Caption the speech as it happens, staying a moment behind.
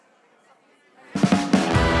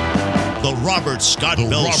The Robert Scott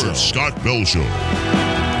Bell Show. Scott Bell Show.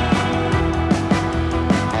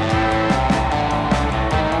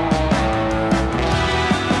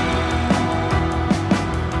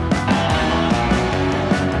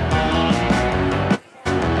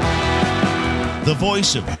 The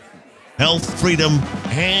voice of health, freedom,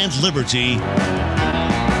 and liberty.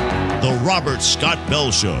 The Robert Scott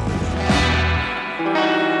Bell Show.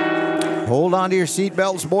 Hold on to your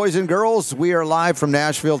seatbelts, boys and girls. We are live from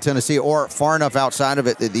Nashville, Tennessee, or far enough outside of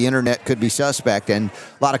it that the internet could be suspect, and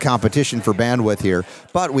a lot of competition for bandwidth here.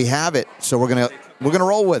 But we have it, so we're gonna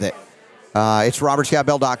roll with it. It's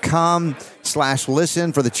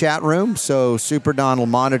robertscottbell.com/listen for the chat room. So Super Don will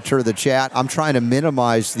monitor the chat. I'm trying to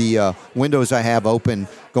minimize the windows I have open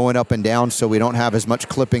going up and down so we don't have as much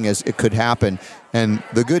clipping as it could happen. And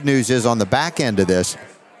the good news is on the back end of this,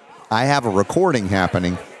 I have a recording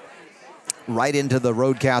happening right into the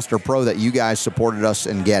Rodecaster Pro that you guys supported us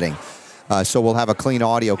in getting. So we'll have a clean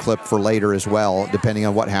audio clip for later as well, depending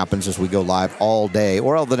on what happens as we go live all day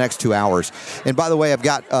or all the next 2 hours. And by the way, I've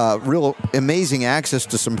got real amazing access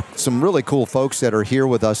to some really cool folks that are here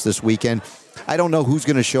with us this weekend. I don't know who's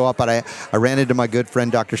going to show up, but I ran into my good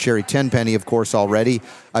friend, Dr. Sherry Tenpenny, of course, already.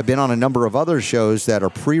 I've been on a number of other shows that are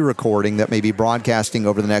pre-recording that may be broadcasting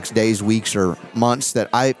over the next days, weeks, or months that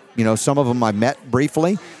some of them I met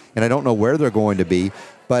briefly, and I don't know where they're going to be,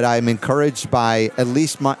 but I'm encouraged by, at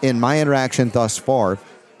least in my interaction thus far,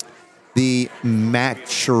 the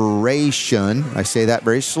maturation, I say that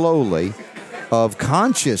very slowly, of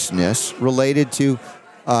consciousness related to,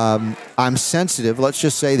 I'm sensitive, let's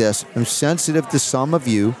just say this, I'm sensitive to some of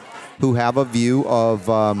you who have a view of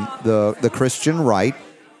the Christian right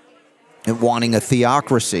and wanting a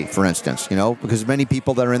theocracy, for instance, because many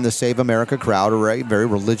people that are in the Save America crowd are very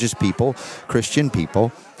religious people, Christian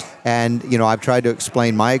people. And, I've tried to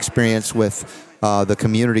explain my experience with the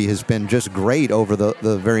community has been just great over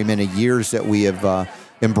the very many years that we have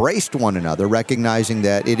embraced one another, recognizing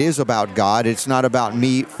that it is about God. It's not about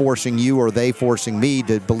me forcing you or they forcing me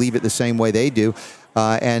to believe it the same way they do.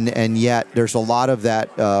 And yet there's a lot of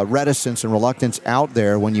that reticence and reluctance out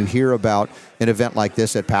there when you hear about an event like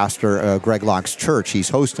this at Pastor Greg Locke's church. He's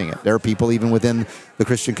hosting it. There are people even within the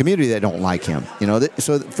Christian community that don't like him.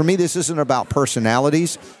 So for me, this isn't about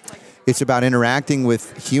personalities. It's about interacting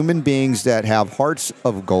with human beings that have hearts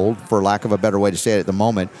of gold, for lack of a better way to say it at the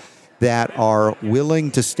moment, that are willing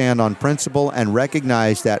to stand on principle and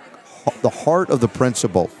recognize that the heart of the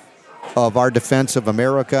principle of our defense of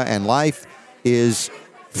America and life is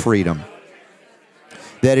freedom.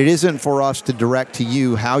 That it isn't for us to direct to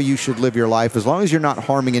you how you should live your life, as long as you're not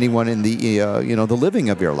harming anyone in the the living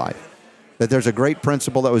of your life. That there's a great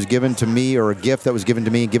principle that was given to me, or a gift that was given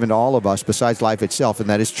to me and given to all of us besides life itself, and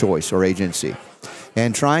that is choice or agency.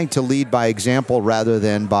 And trying to lead by example rather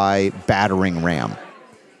than by battering ram.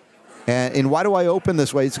 And why do I open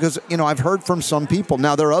this way? It's because, I've heard from some people.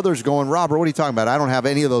 Now, there are others going, Robert, what are you talking about? I don't have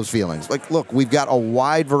any of those feelings. Like, look, we've got a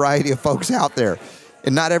wide variety of folks out there.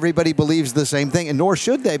 And not everybody believes the same thing, and nor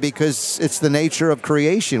should they, because it's the nature of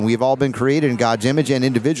creation. We've all been created in God's image, and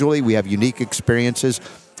individually we have unique experiences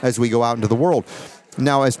as we go out into the world.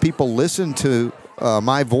 Now, as people listen to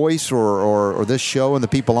my voice or this show and the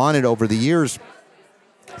people on it over the years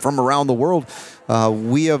from around the world,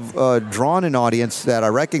 we have drawn an audience that I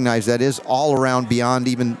recognize that is all around beyond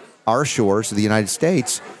even our shores of the United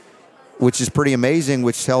States, which is pretty amazing,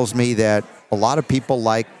 which tells me that a lot of people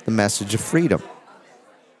like the message of freedom.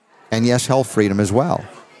 And yes, health freedom as well.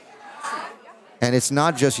 And it's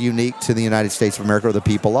not just unique to the United States of America or the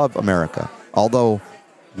people of America, although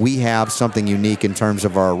we have something unique in terms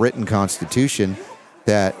of our written constitution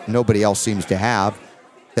that nobody else seems to have,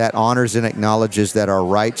 that honors and acknowledges that our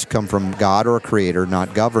rights come from God or a creator,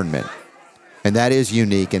 not government. And that is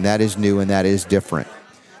unique, and that is new, and that is different.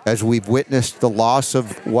 As we've witnessed the loss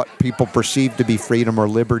of what people perceive to be freedom or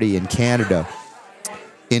liberty in Canada,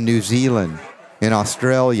 in New Zealand, in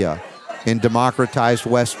Australia, in democratized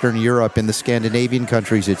Western Europe, in the Scandinavian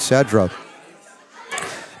countries, etc.,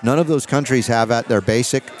 none of those countries have at their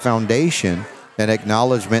basic foundation an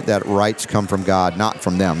acknowledgement that rights come from God, not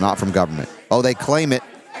from them, not from government. Oh, they claim it.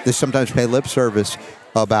 They sometimes pay lip service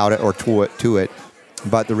about it or to it.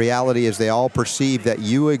 But the reality is they all perceive that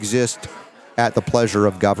you exist at the pleasure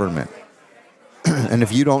of government. And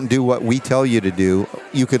if you don't do what we tell you to do,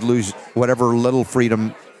 you could lose whatever little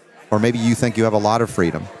freedom, or maybe you think you have a lot of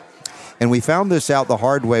freedom. And we found this out the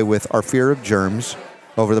hard way with our fear of germs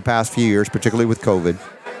over the past few years, particularly with COVID.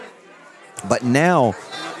 But now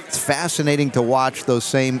it's fascinating to watch those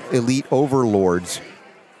same elite overlords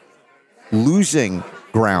losing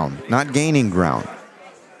ground, not gaining ground.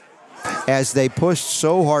 as they pushed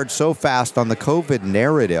so hard, so fast on the COVID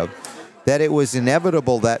narrative that it was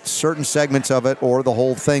inevitable that certain segments of it or the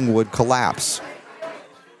whole thing would collapse.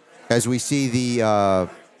 As we see the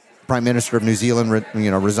Prime Minister of New Zealand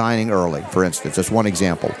resigning early, for instance. That's one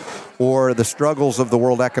example. Or the struggles of the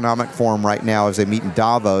World Economic Forum right now as they meet in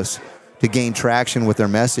Davos to gain traction with their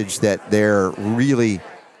message that they're really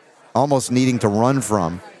almost needing to run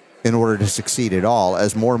from in order to succeed at all,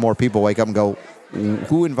 as more and more people wake up and go,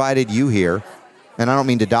 who invited you here? And I don't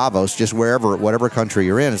mean to Davos, just whatever country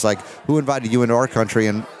you're in. It's like, who invited you into our country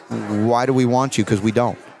and why do we want you? Because we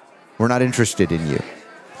don't. We're not interested in you.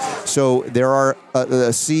 So there are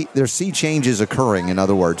sea changes occurring, in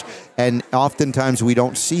other words, and oftentimes we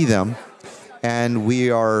don't see them, and we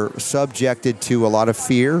are subjected to a lot of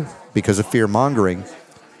fear because of fear-mongering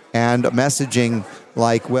and messaging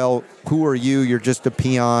like, well, who are you? You're just a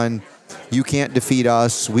peon. You can't defeat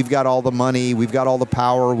us. We've got all the money. We've got all the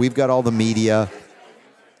power. We've got all the media.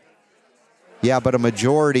 Yeah, but a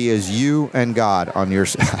majority is you and God on your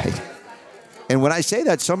side. And when I say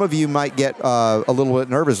that, some of you might get a little bit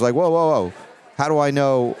nervous, like, whoa. How do I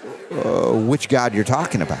know which God you're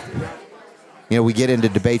talking about? We get into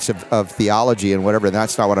debates of theology and whatever. And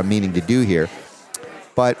that's not what I'm meaning to do here.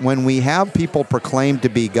 But when we have people proclaimed to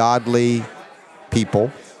be godly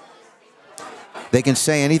people, they can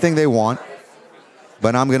say anything they want,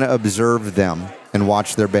 but I'm going to observe them and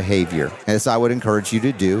watch their behavior, as I would encourage you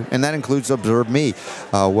to do. And that includes observe me.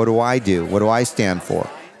 What do I do? What do I stand for?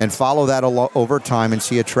 And follow that over time and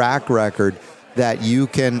see a track record that you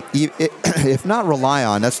can, if not rely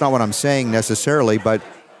on, that's not what I'm saying necessarily, but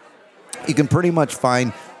you can pretty much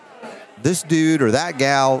find this dude or that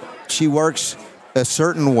gal, she works a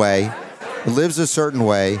certain way, lives a certain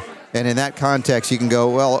way, and in that context, you can go,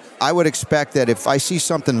 well, I would expect that if I see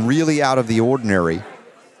something really out of the ordinary,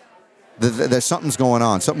 that something's going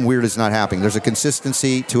on. Something weird is not happening. There's a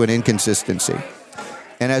consistency to an inconsistency.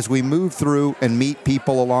 And as we move through and meet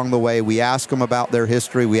people along the way, we ask them about their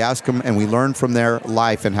history. We ask them and we learn from their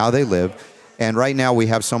life and how they live. And right now we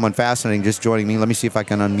have someone fascinating just joining me. Let me see if I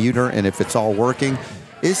can unmute her and if it's all working.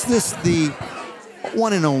 Is this the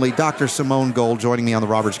one and only Dr. Simone Gold joining me on the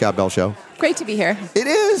Robert Scott Bell Show? Great to be here. It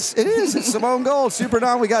is. It's Simone Gold. Super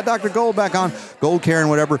Don. We got Dr. Gold back on. Gold Care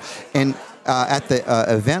and whatever. And at the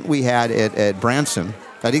event we had at Branson,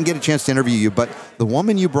 I didn't get a chance to interview you, but the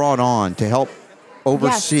woman you brought on to help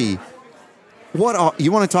oversee, yes.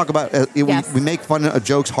 You want to talk about, yes. we make fun of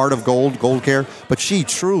jokes, heart of gold, Gold Care, but she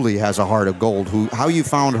truly has a heart of gold. How you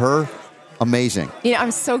found her? Amazing. I'm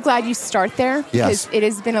so glad you start there because it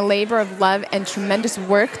has been a labor of love and tremendous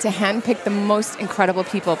work to handpick the most incredible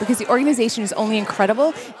people because the organization is only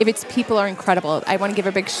incredible if its people are incredible. I want to give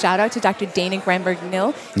a big shout out to Dr. Dana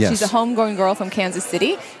Granberg-Nill. Yes. She's a homegrown girl from Kansas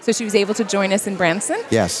City, so she was able to join us in Branson.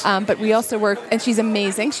 Yes. But we also work, and she's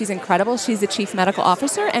amazing. She's incredible. She's the chief medical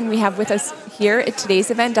officer, and we have with us here at today's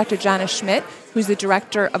event Dr. Jana Schmidt, who's the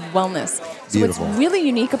director of wellness. So Beautiful. What's really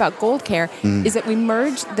unique about Gold Care is that we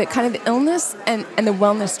merge the kind of the illness and the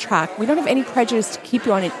wellness track. We don't have any prejudice to keep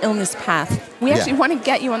you on an illness path. We actually want to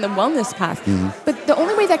get you on the wellness path. But the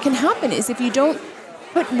only way that can happen is if you don't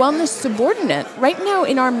put wellness subordinate. Right now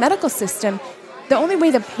in our medical system, the only way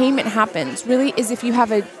the payment happens really is if you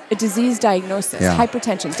have a disease diagnosis,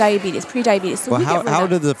 hypertension, diabetes, prediabetes. So well, how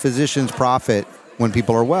do the physicians profit when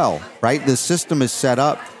people are well, right? The system is set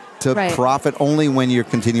up to profit only when you're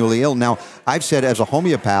continually ill. Now, I've said as a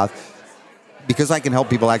homeopath, because I can help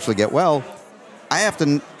people actually get well, I have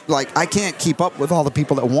to, I can't keep up with all the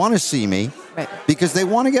people that want to see me because they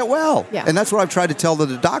want to get well. Yeah. And that's what I've tried to tell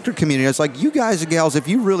the doctor community. It's like, you guys and gals, if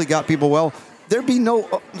you really got people well, there'd be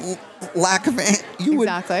no lack of, you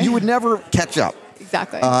would never catch up.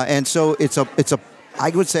 Exactly. And so it's a,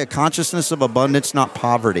 I would say a consciousness of abundance, not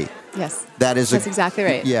poverty. Yes. That's exactly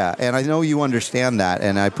right. Yeah, and I know you understand that,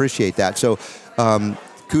 and I appreciate that. So,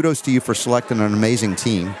 kudos to you for selecting an amazing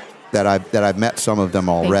team that I've met some of them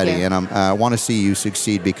already, and I want to see you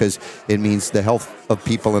succeed because it means the health of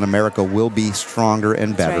people in America will be stronger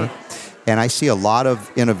and better. Right. And I see a lot of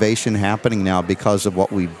innovation happening now because of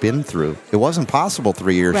what we've been through. It wasn't possible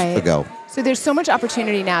 3 years ago. So there's so much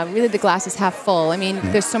opportunity now. Really, the glass is half full. I mean,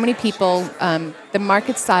 there's so many people. The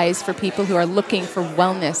market size for people who are looking for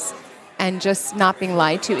wellness and just not being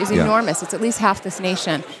lied to is enormous. It's at least half this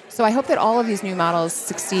nation. So I hope that all of these new models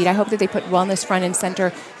succeed. I hope that they put wellness front and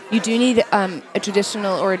center. You do need a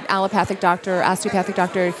traditional or an allopathic doctor or osteopathic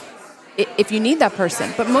doctor if you need that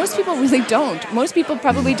person. But most people really don't. Most people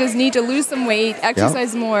probably just need to lose some weight,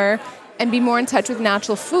 exercise more, and be more in touch with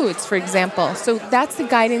natural foods, for example. So that's the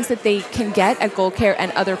guidance that they can get at Gold Care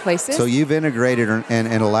and other places. So you've integrated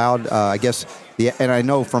and allowed, I guess, and I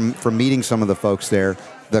know from meeting some of the folks there,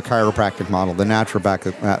 the chiropractic model, the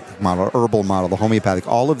naturopathic model, herbal model, the homeopathic,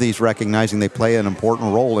 all of these recognizing they play an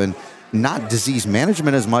important role in not disease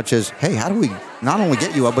management as much as, hey, how do we not only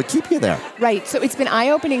get you up, but keep you there? Right. So it's been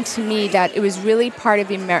eye-opening to me that it was really part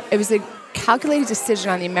of it was a calculated decision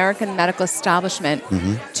on the American medical establishment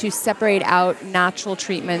to separate out natural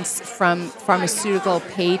treatments from pharmaceutical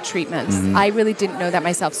paid treatments. I really didn't know that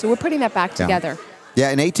myself. So we're putting that back together.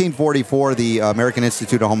 Yeah, in 1844, the American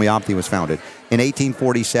Institute of Homeopathy was founded. In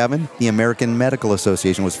 1847, the American Medical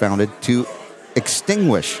Association was founded to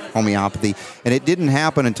extinguish homeopathy, and it didn't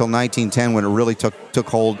happen until 1910 when it really took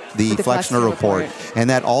hold, the Flexner Report. And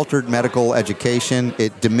that altered medical education.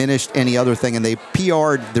 It diminished any other thing, and they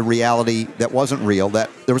PR'd the reality that wasn't real, that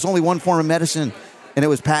there was only one form of medicine, and it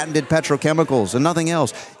was patented petrochemicals and nothing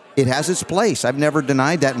else. It has its place. I've never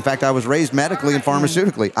denied that. In fact, I was raised medically and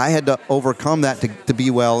pharmaceutically. I had to overcome that to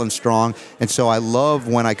be well and strong. And so I love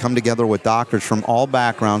when I come together with doctors from all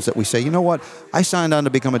backgrounds that we say, you know what? I signed on to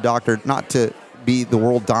become a doctor not to be the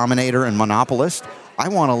world dominator and monopolist. I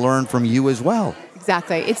want to learn from you as well.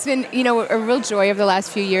 Exactly. It's been, a real joy over the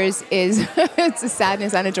last few years is, it's a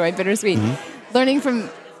sadness and a joy, bittersweet. Learning from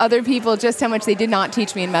other people just how much they did not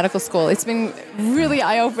teach me in medical school. It's been really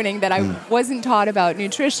eye-opening that I wasn't taught about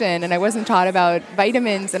nutrition, and I wasn't taught about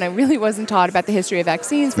vitamins, and I really wasn't taught about the history of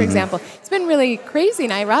vaccines, for example. It's been really crazy,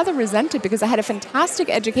 and I rather resent it because I had a fantastic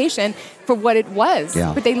education for what it was,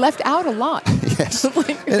 but they left out a lot. Yes.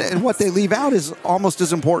 And what they leave out is almost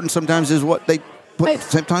as important sometimes as what they put,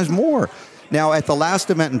 sometimes more. Now, at the last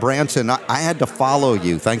event in Branson, I had to follow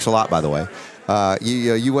you. Thanks a lot, by the way.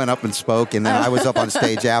 You went up and spoke, and then I was up on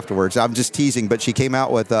stage afterwards. I'm just teasing, but she came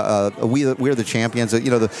out with We're the Champions,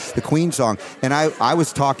 the Queen song. And I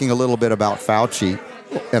was talking a little bit about Fauci,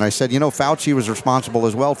 and I said, Fauci was responsible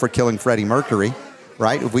as well for killing Freddie Mercury.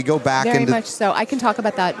 Right? If we go back Very much so. I can talk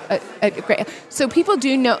about that. So people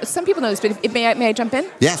do know, some people know this, but may I jump in?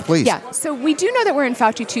 Yes, please. Yeah. So we do know that we're in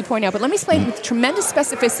Fauci 2.0, but let me explain with tremendous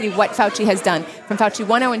specificity what Fauci has done from Fauci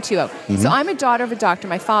 1.0 and 2.0. So I'm a daughter of a doctor.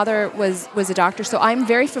 My father was a doctor, so I'm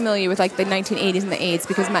very familiar with like the 1980s and the AIDS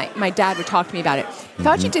because my dad would talk to me about it.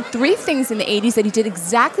 Fauci did three things in the 80s that he did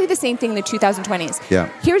exactly the same thing in the 2020s. Yeah.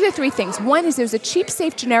 Here are the three things. One is there's a cheap,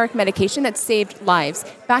 safe, generic medication that saved lives.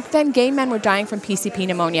 Back then, gay men were dying from PCP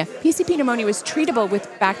pneumonia. PCP pneumonia was treatable with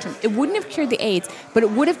Bactrim. It wouldn't have cured the AIDS, but it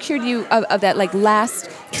would have cured you of that like last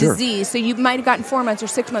disease. So you might have gotten 4 months or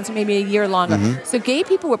 6 months or maybe a year longer. So gay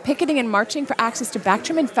people were picketing and marching for access to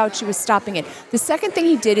Bactrim, and Fauci was stopping it. The second thing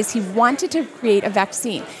he did is he wanted to create a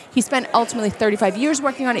vaccine. He spent ultimately 35 years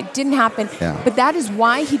working on it. It didn't happen. Yeah. But that is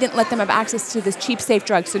why he didn't let them have access to this cheap, safe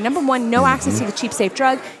drug. So number one, no access to the cheap, safe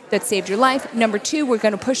drug that saved your life. Number two, we're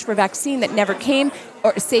going to push for a vaccine that never came,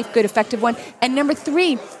 or a safe, good, effective one. And number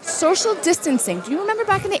three, social distancing. Do you remember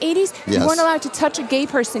back in the 80s? Yes. You weren't allowed to touch a gay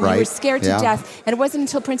person. Right. You were scared to death. And it wasn't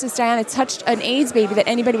until Princess Diana touched an AIDS baby that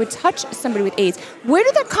anybody would touch somebody with AIDS. Where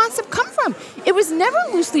did that concept come from? It was never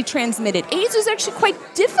loosely transmitted. AIDS was actually quite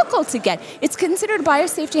difficult to get. It's considered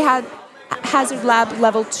biosafety hazard lab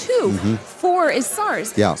level 2. 4 is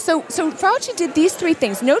SARS. Yeah. So Fauci did these three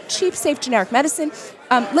things. No cheap, safe, generic medicine.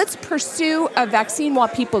 Let's pursue a vaccine while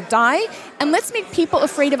people die, and let's make people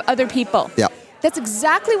afraid of other people. Yeah. That's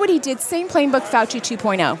exactly what he did. Same plain book, Fauci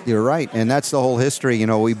 2.0. You're right, and that's the whole history.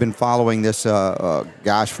 We've been following this,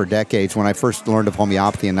 for decades. When I first learned of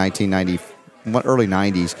homeopathy in 1990, early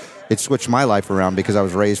 90s, it switched my life around because I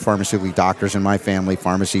was raised pharmaceutical doctors in my family,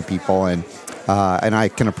 pharmacy people, and I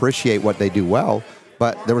can appreciate what they do well.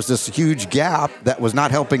 But there was this huge gap that was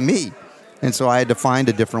not helping me. And so I had to find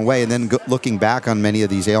a different way. And then looking back on many of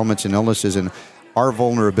these ailments and illnesses, and our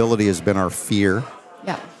vulnerability has been our fear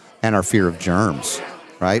and our fear of germs,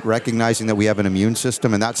 right? Recognizing that we have an immune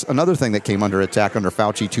system. And that's another thing that came under attack under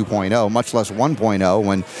Fauci 2.0, much less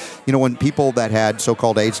 1.0. When people that had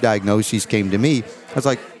so-called AIDS diagnoses came to me, I was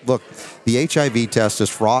like, look, the HIV test is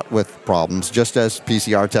fraught with problems, just as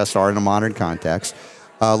PCR tests are in a modern context.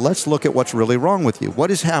 Let's look at what's really wrong with you.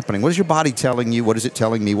 What is happening? What is your body telling you? What is it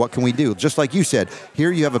telling me? What can we do? Just like you said,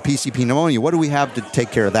 here you have a PCP pneumonia. What do we have to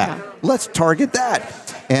take care of that? Yeah. Let's target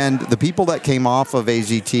that. And the people that came off of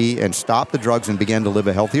AZT and stopped the drugs and began to live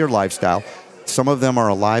a healthier lifestyle, some of them are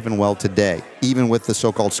alive and well today, even with the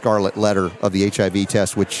so-called scarlet letter of the HIV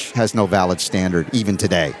test, which has no valid standard even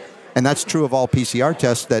today. And that's true of all PCR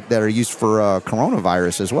tests that are used for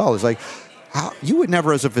coronavirus as well. It's like, you would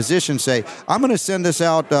never, as a physician, say, I'm going to send this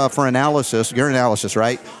out for analysis, your analysis,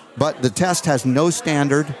 right? But the test has no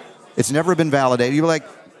standard. It's never been validated. You're like,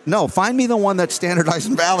 No, find me the one that's standardized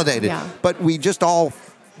and validated. Yeah. But we just all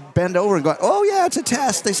bend over and go, oh, yeah, it's a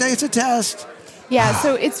test. They say it's a test. Yeah,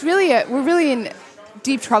 so it's really we're really in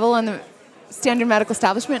deep trouble in the standard medical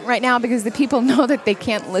establishment right now because the people know that they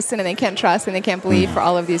can't listen and they can't trust and they can't believe for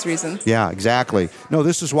all of these reasons. Yeah, exactly. No,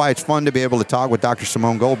 this is why it's fun to be able to talk with Dr.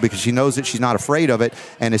 Simone Gold because she knows that she's not afraid of it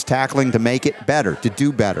and is tackling to make it better, to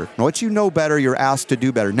do better. Once you know better, you're asked to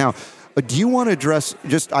do better. Now, do you want to address,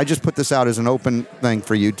 I just put this out as an open thing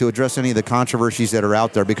for you, to address any of the controversies that are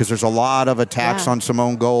out there because there's a lot of attacks on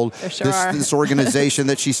Simone Gold. There sure are. This organization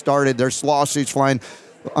that she started, there's lawsuits flying.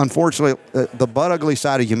 Unfortunately, the butt ugly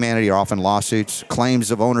side of humanity are often lawsuits,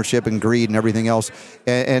 claims of ownership and greed and everything else.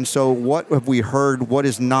 And so what have we heard? What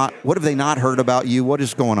have they not heard about you? What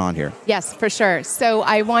is going on here? Yes, for sure. So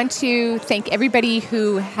I want to thank everybody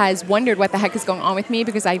who has wondered what the heck is going on with me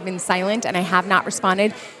because I've been silent and I have not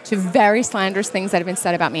responded to very slanderous things that have been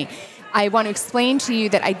said about me. I want to explain to you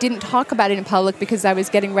that I didn't talk about it in public because I was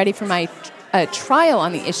getting ready for my trial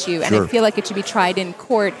on the issue, and Sure. I feel like it should be tried in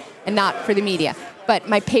court and not for the media. But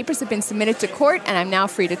my papers have been submitted to court, and I'm now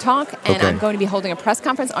free to talk, and Okay. I'm going to be holding a press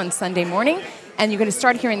conference on Sunday morning, and you're going to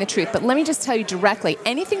start hearing the truth. But let me just tell you directly,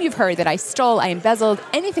 anything you've heard that I stole, I embezzled,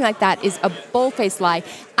 anything like that is a bull-faced lie.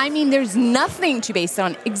 I mean, there's nothing to base it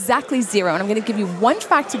on, exactly zero. And I'm going to give you one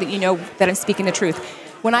fact so that you know that I'm speaking the truth.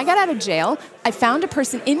 When I got out of jail, I found a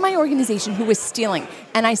person in my organization who was stealing.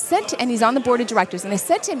 And I said to, and he's on the board of directors, and I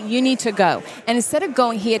said to him, you need to go. And instead of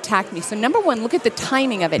going, he attacked me. So number one, look at the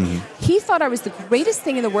timing of it. He thought I was the greatest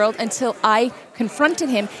thing in the world until I confronted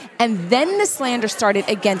him, and then the slander started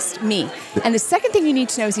against me. And the second thing you need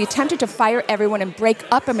to know is he attempted to fire everyone and break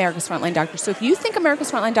up America's Frontline Doctors. So if you think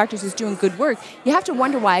America's Frontline Doctors is doing good work, you have to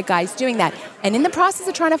wonder why a guy's doing that. And in the process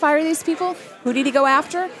of trying to fire these people, who did he go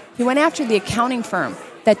after? He went after the accounting firm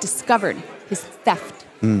that discovered his theft.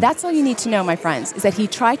 That's all you need to know, my friends, is that he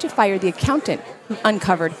tried to fire the accountant who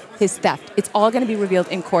uncovered his theft. It's all going to be revealed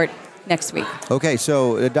in court next week. Okay,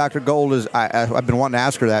 so Dr. Gold is, I've been wanting to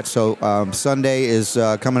ask her that. So Sunday is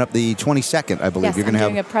coming up the 22nd, I believe. Yes, You're going to I'm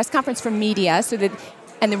doing a press conference for media so that.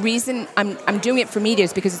 And the reason I'm doing it for media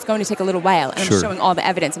is because it's going to take a little while. And Sure. I'm showing all the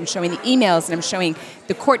evidence. I'm showing the emails, and I'm showing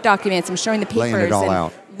the court documents. I'm showing the papers. Laying it all and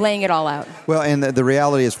out. Laying it all out. Well, and the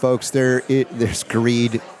reality is, folks, there's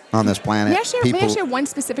greed on this planet. May I share one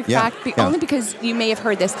specific Yeah, fact? yeah. Only because you may have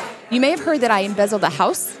heard this. You may have heard that I embezzled a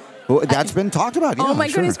house. Well, that's been talked about. Yeah, Oh my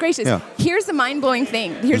sure. goodness gracious! Yeah. Here's the mind-blowing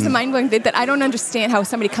thing. Here's the mind-blowing thing that I don't understand how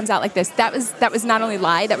somebody comes out like this. That was not only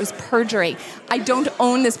lie, that was perjury. I don't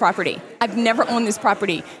own this property. I've never owned this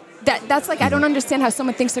property. That's like I don't understand how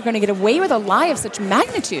someone thinks they're going to get away with a lie of such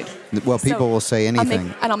magnitude. Well, people will say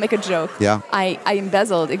anything. I'll make a joke. Yeah. I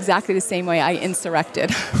embezzled exactly the same way I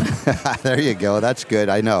insurrected. There you go. That's good.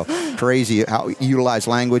 I know. Crazy how you utilize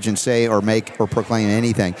language and say or make or proclaim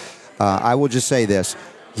anything. I will just say this.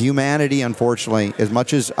 Humanity, unfortunately, as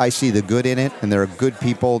much as I see the good in it, and there are good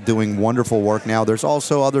people doing wonderful work now, there's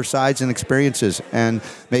also other sides and experiences. And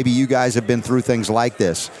maybe you guys have been through things like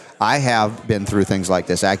this. I have been through things like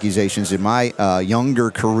this, accusations in my younger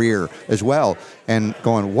career as well, and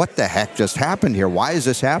going, what the heck just happened here? Why is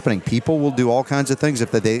this happening? People will do all kinds of things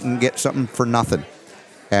if they can get something for nothing.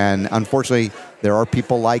 And unfortunately, there are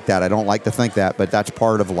people like that. I don't like to think that, but that's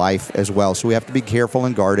part of life as well. So we have to be careful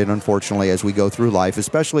and guarded, unfortunately, as we go through life,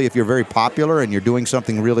 especially if you're very popular and you're doing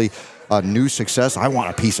something really new success. I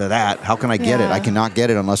want a piece of that. How can I get it? I cannot get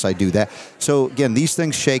it unless I do that. So again, these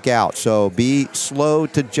things shake out. So be slow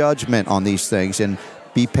to judgment on these things and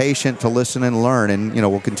be patient to listen and learn. And,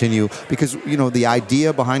 we'll continue because, the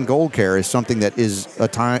idea behind Gold Care is something that is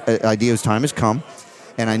idea as time has come.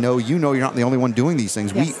 And I know you're not the only one doing these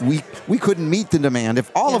things. Yes. We couldn't meet the demand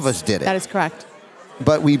if all of us did it. That is correct.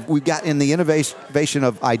 But we've got in the innovation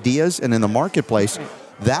of ideas and in the marketplace,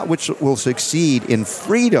 that which will succeed in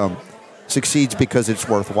freedom succeeds because it's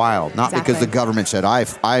worthwhile, not because the government said,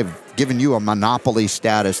 I've given you a monopoly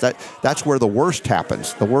status. That's where the worst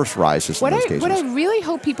happens. The worst rises in those cases. What I really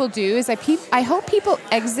hope people do is I hope people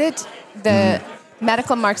exit the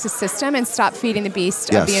medical Marxist system and stop feeding the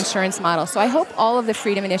beast of the insurance model. So I hope all of the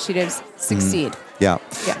freedom initiatives succeed. Yeah.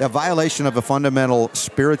 A violation of a fundamental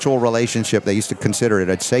spiritual relationship. They used to consider it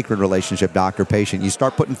a sacred relationship, doctor-patient. You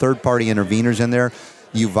start putting third-party interveners in there,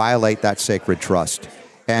 you violate that sacred trust.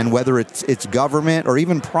 And whether it's government or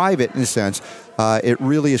even private in a sense, it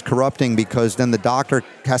really is corrupting because then the doctor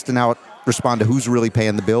has to now respond to who's really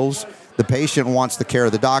paying the bills. The patient wants the care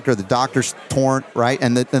of the doctor's torn, right?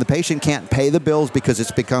 And the patient can't pay the bills because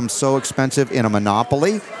it's become so expensive in a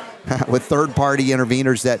monopoly. with third-party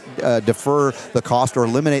interveners that defer the cost or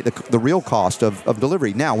eliminate the real cost of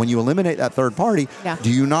delivery. Now, when you eliminate that third party,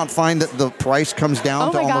 do you not find that the price comes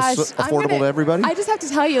down to almost affordable to everybody? I just have to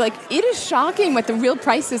tell you, it is shocking what the real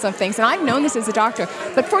price is of things. And I've known this as a doctor.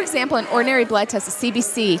 But for example, an ordinary blood test, a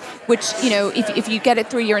CBC, which, if you get it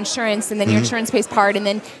through your insurance and then your insurance pays part and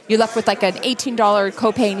then you're left with like an $18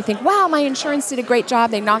 copay and you think, wow, my insurance did a great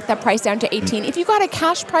job. They knocked that price down to $18. If you got a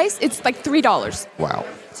cash price, it's like $3. Wow.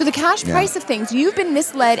 So the cash price of things, you've been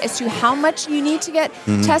misled as to how much you need to get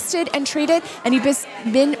tested and treated, and you've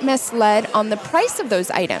been misled on the price of those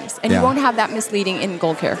items, and you won't have that misleading in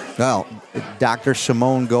Gold Care. Well, Dr.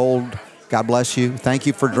 Simone Gold, God bless you. Thank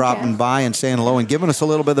you for dropping by and saying hello and giving us a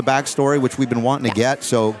little bit of the backstory, which we've been wanting to get.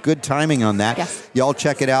 So good timing on that. Yes. Y'all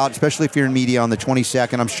check it out, especially if you're in media on the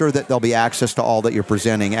 22nd. I'm sure that there'll be access to all that you're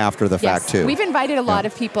presenting after the fact, too. We've invited a lot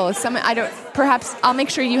of people. Perhaps I'll make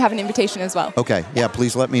sure you have an invitation as well. Okay. Yeah,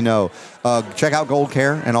 please let me know. Check out Gold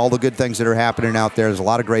Care and all the good things that are happening out there. There's a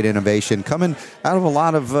lot of great innovation coming out of a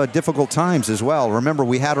lot of difficult times as well. Remember,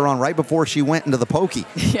 we had her on right before she went into the pokey.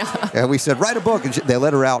 And we said, write a book. And they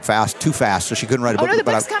let her out too fast, so she couldn't write a book. Oh, no, the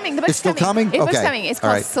book's coming. It's still coming? The book's coming. It's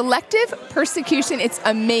called Selective Persecution. It's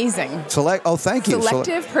amazing. Thank you.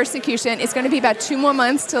 Selective Persecution. It's going to be about 2 more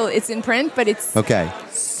months till it's in print, but it's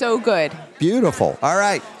so good. Beautiful. All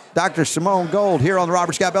right. Dr. Simone Gold here on the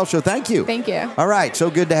Robert Scott Bell Show. Thank you. Thank you. All right.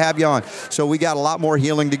 So good to have you on. So we got a lot more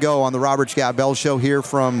healing to go on the Robert Scott Bell Show here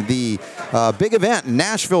from the big event in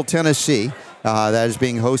Nashville, Tennessee, that is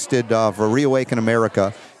being hosted for Reawaken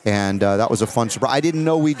America. And that was a fun surprise. I didn't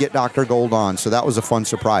know we'd get Dr. Gold on, so that was a fun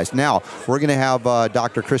surprise. Now, we're going to have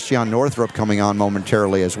Dr. Christian Northrup coming on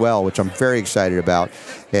momentarily as well, which I'm very excited about.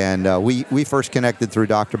 And we first connected through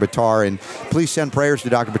Dr. Batar, and please send prayers to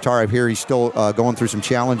Dr. Batar. I hear he's still going through some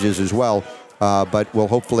challenges as well. But we'll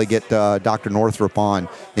hopefully get Dr. Northrup on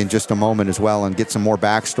in just a moment as well and get some more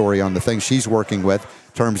backstory on the things she's working with in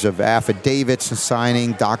terms of affidavits and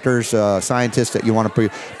signing, doctors, scientists that you want to be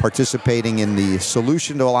participating in the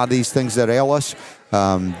solution to a lot of these things that ail us.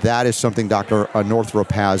 That is something Dr.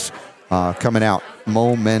 Northrup has coming out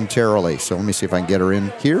momentarily. So let me see if I can get her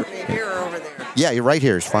in here. Here or over there? Yeah, you're right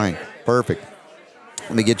here. It's fine. Perfect.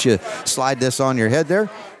 Let me get you, slide this on your head there,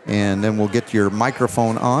 and then we'll get your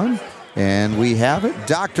microphone on. And we have it.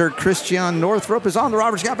 Dr. Christian Northrup is on the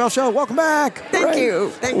Robert Scott Bell Show. Welcome back. Thank you.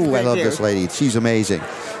 Thank you. I love this lady. She's amazing.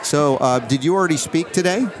 So, did you already speak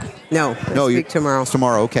today? No, I speak tomorrow.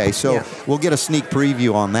 Tomorrow, okay. So, we'll get a sneak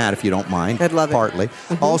preview on that if you don't mind. I'd love it. Partly.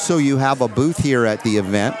 Also, you have a booth here at the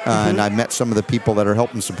event, and I've met some of the people that are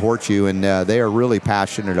helping support you, and they are really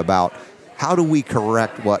passionate about how do we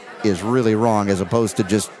correct what is really wrong as opposed to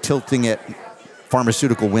just tilting it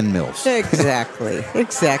pharmaceutical windmills. Exactly.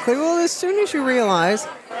 Well, as soon as you realize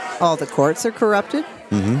all the courts are corrupted,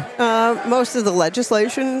 most of the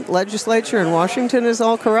legislature in Washington is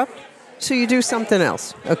all corrupt, so you do something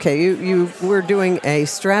else. Okay, we're doing a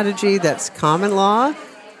strategy that's common law,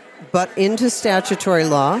 but into statutory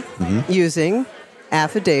law using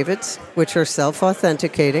affidavits, which are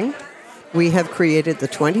self-authenticating. We have created the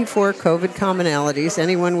 24 COVID commonalities.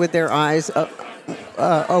 Anyone with their eyes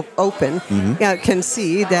open can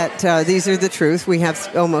see that these are the truth. We have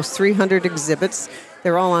almost 300 exhibits.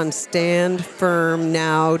 They're all on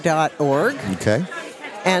standfirmnow.org. Okay.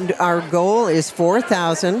 And our goal is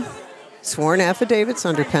 4,000 sworn affidavits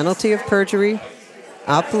under penalty of perjury,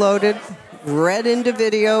 uploaded, read into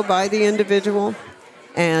video by the individual,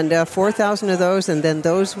 and 4,000 of those, and then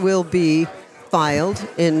those will be filed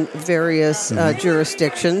in various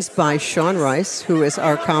jurisdictions by Sean Rice, who is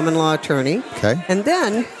our common law attorney. Okay. And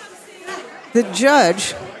then the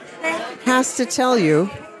judge has to tell you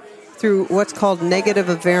through what's called negative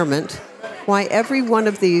averment why every one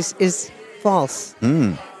of these is false.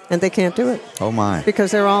 And they can't do it. Oh, my.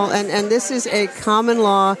 Because they're all, and this is a common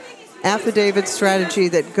law affidavit strategy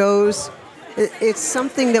that goes, it's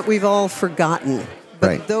something that we've all forgotten.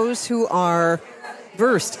 But those who are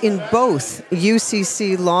versed in both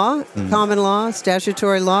UCC law, common law,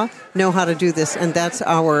 statutory law, know how to do this, and that's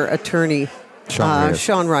our attorney,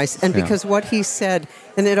 Sean Rice. And because what he said,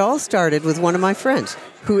 and it all started with one of my friends,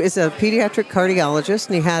 who is a pediatric cardiologist,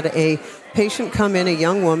 and he had a patient come in, a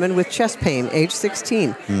young woman with chest pain, age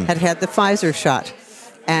 16, had the Pfizer shot.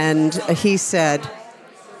 And he said,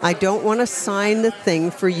 I don't want to sign the thing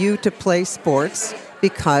for you to play sports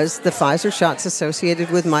because the Pfizer shot's associated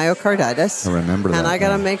with myocarditis. I remember that. And I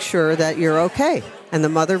got to make sure that you're okay. And the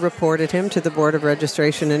mother reported him to the Board of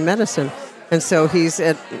Registration in Medicine. And so he's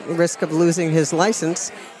at risk of losing his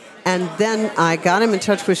license. And then I got him in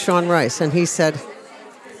touch with Sean Rice, and he said,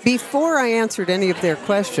 before I answered any of their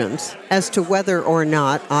questions as to whether or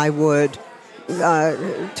not I would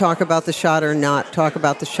talk about the shot or not talk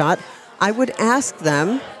about the shot, I would ask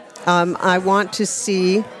them, I want to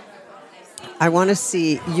see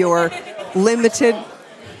your limited...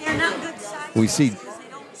 We see...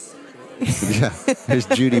 Yeah, there's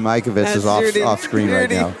Judy Mikovits is off screen Judy. right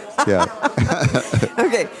now. Yeah.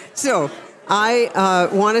 Okay, so I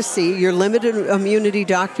want to see your limited immunity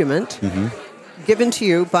document given to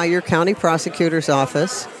you by your county prosecutor's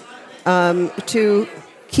office to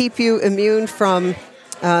keep you immune from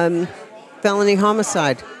felony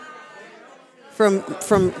homicide, from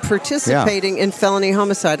participating in felony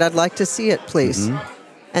homicide. I'd like to see it, please.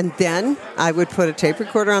 And then I would put a tape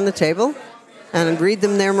recorder on the table and read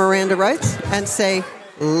them their Miranda rights and say,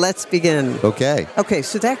 let's begin. Okay. Okay,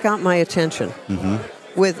 so that got my attention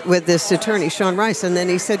with this attorney, Sean Rice. And then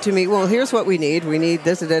he said to me, well, here's what we need. We need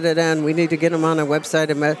this, and we need to get them on a website.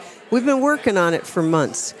 And we've been working on it for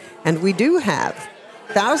months. And we do have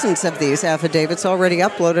thousands of these affidavits already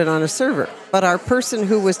uploaded on a server. But our person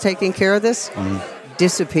who was taking care of this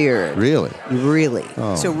disappeared. Really? Really.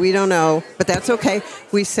 Oh. So we don't know, but that's okay.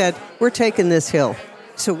 We said, we're taking this hill.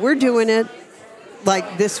 So we're doing it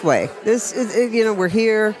like this way. This is, we're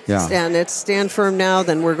here, and it's Stand Firm Now.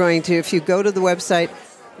 Then we're going to, if you go to the website,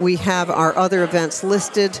 we have our other events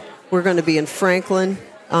listed. We're going to be in Franklin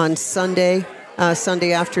on Sunday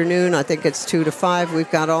afternoon. I think it's 2 to 5.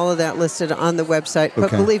 We've got all of that listed on the website.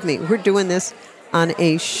 But believe me, we're doing this on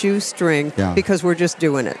a shoestring because we're just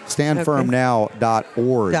doing it.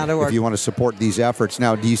 StandFirmNow.org if you want to support these efforts.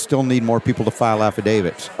 Now, do you still need more people to file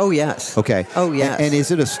affidavits? Oh, yes. Okay. Oh, yes. And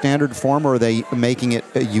is it a standard form, or are they making it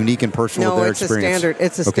unique and personal to their experience?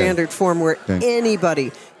 It's a standard form where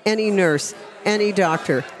anybody, any nurse, any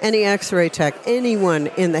doctor, any x-ray tech, anyone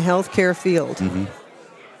in the healthcare field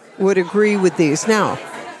would agree with these. Now,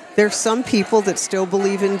 there's some people that still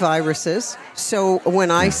believe in viruses. So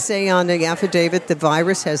when I say on the affidavit the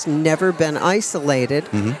virus has never been isolated,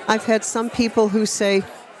 I've had some people who say,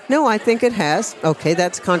 no, I think it has. Okay,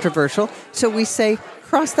 that's controversial. So we say,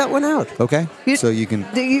 cross that one out. Okay. So you can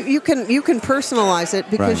personalize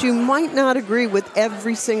it because you might not agree with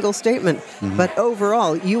every single statement, but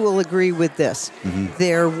overall you will agree with this.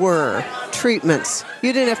 There were treatments.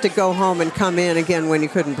 You didn't have to go home and come in again when you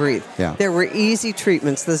couldn't breathe. Yeah. There were easy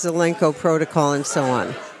treatments, the Zelenko protocol and so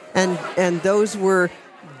on. And those were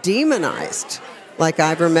demonized, like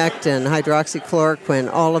ivermectin,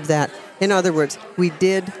 hydroxychloroquine, all of that. In other words, we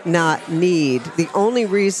did not need, the only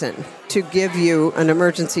reason to give you an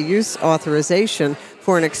emergency use authorization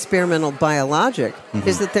for an experimental biologic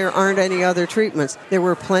is that there aren't any other treatments. There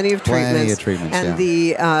were plenty of treatments. And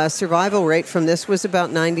the survival rate from this was about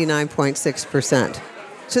 99.6%.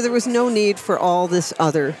 So there was no need for all this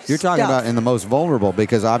other You're talking about in the most vulnerable,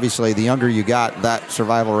 because obviously the younger you got, that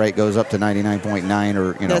survival rate goes up to 99.9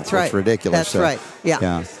 or, That's right. It's ridiculous. That's right.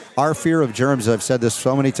 Yeah. Our fear of germs, I've said this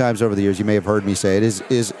so many times over the years, you may have heard me say it,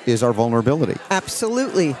 is our vulnerability.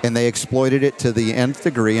 Absolutely. And they exploited it to the nth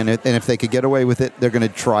degree, and if they could get away with it, they're going to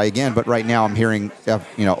try again. But right now I'm hearing,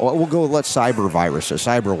 we'll go let cyber viruses,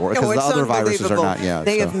 cyber war, because the other viruses are not,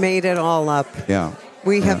 They have made it all up. Yeah.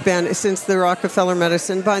 We have been, since the Rockefeller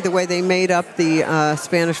medicine, by the way, they made up the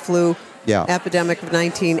Spanish flu epidemic of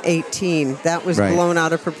 1918. That was blown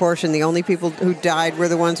out of proportion. The only people who died were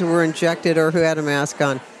the ones who were injected or who had a mask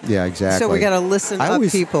on. Yeah, exactly. So we got to listen up,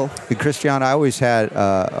 people. Christiane, I always had,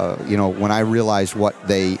 when I realized what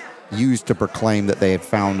they used to proclaim that they had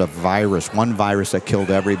found one virus that killed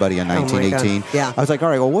everybody in 1918. Yeah. I was like, all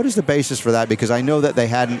right, well, what is the basis for that? Because I know that they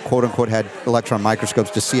hadn't, quote unquote, had electron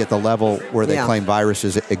microscopes to see at the level where they claim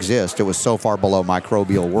viruses exist. It was so far below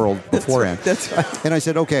microbial world beforehand. That's right. And I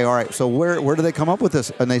said, okay, all right, so where do they come up with this?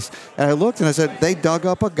 And I looked and I said, they dug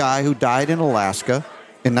up a guy who died in Alaska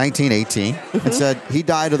in 1918 and said, he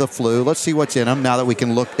died of the flu. Let's see what's in him now that we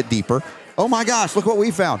can look deeper. Oh my gosh, look what we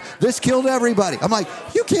found. This killed everybody. I'm like,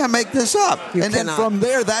 you can't make this up. Then from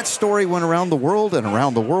there, that story went around the world and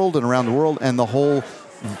around the world and around the world, and the whole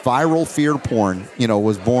viral fear porn,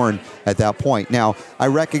 was born at that point. Now, I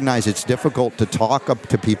recognize it's difficult to talk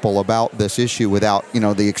to people about this issue without,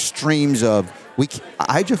 the extremes of,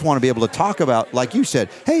 I just want to be able to talk about, like you said,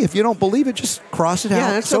 hey, if you don't believe it, just cross it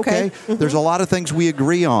out. It's okay. There's a lot of things we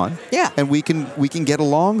agree on. Yeah. And we can get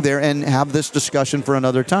along there and have this discussion for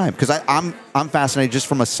another time. Because I'm fascinated just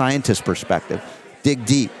from a scientist perspective. Dig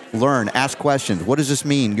deep, learn, ask questions. What does this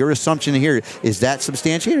mean? Your assumption here, is that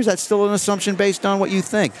substantiated, or is that still an assumption based on what you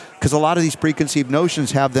think? Because a lot of these preconceived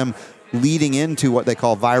notions have them leading into what they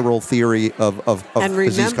call viral theory of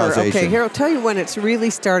disease causation. Okay, here, I'll tell you when it's really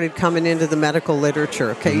started coming into the medical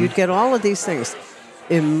literature. Okay, you'd get all of these things.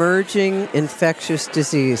 emerging infectious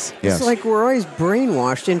disease. Yes. It's like we're always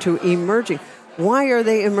brainwashed into emerging. Why are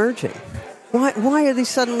they emerging? Why are they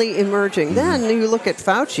suddenly emerging? Then you look at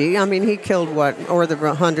Fauci. I mean, he killed over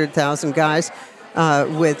 100,000 guys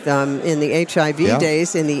with in the HIV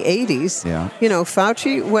days in the 80s. Yeah.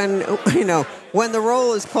 Fauci, when the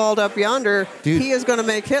roll is called up yonder, dude, he is going to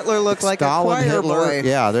make Hitler look like Stalin, a choir Hitler, boy.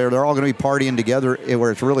 Yeah, they're all going to be partying together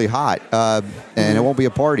where it's really hot, and it won't be a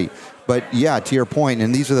party. But yeah, to your point,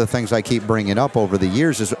 and these are the things I keep bringing up over the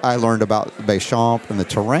years, is I learned about Béchamp and the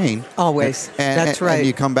terrain. Always. That's right. And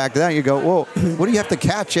you come back to that and you go, well, what do you have to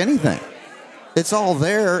catch anything? It's all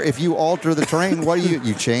there. If you alter the terrain,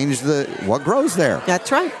 you change what grows there.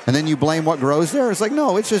 That's right. And then you blame what grows there. It's like,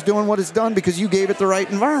 no, it's just doing what it's done because you gave it the right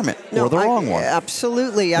environment or the wrong one.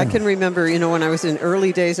 Absolutely. I can remember, when I was in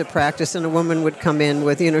early days of practice and a woman would come in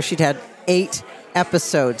with, she'd had 8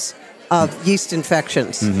 episodes of yeast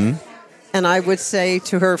infections. Mm-hmm. And I would say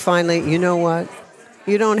to her finally, you know what?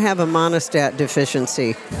 You don't have a monostat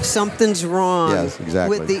deficiency. Something's wrong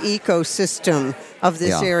with the ecosystem of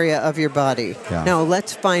this area of your body. Yeah. Now,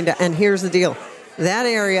 let's find out. And here's the deal. That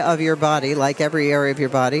area of your body, like every area of your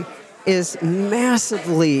body, is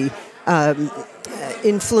massively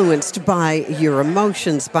influenced by your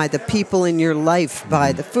emotions, by the people in your life,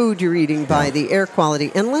 by the food you're eating, by the air quality.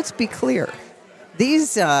 And let's be clear.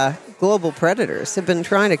 These global predators have been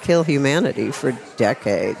trying to kill humanity for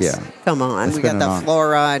decades. Yeah. Come on. We got the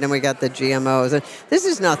fluoride and we got the GMOs. And this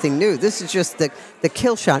is nothing new. This is just the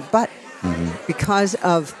kill shot. But because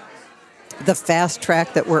of the fast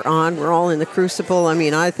track that we're on, we're all in the crucible. I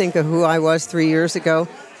mean, I think of who I was 3 years ago.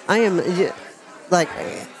 I am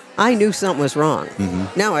I knew something was wrong.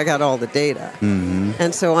 Mm-hmm. Now I got all the data. Mm-hmm.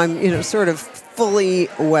 And so I'm, sort of fully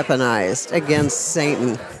weaponized against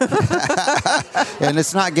Satan. And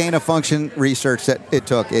it's not gain-of-function research that it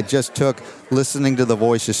took. It just took listening to the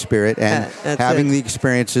voice of Spirit and having the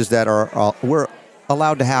experiences that we're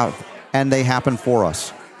allowed to have, and they happen for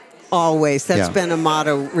us. Always. That's been a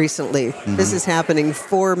motto recently. Mm-hmm. This is happening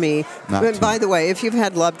for me. By the way, if you've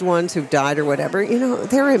had loved ones who've died or whatever,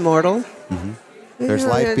 they're immortal. Mm-hmm. There's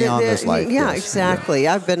life beyond this life. Yeah, exactly.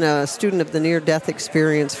 Yeah. I've been a student of the near-death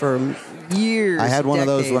experience for years. I had one of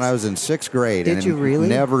those when I was in 6th grade. Did you really?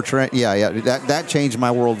 Never. That changed my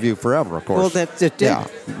worldview forever. Of course. Well, it did. Yeah.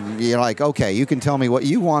 You're like, okay, you can tell me what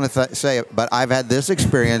you want to say, but I've had this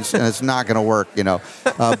experience and it's not going to work.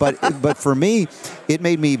 But for me, it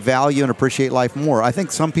made me value and appreciate life more. I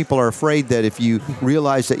think some people are afraid that if you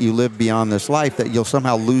realize that you live beyond this life, that you'll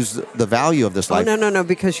somehow lose the value of this life. Oh, no,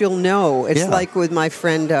 because you'll know. It's like with my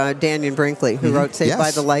friend Daniel Brinkley, who wrote Saved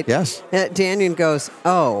by the Light. Yes. Daniel goes,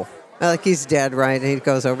 oh, like he's dead, right? And he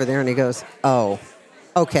goes over there and he goes, oh,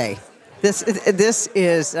 okay. This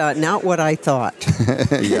is not what I thought.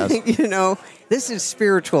 Yes. This is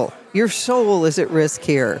spiritual. Your soul is at risk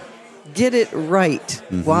here. Get it right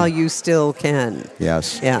while you still can.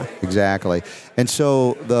 Yes. Yeah. Exactly. And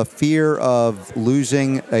so the fear of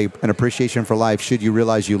losing an appreciation for life, should you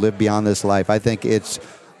realize you live beyond this life, I think it's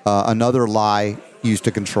another lie used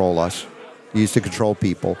to control us, used to control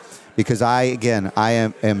people. Because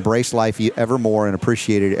I embrace life ever more and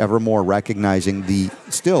appreciate it ever more, recognizing the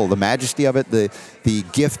majesty of it, the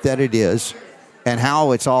gift that it is, and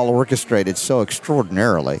how it's all orchestrated so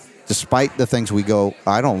extraordinarily. Despite the things we go,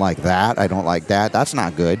 I don't like that, that's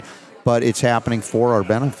not good, but it's happening for our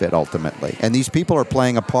benefit ultimately. And these people are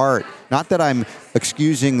playing a part. Not that I'm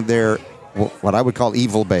excusing their what I would call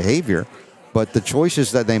evil behavior, but the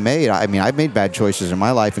choices that they made. I mean, I've made bad choices in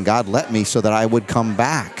my life, and God let me so that I would come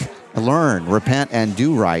back, learn, repent, and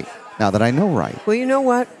do right now that I know right. Well, you know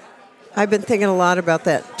what? I've been thinking a lot about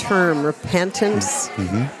that term, repentance.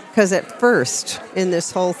 Mm-hmm. Because at first, in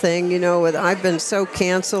this whole thing, I've been so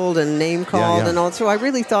canceled and name-called and all, so I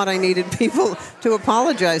really thought I needed people to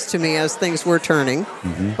apologize to me as things were turning.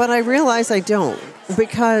 Mm-hmm. But I realize I don't,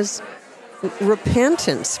 because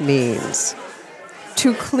repentance means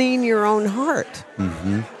to clean your own heart.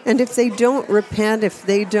 Mm-hmm. And if they don't repent, if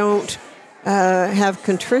they don't have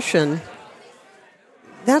contrition,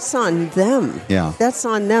 that's on them. Yeah. That's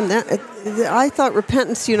on them. I thought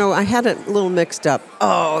repentance, I had it a little mixed up.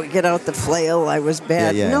 Oh, get out the flail, I was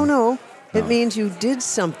bad. Yeah. No. It means you did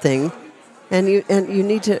something, and you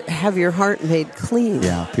need to have your heart made clean.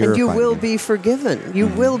 Yeah, and you will be forgiven. You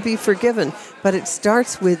will be forgiven. But it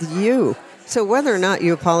starts with you. So whether or not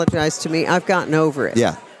you apologize to me, I've gotten over it.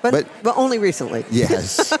 Yeah. But only recently.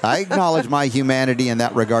 Yes. I acknowledge my humanity in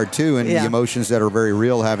that regard, too, and the emotions that are very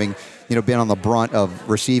real, having been on the brunt of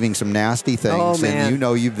receiving some nasty things. Oh, man.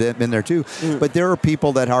 And you've been there, too. Mm. But there are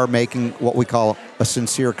people that are making what we call a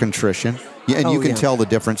sincere contrition. Yeah, and Oh, you can yeah. tell the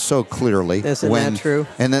difference so clearly. Isn't that true?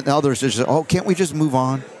 And then others are just, oh, can't we just move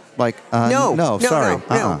on? Like, no, sorry.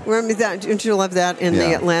 No. Remember that? Didn't you love that in the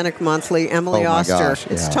Yeah. Atlantic Monthly? Emily Oh, my Oster. gosh,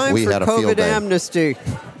 It's yeah. time We for had a field COVID day. amnesty.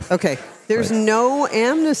 Okay. There's no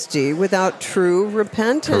amnesty without true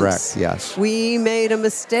repentance. Correct, yes. We made a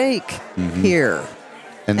mistake here.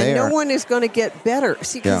 And they no are- one is going to get better.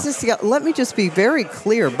 See, because Yeah. let me just be very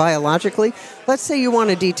clear biologically. Let's say you want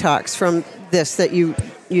to detox from this, that you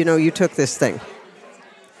took this thing.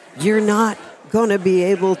 You're not going to be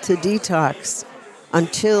able to detox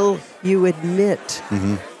until you admit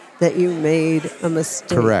that you made a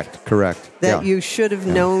mistake. Correct. That Yeah. you should have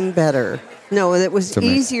known better. No, it was To me.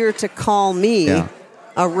 easier to call me Yeah.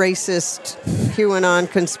 a racist QAnon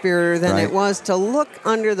conspirator than Right. it was to look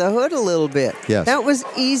under the hood a little bit. Yes. That was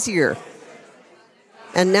easier.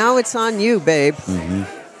 And now it's on you, babe.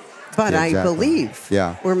 But Yeah, I exactly. believe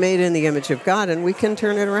Yeah. we're made in the image of God and we can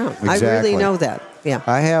turn it around. I Exactly. really know that. Yeah.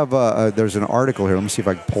 I have, there's an article here. Let me see if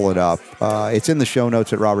I can pull it up. It's in the show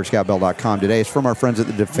notes at robertscottbell.com today. It's from our friends at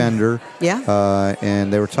The Defender. Yeah.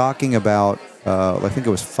 And they were talking about, I think it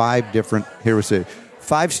was 5 different, here was it,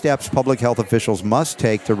 5 steps public health officials must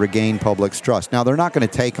take to regain public's trust. Now, they're not going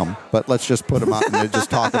to take them, but let's just put them out and just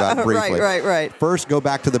talk about it briefly. Right. First, go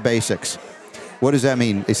back to the basics. What does that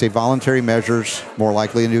mean? They say voluntary measures more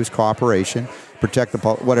likely to induce cooperation, protect the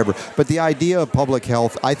public, whatever. But the idea of public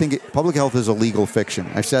health, I think public health is a legal fiction.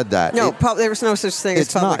 I've said that. No, there's no such thing as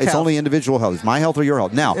It's public not. health. It's only individual health. It's my health or your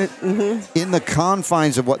health. Now, in the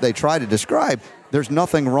confines of what they try to describe, there's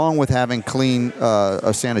nothing wrong with having clean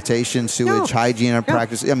sanitation, sewage, No. hygiene, and No.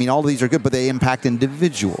 practice. I mean, all of these are good, but they impact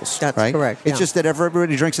individuals. That's right? correct, It's yeah. just that if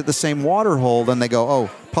everybody drinks at the same water hole, then they go, oh,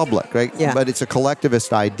 public, right? Yeah. But it's a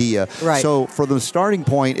collectivist idea. Right. So for the starting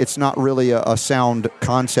point, it's not really a sound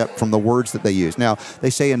concept from the words that they use. Now, they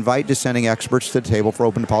say invite dissenting experts to the table for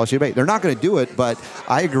open policy debate. They're not going to do it, but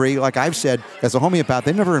I agree. Like I've said, as a homeopath,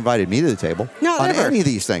 they've never invited me to the table on never. any of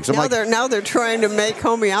these things. I'm Now they're trying to make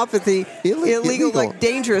homeopathy illegal, like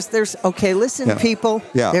dangerous. Listen, Yeah. people.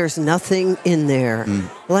 Yeah. There's nothing in there.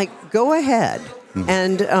 Like, go ahead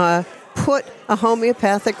and put a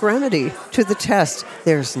homeopathic remedy to the test.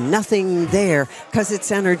 There's nothing there because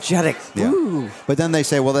it's energetic. Yeah. Ooh. But then they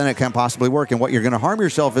say, well, then it can't possibly work. And what you're going to harm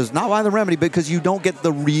yourself is not by the remedy, because you don't get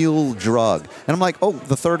the real drug. And I'm like, oh,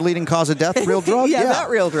 the third leading cause of death, real drug? Yeah, that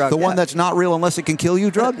real drug, The one yeah. that's not real unless it can kill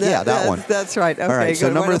you drug? That one. That's right. Okay, All right, so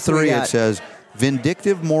good. What number else do we 3, got? it says,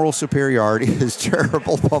 vindictive moral superiority is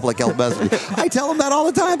terrible public health message. I tell them that all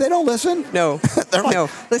the time. They don't listen. No, They're like- no.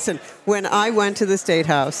 Listen, when I went to the State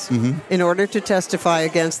House in order to testify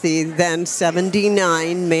against the then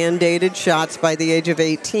 79 mandated shots by the age of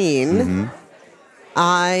 18,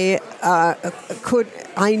 I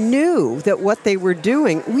knew that what they were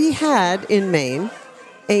doing. We had in Maine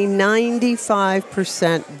a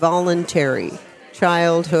 95% voluntary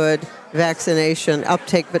childhood vaccination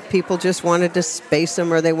uptake, but people just wanted to space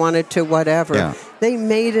them or they wanted to whatever. Yeah. They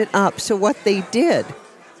made it up. So what they did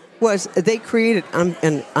was they created,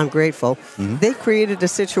 and I'm grateful, they created a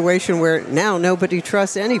situation where now nobody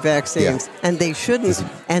trusts any vaccines, and they shouldn't,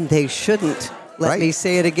 Let Right. me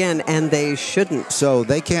say it again, and they shouldn't. So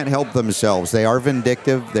they can't help themselves. They are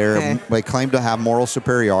vindictive. They claim to have moral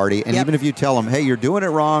superiority. And Yep. even if you tell them, hey, you're doing it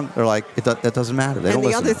wrong, they're like, that doesn't matter. They And don't the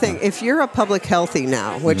listen. other thing, if you're a public healthy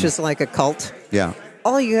now, which is like a cult, Yeah.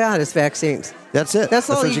 all you got is vaccines. That's it. That's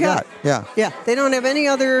all what you you got. Yeah. Yeah, they don't have any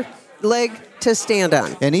other leg to stand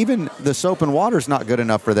on. And even the soap and water is not good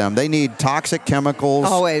enough for them. They need toxic chemicals.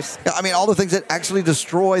 Always. I mean, all the things that actually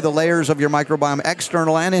destroy the layers of your microbiome,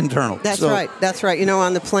 external and internal. That's right. That's right. You know,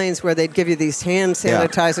 on the planes where they'd give you these hand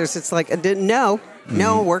sanitizers, it's like,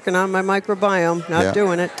 no, working on my microbiome, not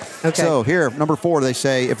doing it. Okay. So here, number 4, they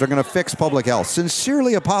say if they're going to fix public health,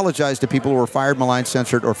 sincerely apologize to people who were fired, maligned,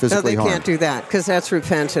 censored, or no, physically they harmed. can't do that because that's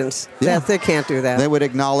repentance. Yeah. They can't do that. They would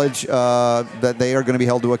acknowledge that they are going to be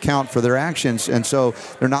held to account for their actions, and so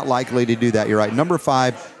they're not likely to do that. You're right. Number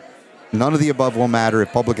 5, none of the above will matter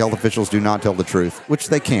if public health officials do not tell the truth, which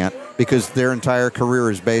they can't because their entire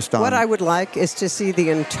career is based on... What I would like is to see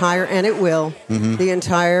the entire, and it will, the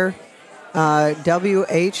entire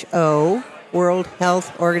WHO, World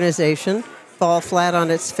Health Organization, fall flat on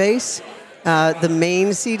its face. The main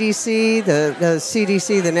CDC, the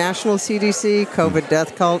CDC, the national CDC, COVID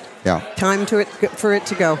death cult. Yeah. Time for it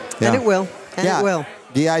to go. Yeah. And it will. And Yeah. it will.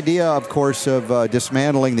 The idea, of course, of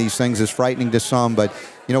dismantling these things is frightening to some, but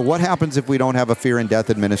what happens if we don't have a fear and death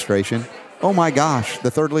administration? Oh my gosh, the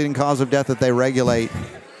third leading cause of death that they regulate,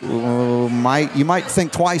 you might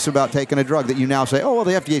think twice about taking a drug that you now say, oh, well,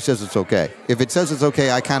 the FDA says it's okay. If it says it's okay,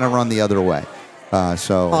 I kind of run the other way.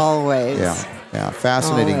 Always. Yeah. Yeah,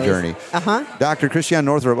 fascinating Always. journey. Dr. Christiane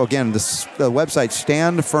Northrup, again, the website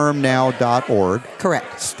standfirmnow.org.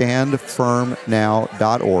 Correct.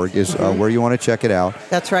 Standfirmnow.org is where you want to check it out.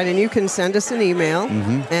 That's right. And you can send us an email,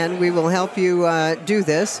 and we will help you do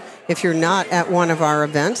this if you're not at one of our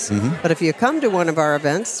events. But if you come to one of our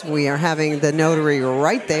events, we are having the notary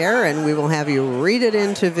right there, and we will have you read it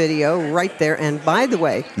into video right there. And by the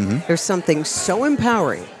way, there's something so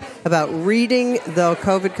empowering about reading the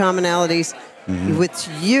COVID commonalities with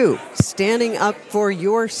you standing up for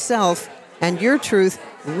yourself and your truth,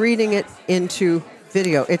 reading it into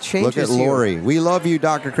video. It changes you. Look at Lori. We love you,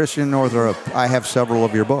 Dr. Christiane Northrup. I have several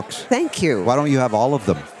of your books. Thank you. Why don't you have all of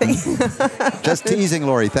them? Just teasing,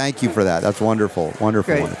 Lori. Thank you for that. That's wonderful.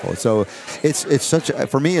 Wonderful, Great. wonderful. So it's such a,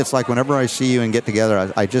 for me, it's like whenever I see you and get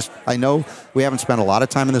together, I know we haven't spent a lot of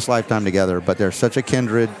time in this lifetime together, but there's such a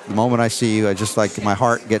kindred. The moment I see you, I just like, my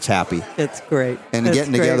heart gets happy. It's great. And It's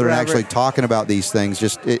getting great, together and Robert. actually talking about these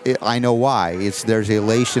things, I know why. There's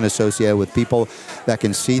elation associated with people that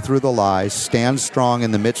can see through the lies, stand strong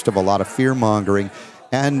in the midst of a lot of fear-mongering,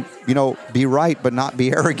 and, be right but not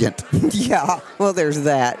be arrogant. Yeah, well, there's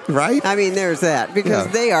that. Right? I mean, there's that, because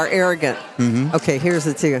Yeah. they are arrogant. Okay, here's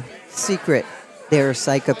the secret. They're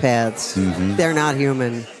psychopaths. They're not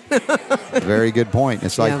human. Very good point.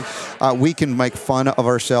 It's like we can make fun of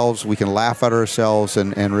ourselves, we can laugh at ourselves,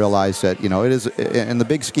 and realize that, it is, in the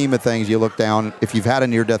big scheme of things, you look down, if you've had a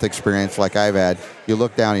near-death experience like I've had, you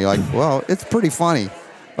look down and you're like, well, it's pretty funny.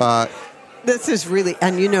 This is really,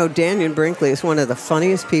 and Daniel Brinkley is one of the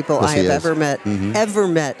funniest people Yes, I he have is. ever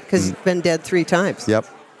met, because he's been dead 3 times. Yep.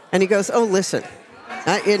 And he goes, oh, listen,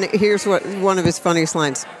 and here's one of his funniest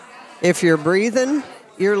lines. If you're breathing,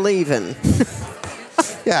 you're leaving.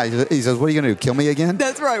 Yeah, he says, what are you going to do, kill me again?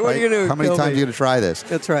 That's right, what are you gonna do, How many kill times me? are you going to try this?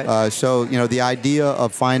 That's right. So, the idea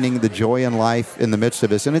of finding the joy in life in the midst of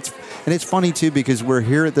this, and it's funny, too, because we're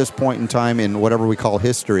here at this point in time in whatever we call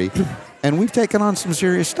history, and we've taken on some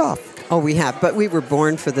serious stuff. Oh, we have, but we were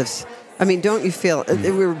born for this. I mean, don't you feel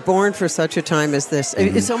we were born for such a time as this?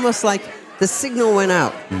 It's almost like the signal went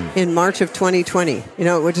out in March of 2020.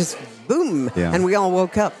 It was just boom, Yeah. and we all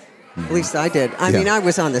woke up. At least I did. I mean, I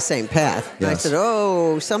was on the same path. Yes. I said,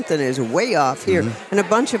 oh, something is way off here. And a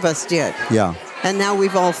bunch of us did. Yeah. And now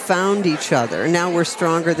we've all found each other. Now we're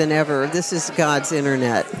stronger than ever. This is God's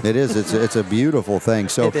internet. It is. It's a beautiful thing.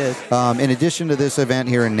 So, It is. In addition to this event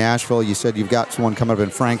here in Nashville, you said you've got one coming up in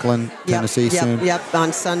Franklin, Tennessee soon. Yep,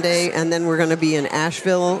 on Sunday. And then we're going to be in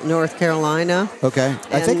Asheville, North Carolina. Okay.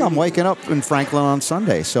 I think And- I'm waking up in Franklin on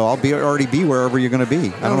Sunday, so I'll already be wherever you're going to be.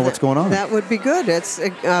 I don't know what's going on. That would be good. It's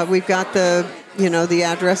we've got the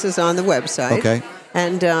addresses on the website. Okay.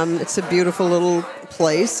 And it's a beautiful little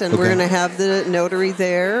place, and we're Okay. going to have the notary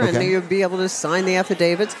there, and Okay. you'll be able to sign the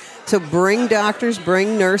affidavits. So bring doctors,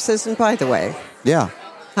 bring nurses, and by the way, Yeah.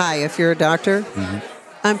 hi, if you're a doctor,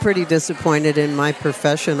 I'm pretty disappointed in my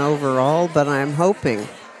profession overall, but I'm hoping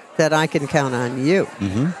that I can count on you.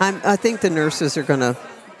 I think the nurses are going to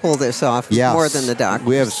pull this off Yes. more than the doctors.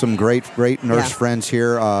 We have some great nurse Yeah. friends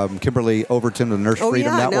here. Kimberly Overton, the Nurse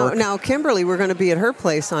Freedom Network. Now Kimberly, we're going to be at her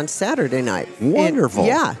place on Saturday night. Wonderful.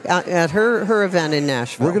 At her event in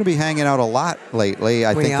Nashville. We're going to be hanging out a lot lately.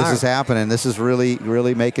 I We think this are. is happening. This is really,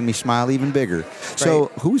 really making me smile even bigger. So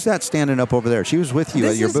who's that standing up over there? She was with you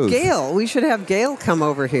This at your is booth. Gail. We should have Gail come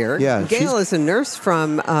over here. Yeah, Gail is a nurse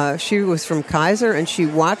from. She was from Kaiser, and she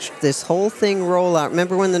watched this whole thing roll out.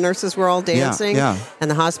 Remember when the nurses were all dancing? yeah. And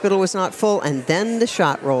the hospital was not full, and then the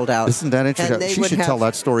shot rolled out. Isn't that interesting? And they She would should tell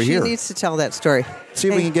that story here. She needs to tell that story. See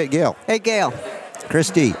if we can get Gail. Hey, Gail.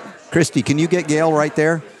 Christy, can you get Gail right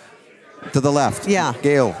there? To the left. Yeah.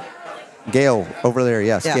 Gail over there.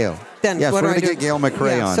 Yes, Yeah. Gail. Then yes, what we're do I going to do? get Gail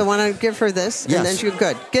McRae Yeah, on. So when I give her this, Yes. and then she's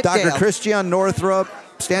good. Get Dr. Gail. Christiane Northrup,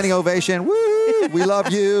 standing ovation. Woo! We love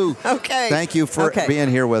you. Okay. Thank you for Okay. being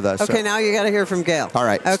here with us. Okay, now you got to hear from Gail. All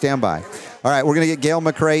right, Okay. stand by. All right, we're going to get Gail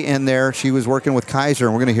McRae in there. She was working with Kaiser,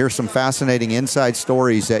 and we're going to hear some fascinating inside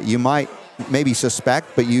stories that you might maybe suspect,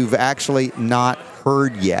 but you've actually not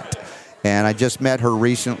heard yet. And I just met her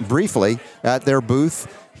briefly at their booth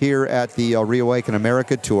here at the Reawaken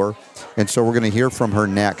America Tour, and so we're going to hear from her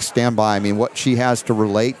next. Stand by. I mean, what she has to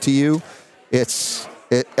relate to you, as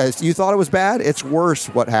you thought it was bad, it's worse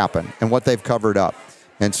what happened and what they've covered up.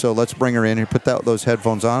 And so let's bring her in and put those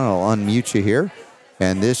headphones on, and I'll unmute you here.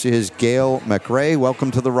 And this is Gail McRae. Welcome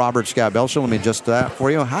to the Robert Scott Bell Show. Let me adjust that for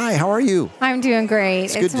you. Hi, how are you? I'm doing great.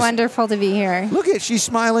 It's good It's to wonderful to be here. Look at, she's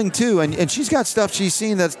smiling too, and she's got stuff she's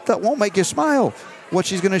seen that won't make you smile, what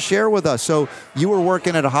she's going to share with us. So you were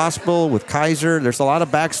working at a hospital with Kaiser. There's a lot of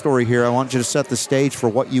backstory here. I want you to set the stage for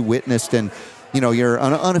what you witnessed and you're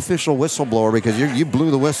an unofficial whistleblower because you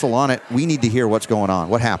blew the whistle on it. We need to hear what's going on.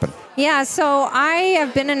 What happened? Yeah, so I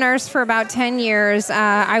have been a nurse for about 10 years.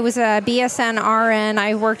 I was a BSN RN.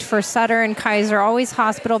 I worked for Sutter and Kaiser, always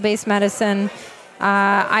hospital-based medicine.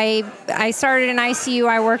 I started in ICU.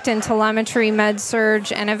 I worked in telemetry,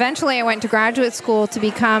 med-surg, and eventually I went to graduate school to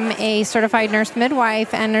become a certified nurse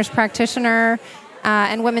midwife and nurse practitioner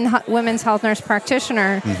and women's health nurse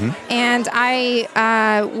practitioner. And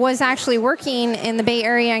I was actually working in the Bay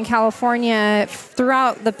Area in California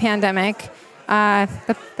throughout the pandemic.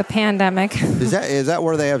 The pandemic. Is that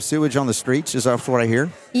where they have sewage on the streets? Is that what I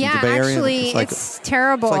hear? Yeah, the Bay Area? actually, it's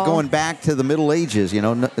terrible. It's like going back to the Middle Ages.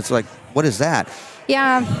 It's like, what is that?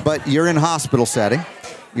 Yeah. But you're in a hospital setting.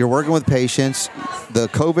 You're working with patients. The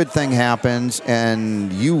COVID thing happens,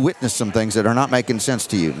 and you witness some things that are not making sense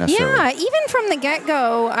to you necessarily. Yeah, even from the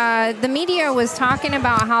get-go, the media was talking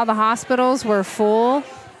about how the hospitals were full,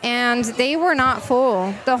 and they were not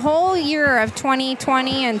full. The whole year of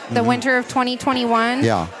 2020 and the winter of 2021,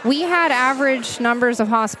 we had average numbers of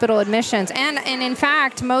hospital admissions. And in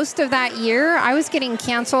fact, most of that year, I was getting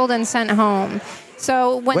canceled and sent home.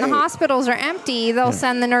 So when the hospitals are empty, they'll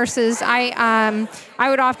send the nurses. I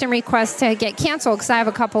would often request to get canceled because I have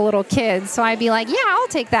a couple little kids. So I'd be like, yeah, I'll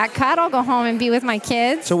take that cut. I'll go home and be with my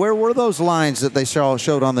kids. So where were those lines that they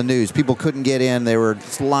showed on the news? People couldn't get in. They were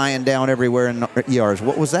lying down everywhere in ERs.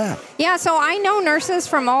 What was that? Yeah, so I know nurses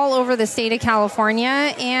from all over the state of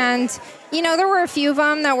California, and there were a few of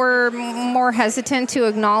them that were more hesitant to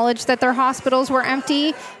acknowledge that their hospitals were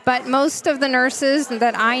empty, but most of the nurses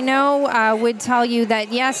that I know would tell you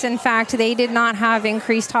that, yes, in fact, they did not have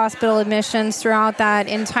increased hospital admissions throughout that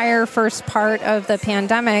entire first part of the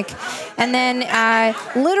pandemic. And then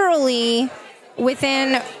literally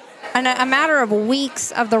within a matter of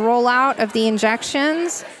weeks of the rollout of the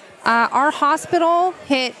injections, our hospital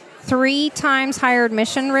hit 3 times higher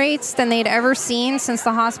admission rates than they'd ever seen since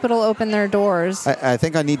the hospital opened their doors. I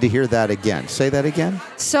think I need to hear that again. Say that again.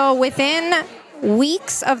 So within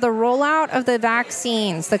weeks of the rollout of the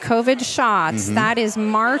vaccines, the COVID shots, that is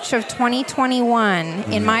March of 2021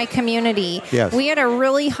 in my community, we had a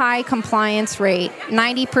really high compliance rate.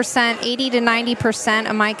 90%, 80 to 90%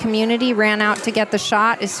 of my community ran out to get the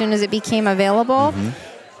shot as soon as it became available.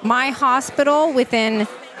 My hospital, within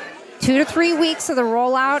 2 to 3 weeks of the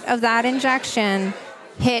rollout of that injection,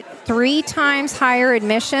 hit 3 times higher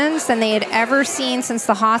admissions than they had ever seen since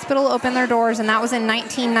the hospital opened their doors, and that was in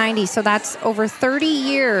 1990. So that's over 30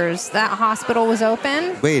 years that hospital was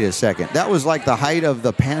open. Wait a second. That was like the height of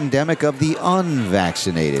the pandemic of the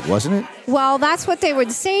unvaccinated, wasn't it? Well, that's what they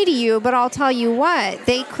would say to you, but I'll tell you what.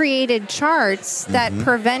 They created charts that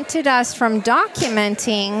prevented us from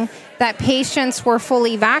documenting that patients were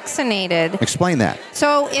fully vaccinated. Explain that.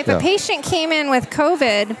 So if a patient came in with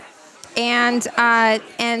COVID and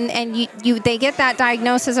they get that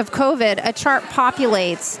diagnosis of COVID, a chart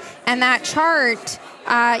populates, and that chart,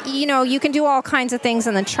 you can do all kinds of things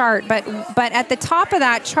in the chart, but at the top of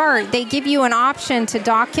that chart, they give you an option to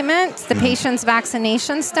document the patient's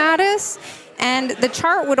vaccination status. And the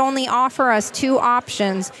chart would only offer us 2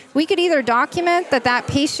 options. We could either document that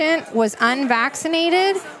patient was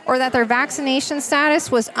unvaccinated or that their vaccination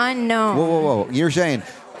status was unknown. Whoa. You're saying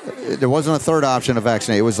there wasn't a third option of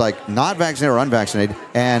vaccinated. It was like not vaccinated or unvaccinated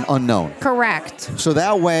and unknown. Correct. So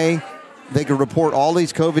that way they could report all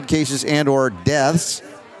these COVID cases and or deaths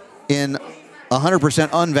in 100%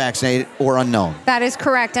 unvaccinated or unknown. That is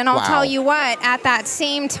correct. And I'll tell you what, at that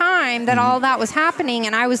same time that all that was happening,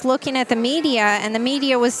 and I was looking at the media, and the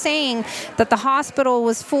media was saying that the hospital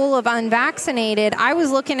was full of unvaccinated, I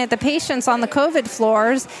was looking at the patients on the COVID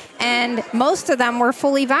floors, and most of them were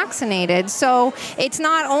fully vaccinated. So it's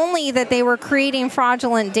not only that they were creating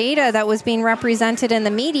fraudulent data that was being represented in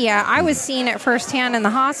the media, I was seeing it firsthand in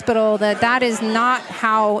the hospital that is not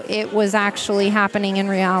how it was actually happening in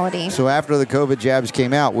reality. So after the COVID jabs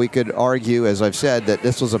came out, we could argue, as I've said, that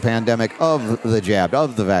this was a pandemic of the jabbed,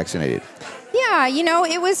 of the vaccinated. Yeah,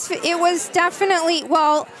 it was definitely,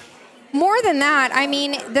 well, more than that. I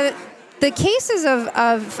mean, the cases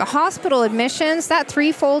of hospital admissions, that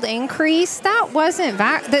 3-fold increase, that wasn't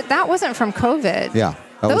that wasn't from COVID. Yeah.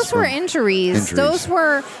 Those were injuries.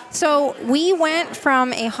 So we went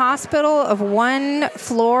from a hospital of 1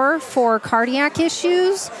 floor for cardiac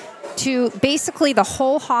issues to basically the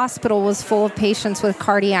whole hospital was full of patients with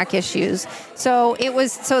cardiac issues. So it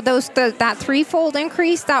was that 3-fold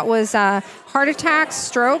increase, that was heart attacks,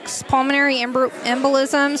 strokes, pulmonary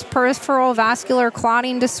embolisms, peripheral vascular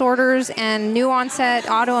clotting disorders, and new onset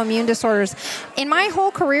autoimmune disorders. In my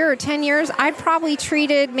whole career of 10 years, I'd probably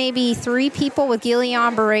treated maybe 3 people with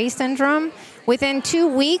Guillain-Barré syndrome. Within 2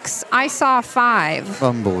 weeks, I saw 5.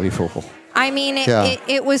 Unbelievable. I mean,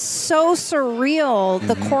 it was so surreal,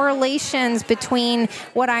 the correlations between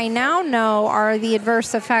what I now know are the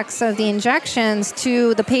adverse effects of the injections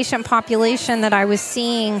to the patient population that I was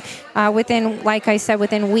seeing within, like I said,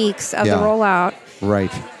 within weeks of the rollout.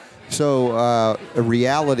 Right. So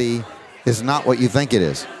reality is not what you think it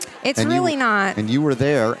is. It's really not. And you were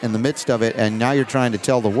there in the midst of it, and now you're trying to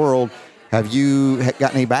tell the world. Have you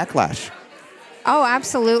got any backlash? Oh,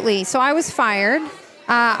 absolutely. So I was fired.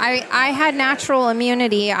 I had natural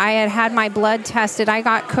immunity. I had my blood tested. I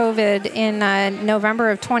got COVID in November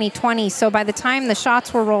of 2020. So by the time the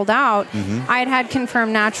shots were rolled out, I had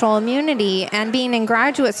confirmed natural immunity. And being in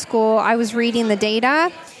graduate school, I was reading the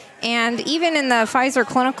data. And even in the Pfizer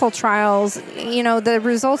clinical trials, the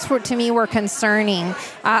results to me were concerning.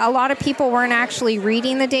 A lot of people weren't actually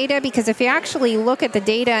reading the data, because if you actually look at the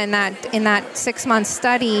data in that 6-month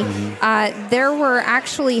study, there were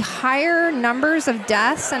actually higher numbers of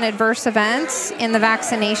deaths and adverse events in the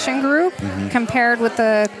vaccination group compared with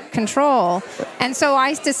the control. And so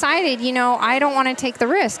I decided, I don't want to take the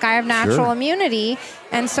risk. I have natural immunity.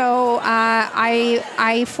 And so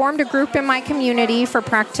I formed a group in my community for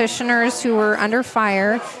practitioners who were under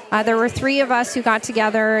fire. There were 3 of us who got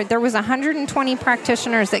together. There was 120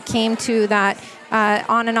 practitioners that came to that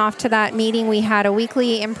on and off to that meeting. We had a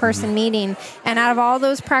weekly in-person meeting. And out of all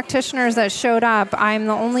those practitioners that showed up, I'm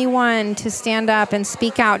the only one to stand up and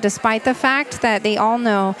speak out, despite the fact that they all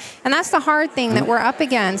know. And that's the hard thing that we're up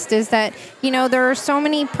against, is that, there are so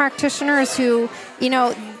many practitioners who,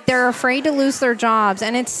 they're afraid to lose their jobs.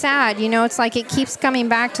 And it's sad. It's like it keeps coming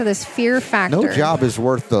back to this fear factor. No job is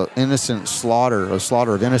worth the innocent slaughter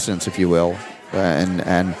of innocence, if you will.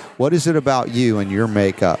 And what is it about you and your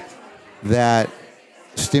makeup that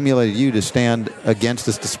stimulated you to stand against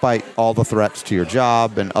this despite all the threats to your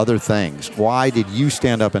job and other things? Why did you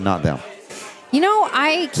stand up and not them?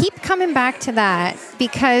 I keep coming back to that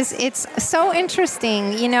because it's so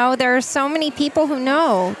interesting. There are so many people who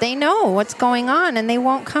know what's going on, and they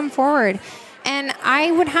won't come forward. And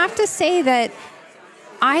I would have to say that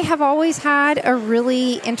I have always had a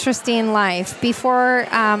really interesting life. Before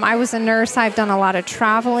I was a nurse, I've done a lot of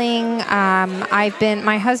traveling.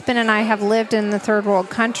 My husband and I have lived in the third world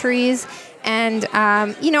countries. And,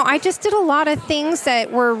 I just did a lot of things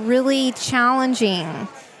that were really challenging.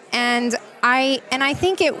 And I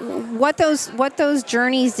think what those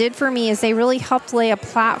journeys did for me is they really helped lay a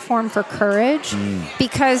platform for courage,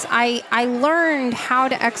 because I learned how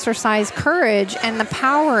to exercise courage and the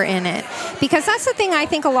power in it. Because that's the thing I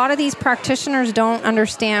think a lot of these practitioners don't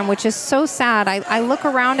understand, which is so sad. I look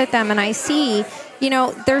around at them and I see,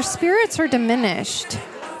 their spirits are diminished.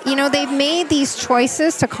 They've made these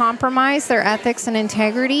choices to compromise their ethics and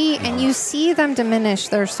integrity, and you see them diminish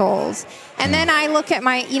their souls. And then I look at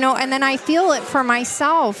and then I feel it for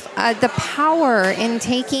myself, the power in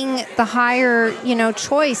taking the higher,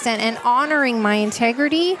 choice and honoring my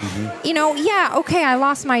integrity. I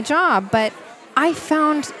lost my job, but I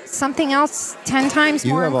found something else 10 times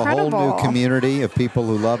more incredible. You have a whole new community of people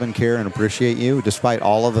who love and care and appreciate you, despite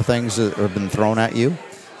all of the things that have been thrown at you.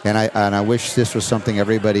 And I wish this was something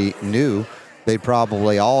everybody knew. They'd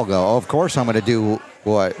probably all go, "Oh, of course I'm going to do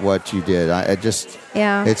what you did."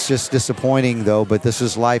 It's just disappointing, though. But this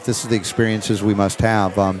is life. This is the experiences we must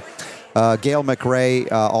have. Gail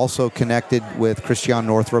McRae also connected with Christiane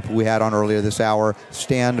Northrup, who we had on earlier this hour.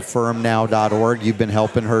 StandFirmNow.org. You've been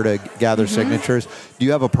helping her to gather signatures. Do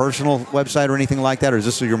you have a personal website or anything like that, or is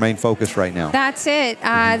this your main focus right now? That's it.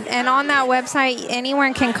 And on that website,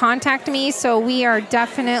 anyone can contact me. So we are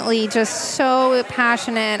definitely just so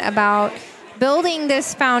passionate about building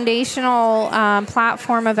this foundational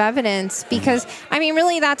platform of evidence, because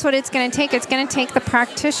really that's what it's going to take. It's going to take the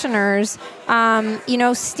practitioners,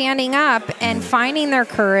 standing up and finding their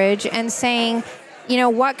courage and saying,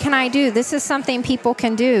 what can I do? This is something people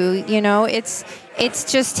can do. It's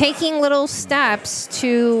just taking little steps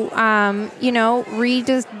to,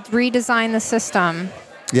 redesign the system.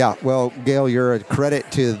 Yeah, well, Gail, you're a credit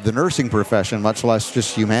to the nursing profession, much less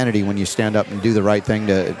just humanity, when you stand up and do the right thing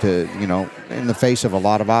to in the face of a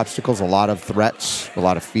lot of obstacles, a lot of threats, a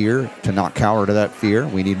lot of fear, to not cower to that fear.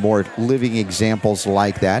 We need more living examples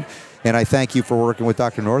like that. And I thank you for working with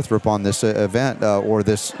Dr. Northrup on this event, or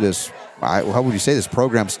this how would you say, this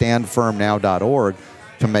program, StandFirmNow.org,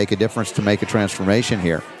 to make a difference, to make a transformation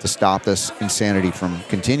here, to stop this insanity from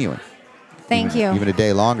continuing. Thank you. Even a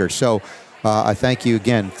day longer. So I thank you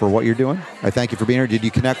again for what you're doing. I thank you for being here. Did you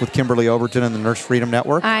connect with Kimberly Overton and the Nurse Freedom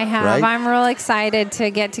Network? I have. Right? I'm real excited to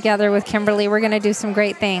get together with Kimberly. We're going to do some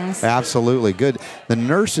great things. Absolutely. Good. The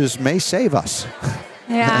nurses may save us.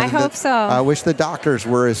 Yeah, I hope so. I wish the doctors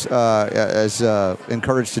were as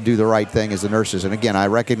encouraged to do the right thing as the nurses. And again, I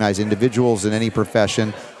recognize individuals in any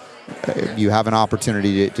profession, you have an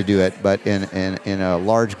opportunity to do it. But in a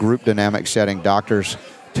large group dynamic setting, doctors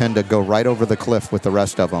tend to go right over the cliff with the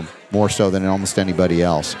rest of them, more so than almost anybody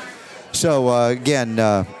else. So again,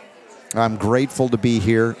 I'm grateful to be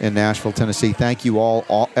here in Nashville, Tennessee. Thank you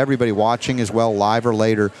all, everybody watching as well, live or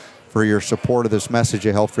later, for your support of this message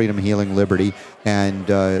of health, freedom, healing, liberty. And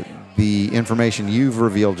the information you've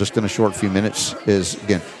revealed just in a short few minutes is,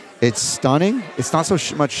 again, it's stunning. It's not so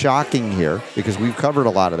much shocking here because we've covered a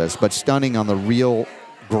lot of this, but stunning on the real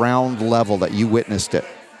ground level that you witnessed it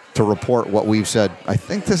to report what we've said. I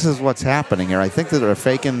think this is what's happening here. I think that they're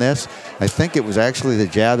faking this. I think it was actually the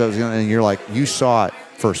jab that was going to, and you're like, you saw it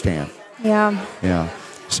firsthand. Yeah. Yeah.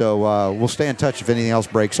 So we'll stay in touch if anything else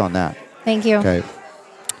breaks on that. Thank you. Okay.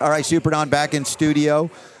 All right, Super Don, back in studio.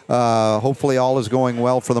 Hopefully all is going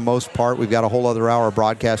well for the most part. We've got a whole other hour of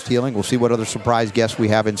broadcast healing. We'll see what other surprise guests we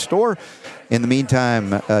have in store. In the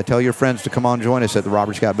meantime, tell your friends to come on join us at the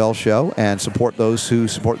Robert Scott Bell Show and support those who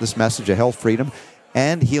support this message of health, freedom,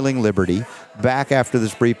 and healing liberty. Back after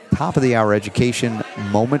this brief top of the hour education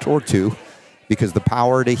moment or two, because the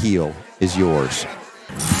power to heal is yours.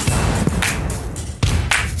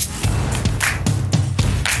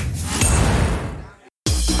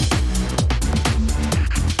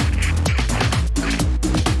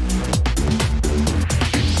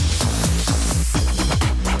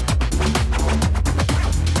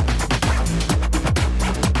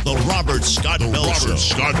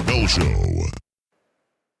 Scott Bell Show.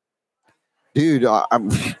 Dude,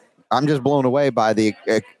 I'm just blown away by the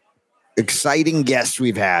exciting guests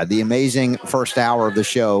we've had. The amazing first hour of the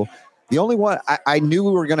show. The only one I knew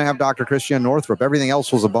we were going to have Dr. Christian Northrup. Everything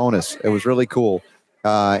else was a bonus. It was really cool,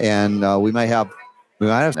 and we might have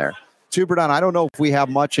there. Super Don, I don't know if we have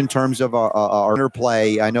much in terms of our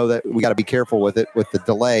interplay. I know that we got to be careful with it with the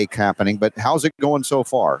delay happening. But how's it going so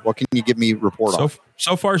far? What can you give me a report on?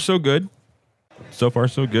 So far, so good. So far,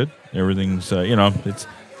 so good. Everything's, it's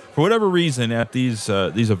for whatever reason at these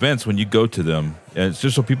events when you go to them, and it's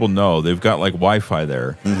just so people know they've got like Wi-Fi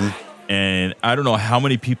there, and I don't know how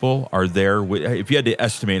many people are there. If you had to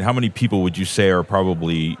estimate, how many people would you say are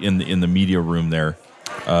probably in the media room there,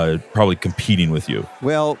 probably competing with you?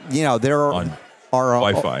 Well, there are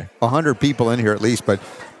Wi-Fi 100 people in here at least, but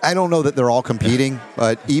I don't know that they're all competing.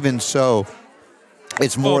 But even so.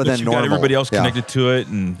 It's more than normal. Got everybody else connected to it,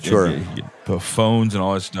 and sure, phones and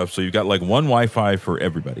all that stuff. So you've got like one Wi-Fi for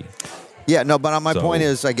everybody. Yeah, no, but my point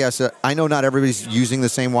is, I guess I know not everybody's using the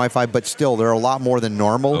same Wi-Fi, but still, there are a lot more than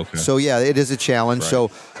normal. Okay. So yeah, it is a challenge. Right.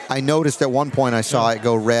 So I noticed at one point I saw it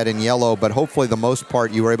go red and yellow, but hopefully the most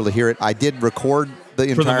part you were able to hear it. I did record the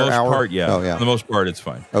entire hour. For the most part, yeah. Oh, yeah. For the most part, it's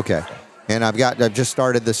fine. Okay, and I've just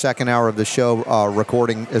started the second hour of the show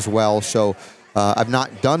recording as well. So. I've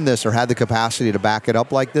not done this or had the capacity to back it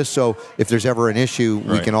up like this, so if there's ever an issue,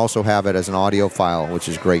 we can also have it as an audio file, which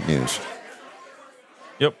is great news.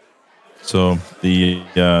 Yep. So the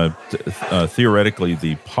theoretically,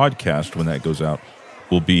 the podcast, when that goes out,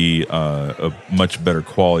 will be a much better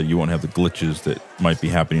quality. You won't have the glitches that might be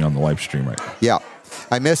happening on the live stream right now. Yeah.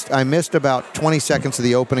 I missed about 20 seconds of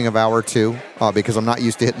the opening of hour 2 because I'm not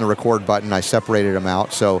used to hitting the record button. I separated them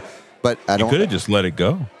out, but I don't. You could have just let it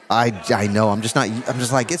go. I know. I'm just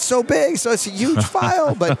like, it's so big, so it's a huge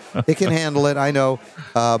file, but it can handle it. I know.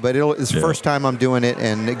 But it's the first time I'm doing it.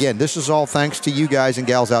 And again, this is all thanks to you guys and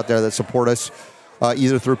gals out there that support us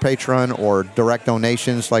either through Patreon or direct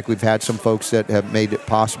donations. Like we've had some folks that have made it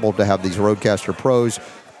possible to have these Roadcaster Pros.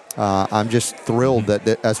 I'm just thrilled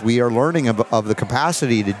that as we are learning of the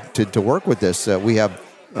capacity to work with this, we have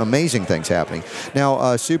amazing things happening.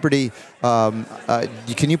 Now, Super D,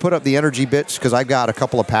 can you put up the Energy Bits? Because I've got a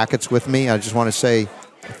couple of packets with me. I just want to say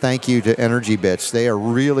thank you to Energy Bits. They have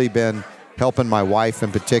really been helping my wife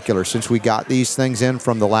in particular since we got these things in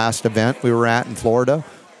from the last event we were at in Florida.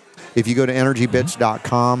 If you go to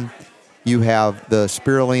energybits.com, you have the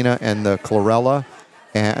spirulina and the chlorella,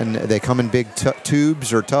 and they come in big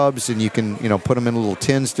tubes or tubs, and you can put them in little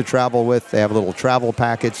tins to travel with. They have little travel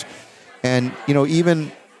packets, and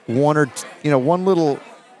even one little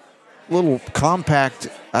compact,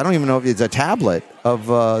 I don't even know if it's a tablet of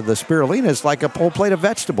the spirulina is like a whole plate of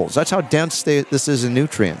vegetables. That's how dense this is in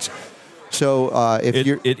nutrients. So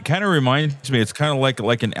it kind of reminds me, it's kind of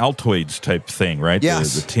like an Altoids type thing, right?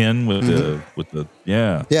 Yes. The tin with the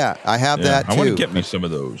yeah. I have that too. I want to get me some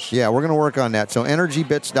of those. Yeah, we're going to work on that. So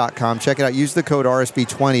energybits.com, check it out. Use the code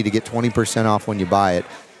RSB20 to get 20% off when you buy it.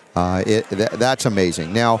 That's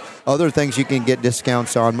amazing. Now, other things you can get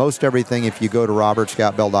discounts on. Most everything, if you go to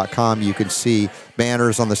robertscottbell.com, you can see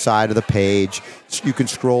banners on the side of the page. You can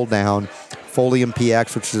scroll down. Folium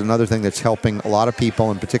PX, which is another thing that's helping a lot of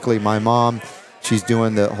people, and particularly my mom. She's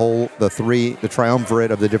doing the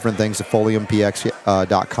triumvirate of the different things at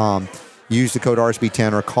foliumpx.com. Use the code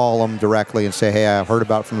RSB10 or call them directly and say, hey, I heard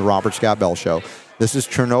about it from the Robert Scott Bell Show. This is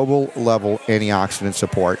Chernobyl-level antioxidant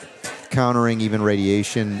support, countering even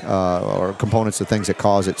radiation or components of things that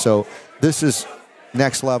cause it. So this is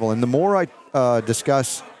next level. And the more I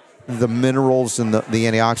discuss the minerals and the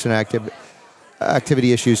antioxidant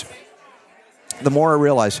activity issues, the more I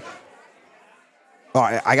realize,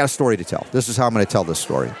 I got a story to tell. This is how I'm going to tell this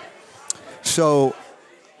story. So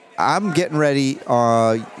I'm getting ready,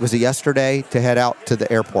 was it yesterday, to head out to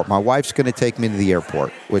the airport. My wife's going to take me to the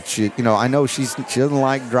airport, which, I know she doesn't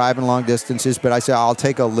like driving long distances, but I said I'll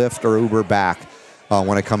take a Lyft or Uber back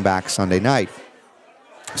when I come back Sunday night.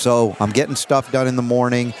 So I'm getting stuff done in the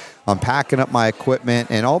morning. I'm packing up my equipment,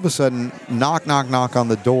 and all of a sudden, knock, knock, knock on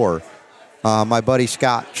the door. My buddy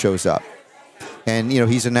Scott shows up. And,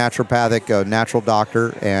 he's a naturopathic, natural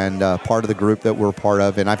doctor, and part of the group that we're part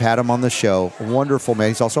of. And I've had him on the show. A wonderful man.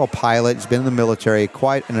 He's also a pilot. He's been in the military.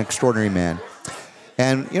 Quite an extraordinary man.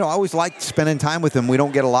 And, I always liked spending time with him. We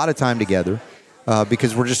don't get a lot of time together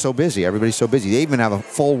because we're just so busy. Everybody's so busy. They even have a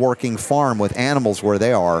full working farm with animals where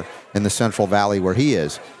they are in the Central Valley where he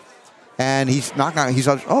is. And he's knocking. He's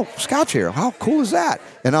like, oh, Scott's here. How cool is that?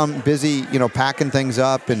 And I'm busy, packing things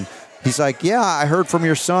up, and he's like, yeah, I heard from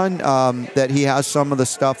your son that he has some of the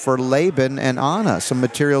stuff for Laban and Anna, some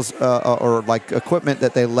materials or like equipment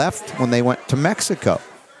that they left when they went to Mexico.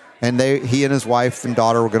 And he and his wife and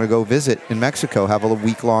daughter were going to go visit in Mexico, have a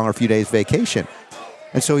week-long or a few days vacation.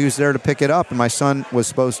 And so he was there to pick it up, and my son was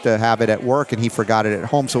supposed to have it at work, and he forgot it at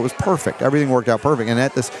home, so it was perfect. Everything worked out perfect. And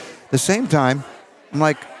at the same time, I'm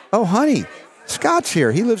like, oh, honey, Scott's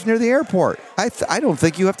here. He lives near the airport. I don't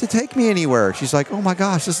think you have to take me anywhere. She's like, oh, my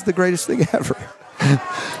gosh, this is the greatest thing ever.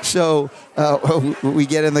 So we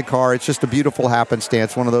get in the car. It's just a beautiful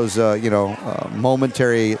happenstance, one of those,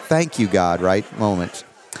 momentary thank you, God, right, moments.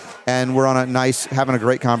 And we're on having a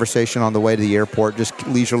great conversation on the way to the airport, just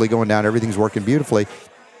leisurely going down. Everything's working beautifully.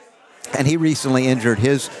 And he recently injured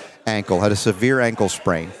his ankle, had a severe ankle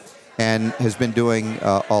sprain, and has been doing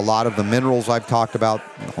a lot of the minerals I've talked about,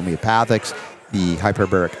 homeopathics, the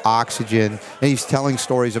hyperbaric oxygen, and he's telling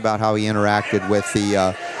stories about how he interacted with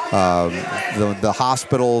the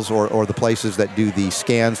hospitals or the places that do the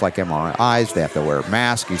scans, like MRIs. They have to wear a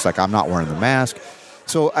mask. He's like, I'm not wearing the mask.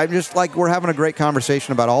 So I'm just like, we're having a great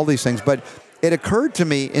conversation about all these things. But it occurred to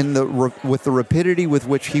me with the rapidity with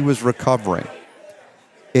which he was recovering,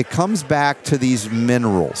 it comes back to these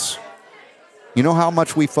minerals. You know how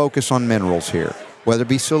much we focus on minerals here, whether it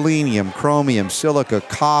be selenium, chromium, silica,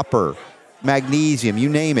 copper, magnesium, you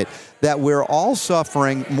name it, that we're all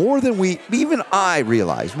suffering more than even I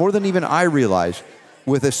realize,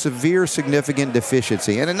 with a severe, significant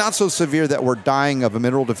deficiency. And not so severe that we're dying of a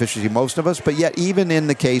mineral deficiency, most of us, but yet even in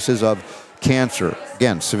the cases of cancer,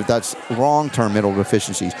 again, so that's long-term mineral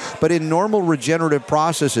deficiencies. But in normal regenerative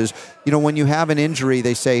processes, when you have an injury,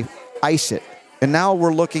 they say, ice it. And now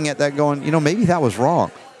we're looking at that going, maybe that was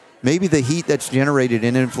wrong. Maybe the heat that's generated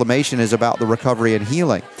in inflammation is about the recovery and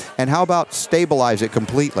healing. And how about stabilize it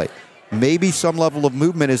completely? Maybe some level of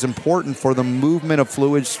movement is important for the movement of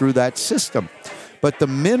fluids through that system. But the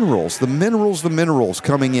minerals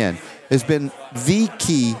coming in has been the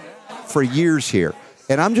key for years here.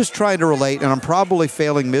 And I'm just trying to relate, and I'm probably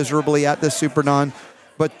failing miserably at this, Super Don,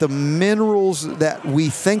 but the minerals that we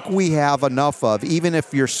think we have enough of, even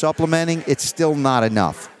if you're supplementing, it's still not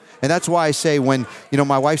enough. And that's why I say when,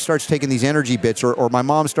 my wife starts taking these energy bits or my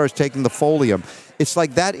mom starts taking the folium, it's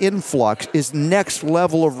like that influx is next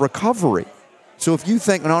level of recovery. So if you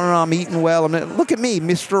think, no, I'm eating well, look at me,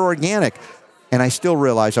 Mr. Organic, and I still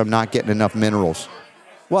realize I'm not getting enough minerals.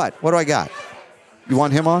 What do I got? You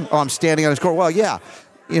want him on? Oh, I'm standing on his cord. Well, yeah.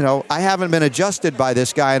 I haven't been adjusted by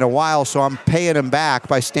this guy in a while, so I'm paying him back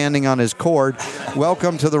by standing on his cord.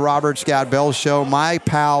 Welcome to the Robert Scott Bell Show. My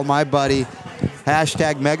pal, my buddy,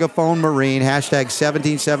 #Megaphone Marine,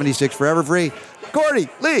 #1776 Forever Free. Gordy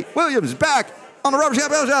Lee Williams back on the Robert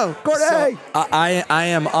Scott Bell Show. Gordy! So, I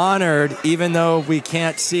am honored, even though we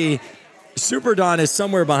can't see. Super Don is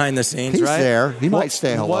somewhere behind the scenes, He's right? He's there. He might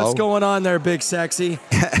say hello. What's going on there, Big Sexy?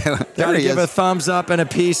 Got to give a thumbs up and a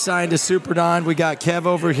peace sign to Super Don. We got Kev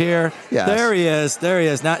over here. Yes. There he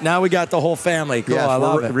is. Now we got the whole family. Cool, yes, I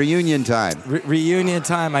love it. Reunion time. Reunion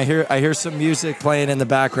time. I hear some music playing in the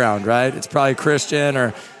background, right? It's probably Christian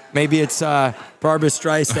or Maybe it's Barbra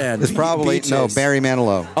Streisand. It's probably Beaches. Barry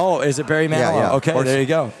Manilow. Oh, is it Barry Manilow? Yeah. Okay, there you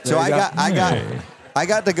go. So I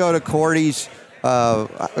got to go to Cordy's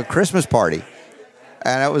Christmas party.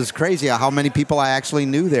 And it was crazy how many people I actually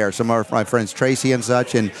knew there. Some of my friends, Tracy and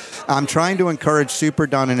such. And I'm trying to encourage Super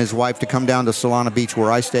Don and his wife to come down to Solana Beach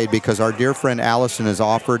where I stayed because our dear friend Allison has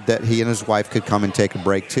offered that he and his wife could come and take a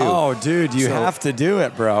break too. Oh, dude, you have to do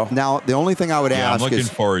it, bro. Now, the only thing I would ask I'm looking is,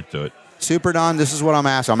 forward to it. Super Don, this is what I'm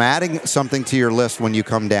asking. I'm adding something to your list when you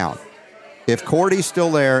come down. If Cordy's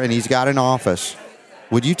still there and he's got an office,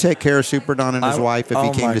 would you take care of Super Don and his wife if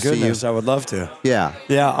he came to see you? I would love to. Yeah.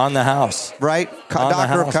 Yeah, on the house. Right?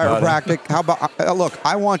 Doctor of chiropractic. How about, look,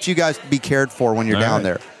 I want you guys to be cared for when you're down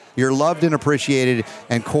there. You're loved and appreciated.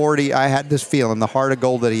 And Cordy, I had this feeling, the heart of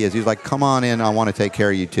gold that he is. He's like, come on in. I want to take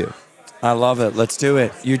care of you too. I love it. Let's do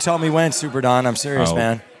it. You tell me when, Super Don. I'm serious,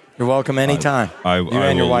 man. You're welcome anytime. I you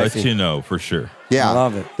and your will wifey. let you know for sure. Yeah. I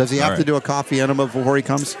love it. Does he have to do a coffee enema before he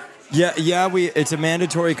comes? Yeah. It's a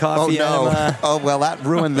mandatory coffee enema. Oh, well, that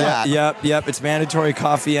ruined that. Yep. It's mandatory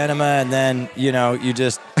coffee enema, and then you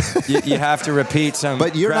just you have to repeat some.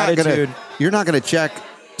 But you're gratitude. You're not gonna check,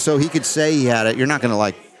 so he could say he had it. You're not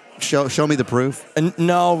gonna show me the proof.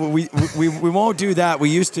 No, we won't do that. We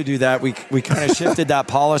used to do that. We kind of shifted that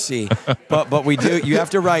policy, but we do. You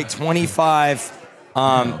have to write 25.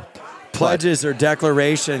 Pledges or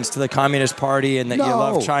declarations to the Communist Party and that you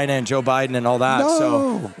love China and Joe Biden and all that.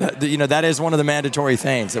 No. So, that is one of the mandatory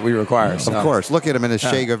things that we require. So. Of course. Look at him in his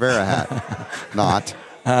Che Guevara hat. Not.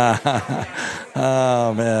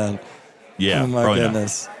 Oh, man. Yeah. Oh, my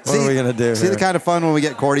goodness. What are we going to do See here? the kind of fun when we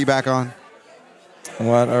get Cordy back on?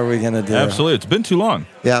 What are we going to do? Absolutely. It's been too long.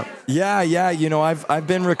 Yeah. Yeah. I've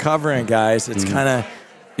been recovering, guys. It's kind of,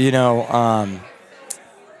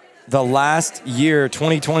 the last year,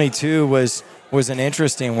 2022, was an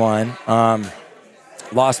interesting one.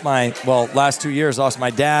 Last 2 years, lost my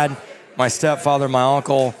dad, my stepfather, my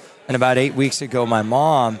uncle, and about 8 weeks ago, my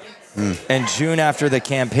mom. And June after the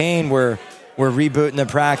campaign, we're rebooting the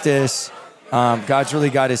practice. God's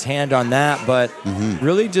really got his hand on that, but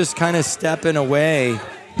really just kind of stepping away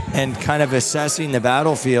and kind of assessing the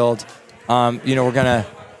battlefield. We're going to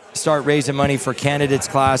start raising money for candidates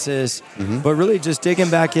classes, but really just digging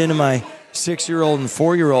back into my 6-year-old and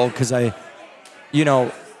 4-year-old because I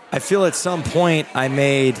feel at some point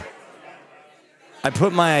I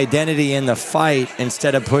put my identity in the fight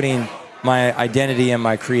instead of putting my identity in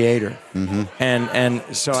my creator. And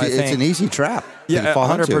so I think it's an easy trap. Yeah,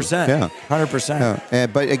 100%. Yeah,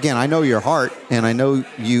 100%. But again, I know your heart, and I know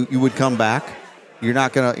you would come back. You're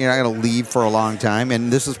not gonna leave for a long time,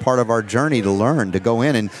 and this is part of our journey to learn, to go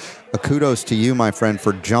in. And kudos to you, my friend,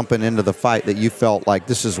 for jumping into the fight that you felt like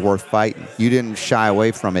this is worth fighting. You didn't shy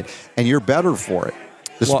away from it, and you're better for it.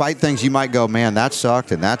 Despite things you might go, man, that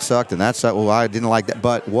sucked, and that sucked, and that sucked. Well, I didn't like that.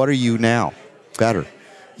 But what are you now? Better.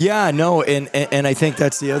 Yeah, no, and I think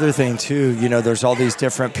that's the other thing too. There's all these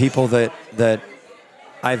different people that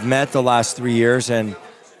I've met the last 3 years, and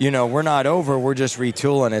we're not over. We're just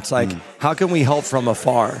retooling. It's like, how can we help from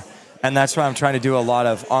afar? And that's why I'm trying to do a lot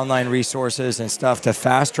of online resources and stuff to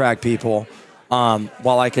fast track people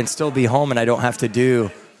while I can still be home and I don't have to do,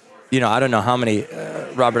 I don't know how many,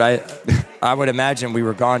 Robert, I would imagine we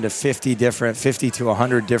were gone to 50 to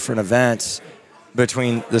 100 different events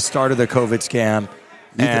between the start of the COVID scam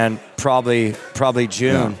and probably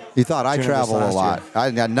June. Yeah. You thought I traveled a lot.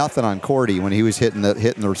 I got nothing on Cordy when he was hitting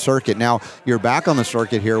the circuit. Now you're back on the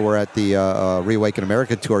circuit here. We're at the Reawaken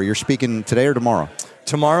America tour. You're speaking today or tomorrow?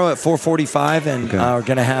 Tomorrow at 4:45, and we're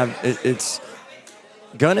going to have it's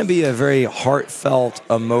going to be a very heartfelt,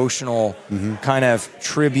 emotional kind of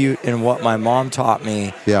tribute in what my mom taught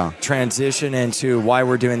me. Yeah. Transition into why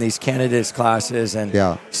we're doing these candidates classes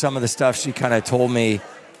and some of the stuff she kind of told me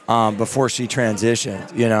before she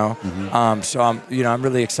transitioned, So I'm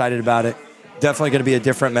really excited about it. Definitely going to be a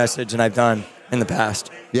different message than I've done in the past.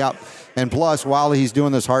 Yep. And plus, while he's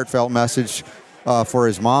doing this heartfelt message for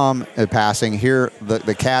his mom passing, here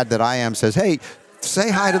the cad that I am says, hey,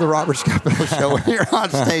 say hi to the Robert Scapino show when you're on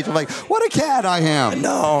stage. I'm like, what a cad I am.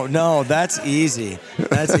 No, that's easy.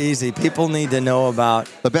 That's easy. People need to know about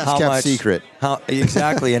the best kept secret.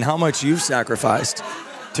 Exactly, and how much you've sacrificed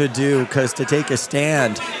to do, because to take a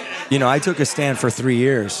stand, I took a stand for 3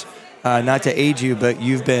 years. Not to age you, but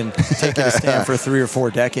you've been taking a stand for 3 or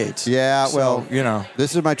 4 decades. Yeah, so, well,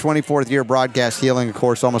 this is my 24th year broadcast healing, of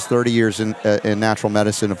course, almost 30 years in natural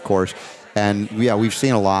medicine, of course. And, we've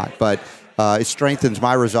seen a lot. But it strengthens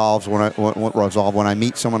my resolve when I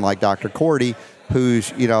meet someone like Dr. Cordy,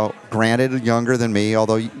 who's, granted younger than me,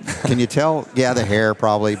 although can you tell? Yeah, the hair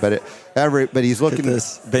probably, but he's looking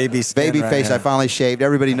this baby face. Here. I finally shaved.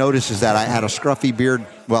 Everybody notices that I had a scruffy beard.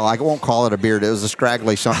 Well, I won't call it a beard. It was a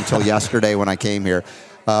scraggly something until yesterday when I came here.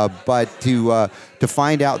 But to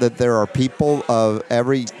find out that there are people of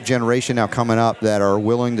every generation now coming up that are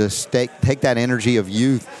willing to take that energy of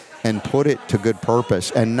youth and put it to good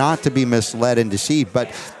purpose, and not to be misled and deceived.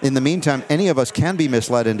 But in the meantime, any of us can be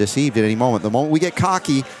misled and deceived at any moment. The moment we get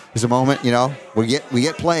cocky is the moment, we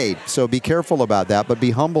get played. So be careful about that, but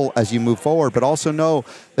be humble as you move forward, but also know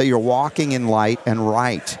that you're walking in light and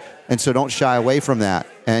right. And so don't shy away from that.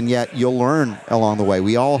 And yet you'll learn along the way.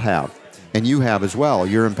 We all have. And you have as well.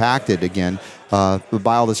 You're impacted again. The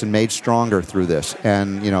Bible has been made stronger through this.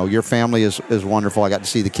 And, your family is wonderful. I got to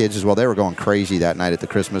see the kids as well. They were going crazy that night at the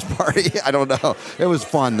Christmas party. I don't know. It was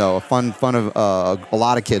fun, though. Fun of a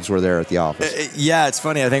lot of kids were there at the office. Yeah, it's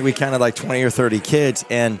funny. I think we counted like 20 or 30 kids.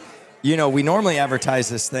 And, we normally advertise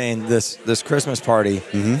this Christmas party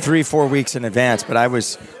 3-4 weeks in advance. But I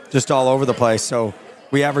was just all over the place. So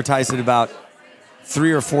we advertised it about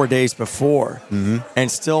 3 or 4 days before, and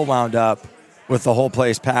still wound up with the whole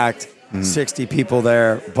place packed, 60 people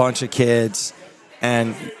there, bunch of kids,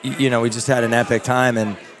 and we just had an epic time.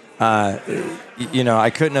 And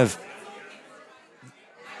I couldn't have.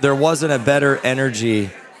 There wasn't a better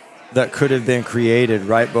energy that could have been created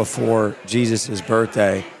right before Jesus'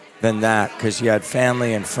 birthday than that, because you had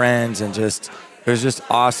family and friends, and it was just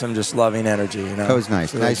awesome, just loving energy. It was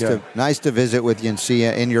nice, really nice to visit with you and see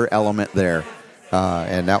you in your element there.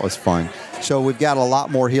 And that was fun. So we've got a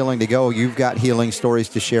lot more healing to go. You've got healing stories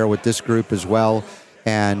to share with this group as well.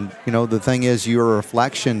 And, the thing is, your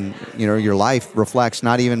reflection, your life reflects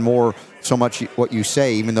not even more so much what you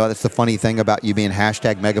say, even though that's the funny thing about you being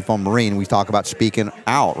 #Megaphone Marine. We talk about speaking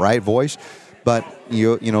out, right? Voice. But,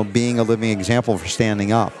 being a living example for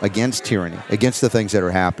standing up against tyranny, against the things that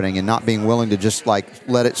are happening, and not being willing to just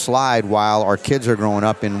let it slide while our kids are growing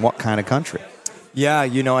up in what kind of country? Yeah,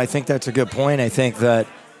 I think that's a good point. I think that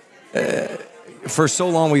for so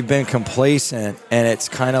long we've been complacent, and it's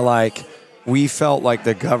kind of like we felt like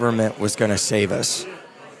the government was going to save us,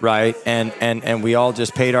 right? And we all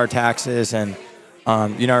just paid our taxes. And, I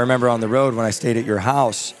remember on the road when I stayed at your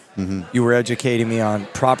house, you were educating me on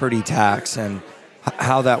property tax and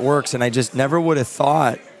how that works. And I just never would have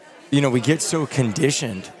thought, we get so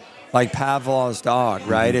conditioned, like Pavlov's dog,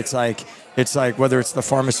 right? It's like whether it's the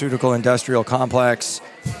pharmaceutical industrial complex,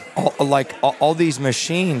 all these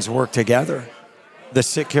machines work together. The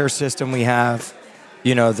sick care system we have,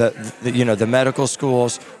 the medical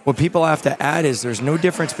schools. What people have to add is there's no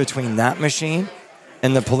difference between that machine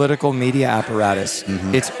and the political media apparatus.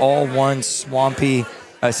 It's all one swampy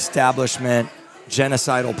establishment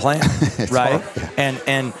genocidal plan, right?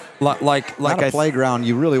 And like not a playground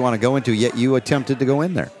you really want to go into, yet you attempted to go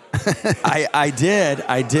in there. I did,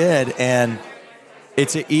 and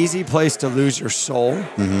it's an easy place to lose your soul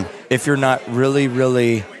if you're not really,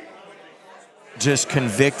 really just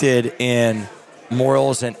convicted in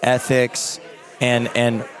morals and ethics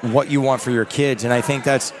and what you want for your kids. And I think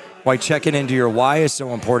that's why checking into your why is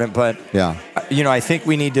so important. But I think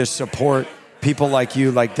we need to support people like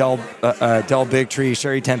you, like Del Bigtree,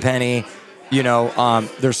 Sherry Tenpenny.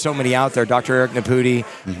 There's so many out there, Dr. Eric Naputi,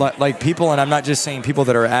 like people, and I'm not just saying people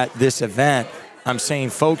that are at this event, I'm saying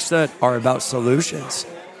folks that are about solutions.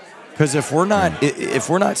 Because if we're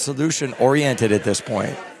not solution oriented at this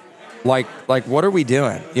point, like what are we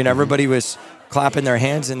doing? Everybody was clapping their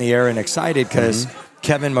hands in the air and excited because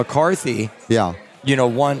Kevin McCarthy,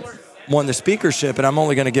 won the speakership, and I'm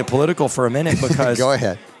only going to get political for a minute because go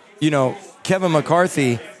ahead. Kevin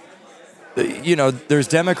McCarthy. There's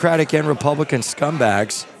Democratic and Republican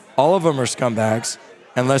scumbags. All of them are scumbags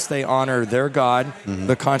unless they honor their God,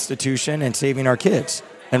 the Constitution, and saving our kids,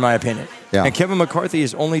 in my opinion. Yeah. And Kevin McCarthy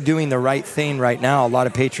is only doing the right thing right now. A lot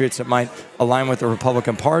of patriots that might align with the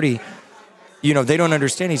Republican Party, they don't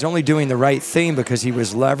understand. He's only doing the right thing because he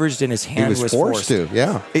was leveraged and his hand was forced to.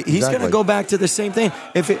 Yeah, he's going to go back to the same thing.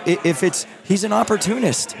 He's an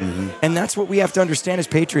opportunist, and that's what we have to understand as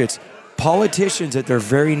patriots. Politicians at their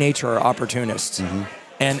very nature are opportunists.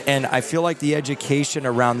 And I feel like the education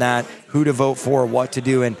around that, who to vote for, what to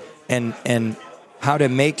do, and how to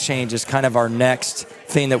make change is kind of our next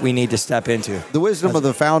thing that we need to step into. The wisdom of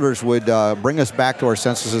the founders would bring us back to our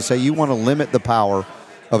senses and say, you want to limit the power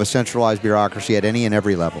of a centralized bureaucracy at any and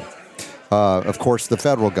every level. Of course, the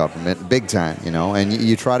federal government, big time, and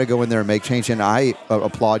you try to go in there and make change, and I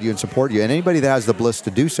applaud you and support you. And anybody that has the bliss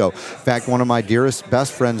to do so. In fact, one of my dearest,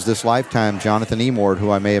 best friends this lifetime, Jonathan Emord,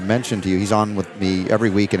 who I may have mentioned to you, he's on with me every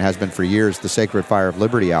week and has been for years, the Sacred Fire of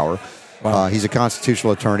Liberty Hour. Wow. He's a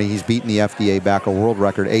constitutional attorney. He's beaten the FDA back a world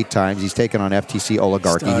record 8 times. He's taken on FTC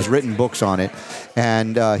oligarchy. Stud. He's written books on it.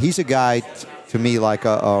 And he's a guy, to me, like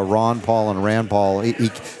a Ron Paul and Rand Paul.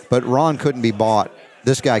 But Ron couldn't be bought.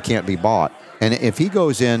 This guy can't be bought. And if he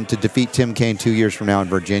goes in to defeat Tim Kaine 2 years from now in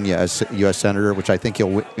Virginia as U.S. Senator, which I think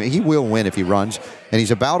he will win if he runs, and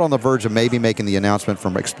he's about on the verge of maybe making the announcement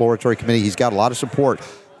from exploratory committee. He's got a lot of support.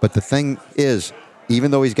 But the thing is,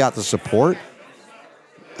 even though he's got the support,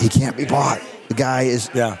 he can't be bought. The guy is,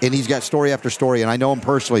 and he's got story after story, and I know him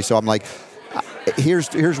personally, so I'm like,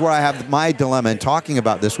 here's where I have my dilemma in talking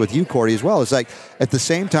about this with you, Cordy, as well. It's like, at the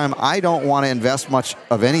same time, I don't want to invest much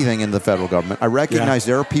of anything in the federal government. I recognize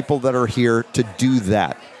there are people that are here to do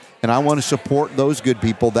that, and I want to support those good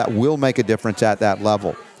people that will make a difference at that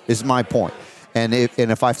level, is my point. And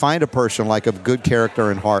if I find a person like of good character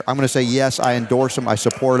and heart, I'm going to say, yes, I endorse him, I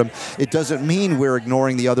support him. It doesn't mean we're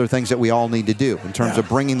ignoring the other things that we all need to do in terms of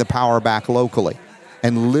bringing the power back locally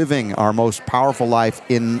and living our most powerful life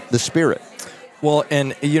in the spirit. Well,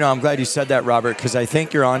 and, I'm glad you said that, Robert, because I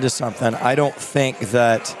think you're onto something. I don't think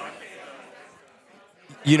that,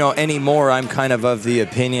 anymore I'm kind of the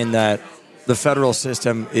opinion that the federal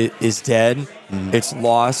system is dead. Mm-hmm. It's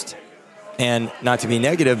lost. And not to be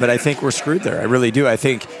negative, but I think we're screwed there. I really do. I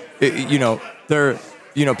think,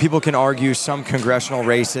 people can argue some congressional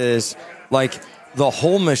races, like the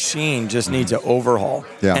whole machine just needs an overhaul.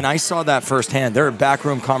 Yeah. And I saw that firsthand. There are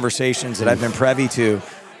backroom conversations that I've been privy to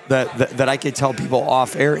that I could tell people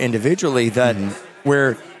off air individually that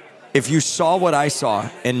where if you saw what I saw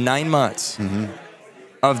in 9 months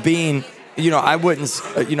of being, I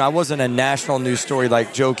wasn't a national news story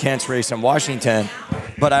like Joe Kent's race in Washington,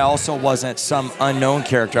 but I also wasn't some unknown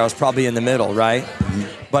character. I was probably in the middle, right?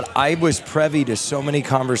 But I was privy to so many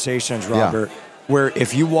conversations, Robert, where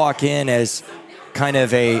if you walk in as kind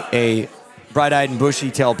of a bright-eyed and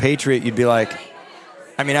bushy-tailed patriot, you'd be like,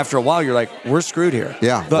 after a while, you're like, we're screwed here.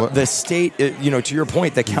 Yeah. The state, to your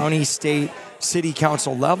point, the county, state, city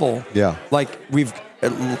council level, like we've,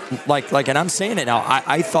 and I'm saying it now,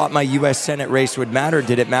 I thought my U.S. Senate race would matter.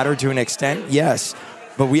 Did it matter to an extent? Yes.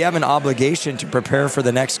 But we have an obligation to prepare for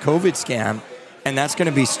the next COVID scam, and that's going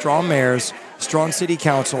to be strong mayors, strong city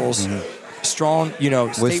councils, strong,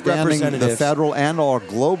 state representatives. The federal and our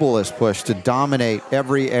globalist push to dominate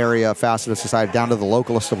every area, facet of society, down to the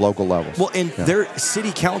localist of local levels. Well, and their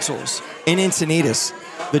city councils in Encinitas,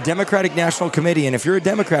 the Democratic National Committee, and if you're a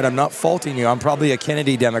Democrat, I'm not faulting you. I'm probably a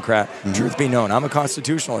Kennedy Democrat, truth be known. I'm a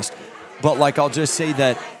constitutionalist. But, I'll just say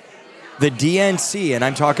that the DNC, and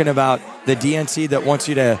I'm talking about the DNC that wants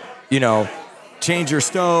you to, change your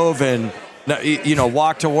stove and,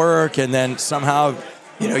 walk to work, and then somehow,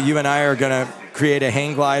 you and I are going to create a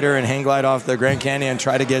hang glider and hang glide off the Grand Canyon and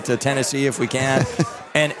try to get to Tennessee if we can.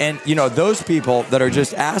 and those people that are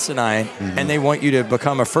just asinine and they want you to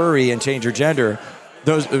become a furry and change your gender,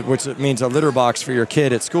 which means a litter box for your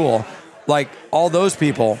kid at school, all those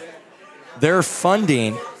people, they're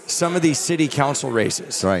funding some of these city council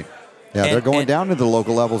races. Right. Yeah, they're going down to the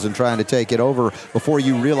local levels and trying to take it over before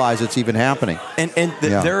you realize it's even happening.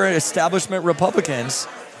 There are establishment Republicans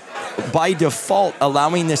by default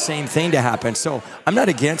allowing the same thing to happen. So I'm not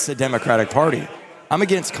against the Democratic Party. I'm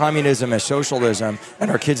against communism and socialism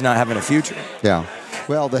and our kids not having a future. Yeah.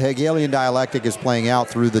 Well, the Hegelian dialectic is playing out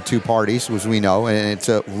through the two parties, as we know, and it's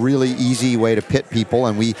a really easy way to pit people,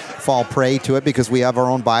 and we fall prey to it because we have our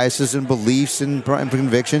own biases and beliefs and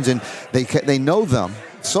convictions, and they know them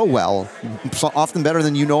so well, so often better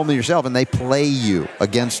than you know them yourself, and they play you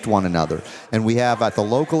against one another. And we have, at the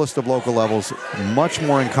localist of local levels, much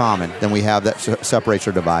more in common than we have that separates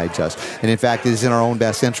or divides us. And in fact, it is in our own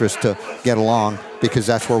best interest to get along because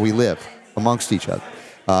that's where we live, amongst each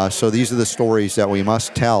other. So these are the stories that we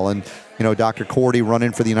must tell. And, Dr. Cordy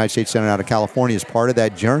running for the United States Senate out of California is part of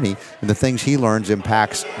that journey. And the things he learns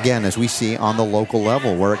impacts, again, as we see on the local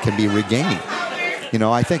level where it can be regained.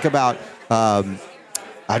 I think about...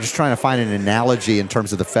 I'm just trying to find an analogy in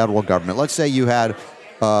terms of the federal government. Let's say you had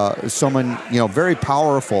someone, very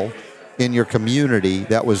powerful in your community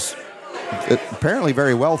that was apparently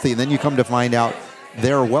very wealthy, and then you come to find out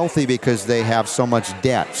they're wealthy because they have so much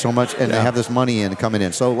debt, and they have this money coming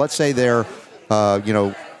in. So let's say they're,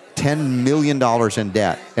 $10 million in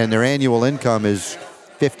debt, and their annual income is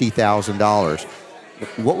 $50,000.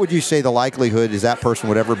 What would you say the likelihood is that person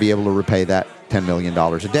would ever be able to repay that $10 million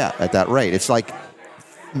of debt at that rate? It's like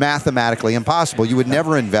mathematically impossible. You would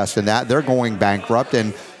never invest in that. They're going bankrupt,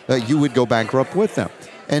 and you would go bankrupt with them.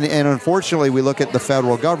 And unfortunately, we look at the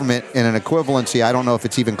federal government in an equivalency. I don't know if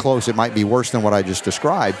it's even close. It might be worse than what I just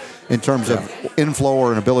described in terms of inflow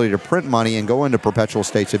or an ability to print money and go into perpetual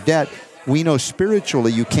states of debt. we know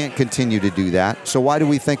spiritually you can't continue to do that. So why do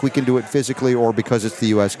we think we can do it physically or because it's the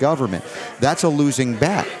U.S. government? That's a losing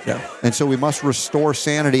bet. Yeah. And so we must restore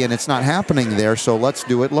sanity, and it's not happening there, so let's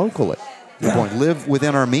do it locally. Good point. Live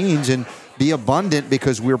within our means and be abundant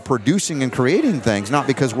because we're producing and creating things, not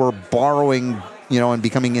because we're borrowing, and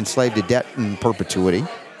becoming enslaved to debt in perpetuity.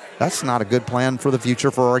 That's not a good plan for the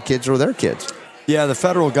future for our kids or their kids. Yeah, the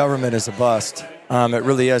federal government is a bust. It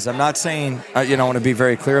really is. I'm not saying, I want to be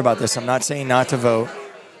very clear about this. I'm not saying not to vote.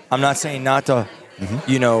 I'm not saying not to,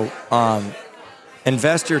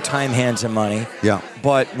 invest your time, hands, and money. Yeah.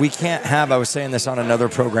 But we can't have, I was saying this on another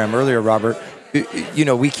program earlier, Robert,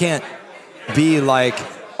 we can't be like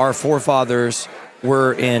our forefathers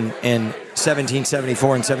were in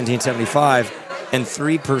 1774 and 1775, and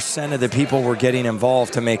 3% of the people were getting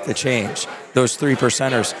involved to make the change. Those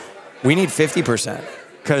 3%ers. We need 50%.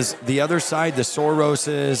 Because the other side, the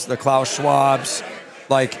Soroses, the Klaus Schwabs,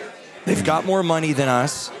 they've got more money than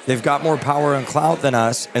us, they've got more power and clout than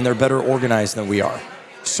us, and they're better organized than we are.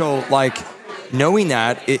 So, knowing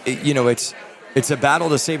that, it's a battle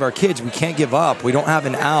to save our kids. We can't give up. We don't have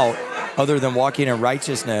an out other than walking in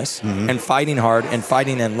righteousness and fighting hard and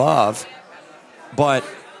fighting in love. But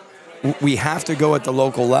we have to go at the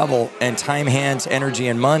local level, and time, hands, energy,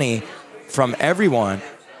 and money from everyone.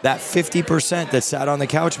 That 50% that sat on the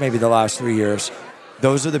couch maybe the last 3 years,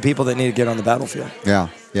 those are the people that need to get on the battlefield. Yeah,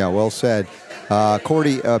 well said.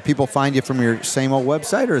 Cordy, people find you from your same old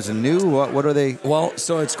website, or is it new? What are they? Well,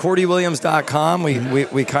 so it's CordyWilliams.com.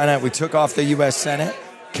 We took off the U.S. Senate,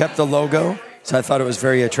 kept the logo, so I thought it was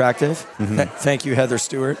very attractive. Thank you, Heather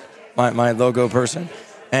Stewart, my logo person.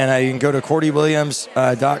 And you can go to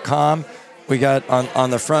CordyWilliams.com. We got on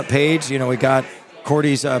the front page, we got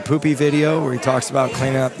Cordy's poopy video where he talks about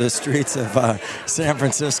cleaning up the streets of San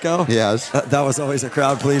Francisco. Yes. That was always a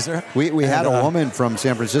crowd pleaser. We had a woman from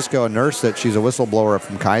San Francisco, a nurse, that she's a whistleblower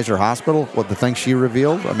from Kaiser Hospital. What the things she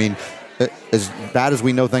revealed, I mean, as bad as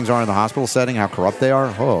we know things are in the hospital setting, how corrupt they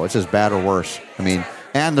are, it's as bad or worse. I mean,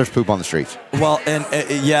 and there's poop on the streets. Well, and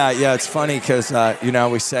it's funny because,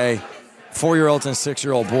 we say 4-year-olds and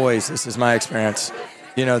 6-year-old boys, this is my experience,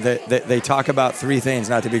 they talk about 3 things,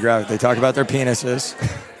 not to be graphic. They talk about their penises,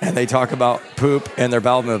 and they talk about poop and their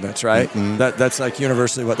bowel movements, right? That's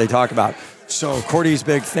universally what they talk about. So Cordy's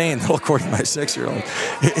big thing, little Cordy, my 6-year-old,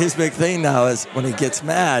 his big thing now is when he gets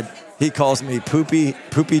mad, he calls me Poopy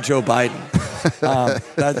Joe Biden.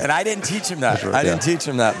 And I didn't teach him that. Right, I didn't teach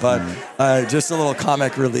him that, but just a little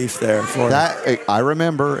comic relief there for that. I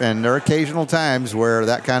remember, and there are occasional times where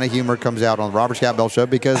that kind of humor comes out on the Robert Scott Bell Show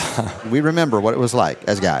because we remember what it was like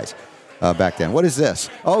as guys back then. What is this?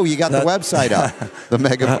 Oh, you got the website up. The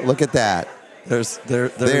mega. Look at that.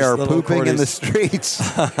 They are pooping in the streets.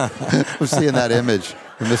 I'm seeing that image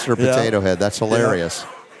of Mr. Potato Head. That's hilarious.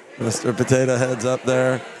 Yeah. Mr. Potato Head's up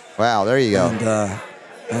there. Wow, there you go.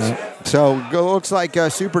 And, so looks like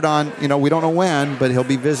Super Don, we don't know when, but he'll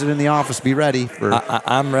be visiting the office. Be ready.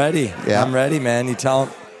 I'm ready. Yeah. I'm ready, man. You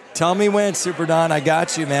tell me when, Super Don. I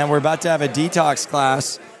got you, man. We're about to have a detox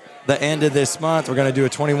class the end of this month. We're going to do a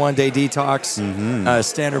 21-day detox,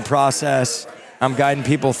 standard process. I'm guiding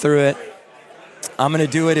people through it. I'm going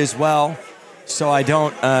to do it as well. So I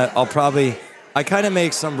don't, I kind of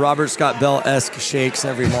make some Robert Scott Bell-esque shakes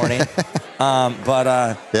every morning. But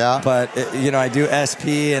I do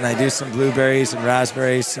SP and I do some blueberries and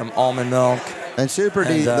raspberries, some almond milk. And Super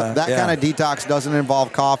D, that kind of detox doesn't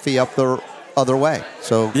involve coffee up the other way.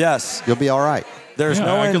 So yes, you'll be all right. There's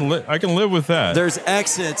I can live with that. There's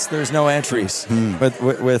exits. There's no entries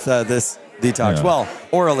with this detox. Yeah. Well,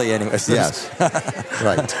 orally, anyways. Yes.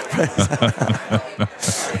 Right.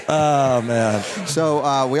 Oh, man.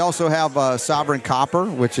 So we also have Sovereign Copper,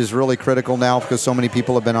 which is really critical now because so many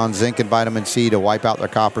people have been on zinc and vitamin C to wipe out their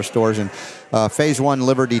copper stores. And phase 1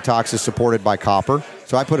 liver detox is supported by copper.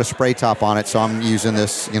 So I put a spray top on it, so I'm using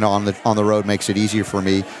this, on the road, makes it easier for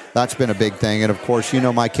me. That's been a big thing. And, of course,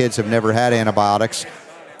 my kids have never had antibiotics,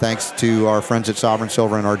 thanks to our friends at Sovereign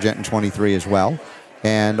Silver and Argentin 23 as well.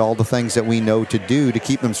 And all the things that we know to do to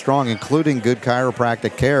keep them strong, including good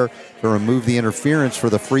chiropractic care to remove the interference for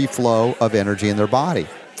the free flow of energy in their body,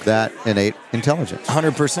 that innate intelligence.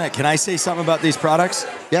 100%. Can I say something about these products?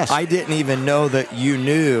 Yes. I didn't even know that you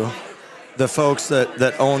knew the folks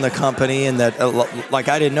that own the company and that,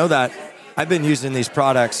 I didn't know that. I've been using these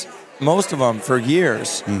products, most of them, for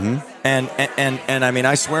years. Mm-hmm. And I mean,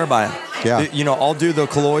 I swear by them. Yeah. I'll do the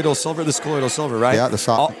colloidal silver. This colloidal silver, right? Yeah,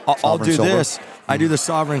 I'll do silver. This. I do the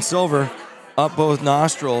Sovereign Silver up both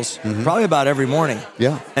nostrils probably about every morning.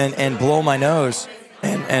 Yeah. And blow my nose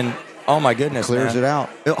and Oh my goodness, Clears man. it out.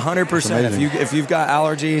 100%. If you've got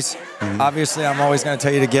allergies, obviously I'm always going to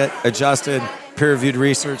tell you to get adjusted. Peer-reviewed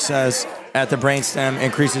research says at the brainstem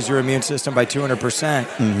increases your immune system by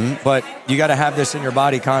 200%. But you got to have this in your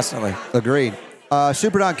body constantly. Agreed.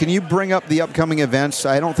 Super Don, can you bring up the upcoming events?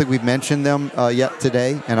 I don't think we've mentioned them yet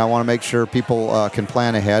today, and I want to make sure people can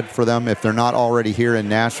plan ahead for them. If they're not already here in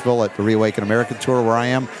Nashville at the Reawaken America Tour where I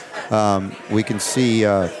am, we can see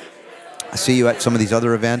you at some of these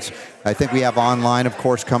other events. I think we have online, of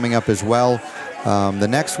course, coming up as well. The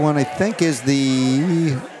next one, I think, is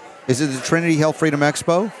the Trinity Health Freedom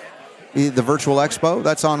Expo? The virtual expo,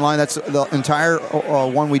 that's online. That's the entire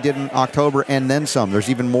one we did in October and then some. There's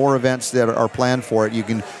even more events that are planned for it. You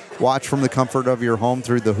can watch from the comfort of your home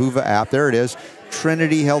through the Whova app. There it is,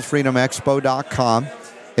 trinityhealthfreedomexpo.com.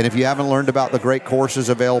 And if you haven't learned about the great courses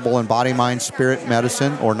available in body, mind, spirit,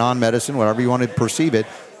 medicine, or non-medicine, whatever you want to perceive it,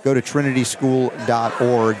 go to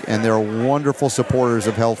trinityschool.org, and they're wonderful supporters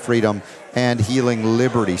of health freedom and healing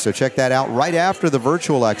liberty. So check that out. Right after the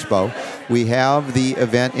virtual expo, we have the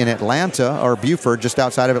event in Atlanta, or Beaufort, just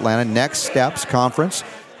outside of Atlanta, Next Steps Conference.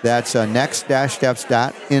 That's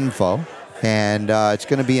next-steps.info. And it's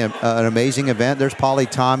going to be an amazing event. There's Polly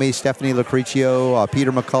Tommy, Stephanie Lucrecio,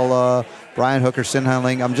 Peter McCullough, Brian Hooker,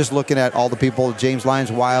 Sinhanling. I'm just looking at all the people, James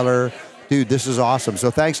Lyons Weiler. Dude, this is awesome. So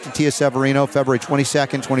thanks to Tia Severino, February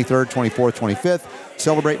 22nd, 23rd, 24th, 25th.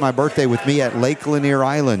 Celebrate my birthday with me at Lake Lanier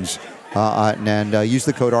Islands. And use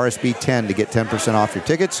the code RSB10 to get 10% off your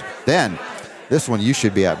tickets. Then, this one you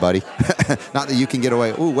should be at, buddy. Not that you can get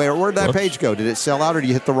away. Ooh, where'd that page go? Did it sell out or did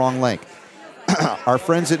you hit the wrong link? Our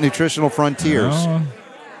friends at Nutritional Frontiers.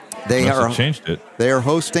 They changed it. They are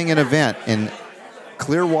hosting an event in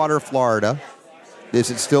Clearwater, Florida.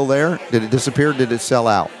 Is it still there? Did it disappear? Did it sell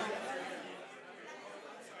out?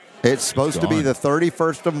 It's supposed to be the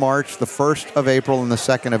 31st of March, the 1st of April, and the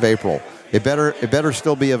 2nd of April. It better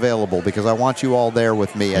still be available because I want you all there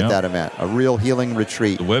with me at that event. A real healing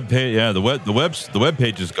retreat. The web page, the web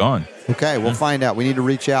page is gone. Okay, we'll find out. We need to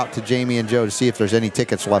reach out to Jamie and Joe to see if there's any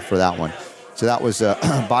tickets left for that one. So that was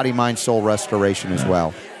body, mind, soul restoration as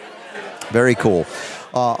well. Very cool.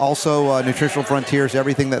 Also, Nutritional Frontiers,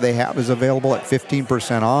 everything that they have is available at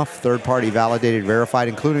 15% off, third-party validated, verified,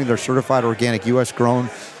 including their certified organic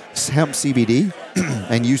U.S.-grown hemp CBD,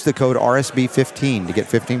 and use the code RSB15 to get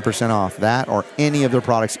 15% off that or any of their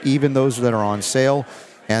products, even those that are on sale.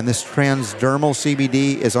 And this transdermal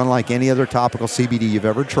CBD is unlike any other topical CBD you've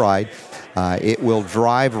ever tried. It will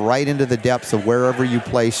drive right into the depths of wherever you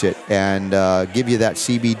place it and give you that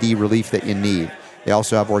CBD relief that you need. They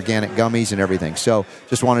also have organic gummies and everything. So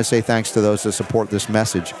just want to say thanks to those that support this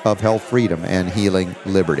message of health freedom and healing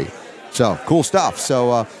liberty. So cool stuff.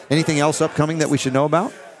 So anything else upcoming that we should know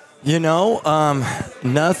about? You know,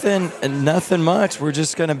 nothing much. We're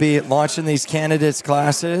just going to be launching these candidates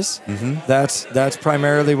classes. That's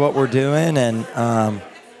primarily what we're doing, and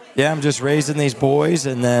I'm just raising these boys,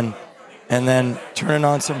 and then turning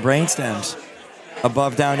on some brain stems,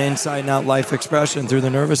 above, down, inside, and out life expression through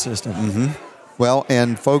the nervous system. Well,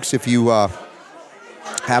 and folks, if you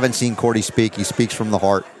haven't seen Cordy speak, he speaks from the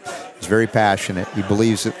heart. He's very passionate. He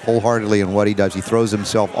believes wholeheartedly in what he does. He throws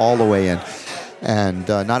himself all the way in. And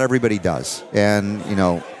not everybody does. And, you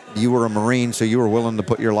know, you were a Marine, so you were willing to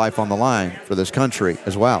put your life on the line for this country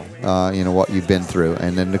as well, you know, what you've been through.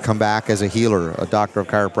 And then to come back as a healer, a doctor of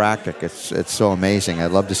chiropractic, it's so amazing. I'd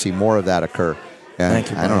love to see more of that occur. And Thank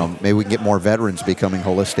you, I don't know, maybe we can get more veterans becoming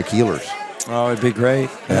holistic healers. Oh, it'd be great.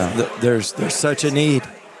 Yeah. There's such a need,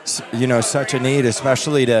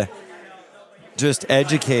 especially to just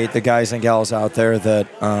educate the guys and gals out there that,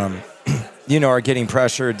 are getting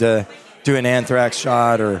pressured to do an anthrax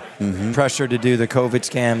shot or pressure to do the COVID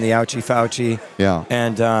scam, the ouchie Fauci. Yeah.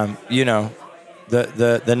 And,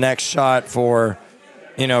 the next shot for,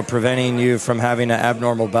 preventing you from having an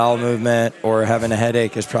abnormal bowel movement or having a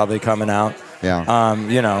headache is probably coming out. Yeah.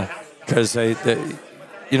 Because they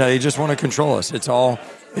just want to control us. It's all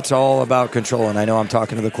about control. And I know I'm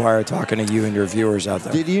talking to the choir, talking to you and your viewers out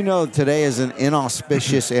there. Did you know today is an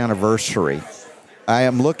inauspicious anniversary? I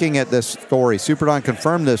am looking at this story. Superdon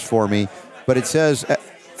confirmed this for me, but it says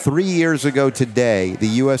 3 years ago today, the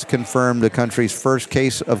U.S. confirmed the country's first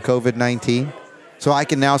case of COVID-19. So I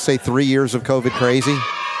can now say 3 years of COVID crazy.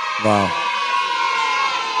 Wow.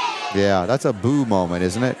 Yeah, that's a boo moment,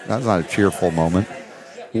 isn't it? That's not a cheerful moment.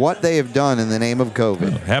 What they have done in the name of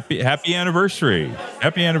COVID. Happy anniversary.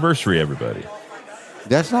 Happy anniversary, everybody.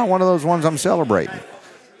 That's not one of those ones I'm celebrating.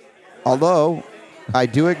 Although, I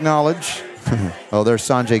do acknowledge... Oh, there's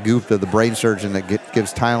Sanjay Gupta, the brain surgeon that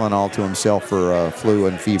gives Tylenol to himself for flu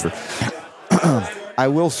and fever. I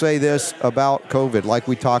will say this about COVID, like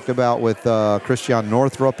we talked about with Christian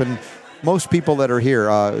Northrup and most people that are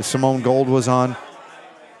here. Simone Gold was on.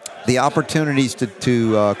 The opportunities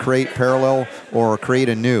to create parallel or create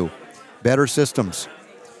a new, better systems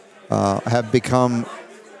have become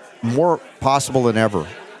more possible than ever.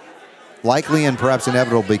 Likely and perhaps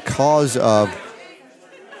inevitable because of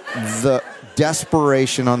the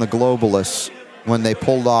desperation on the globalists when they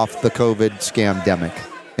pulled off the COVID scamdemic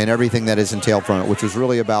and everything that is entailed from it, which was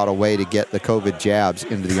really about a way to get the COVID jabs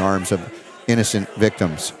into the arms of innocent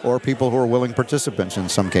victims or people who are willing participants in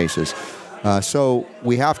some cases. So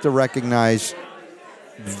we have to recognize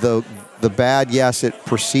the bad. Yes, it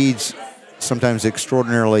precedes sometimes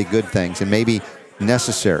extraordinarily good things and maybe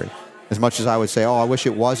necessary. As much as I would say, I wish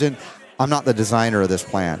it wasn't, I'm not the designer of this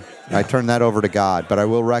plan. Yeah. I turn that over to God. But I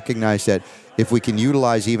will recognize that if we can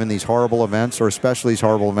utilize even these horrible events, or especially these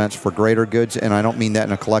horrible events, for greater goods, and I don't mean that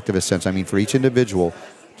in a collectivist sense, I mean for each individual,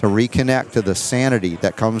 to reconnect to the sanity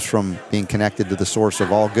that comes from being connected to the source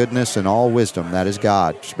of all goodness and all wisdom, that is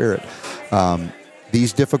God, Spirit.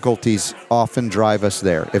 These difficulties often drive us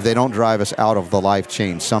there. If they don't drive us out of the life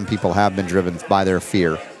change, some people have been driven by their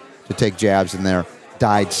fear to take jabs, and they're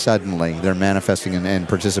died suddenly. They're manifesting and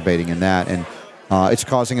participating in that, and it's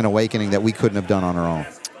causing an awakening that we couldn't have done on our own.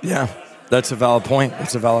 Yeah, that's a valid point.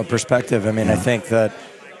 It's a valid perspective. I mean, I think that,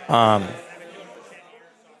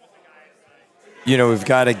 we've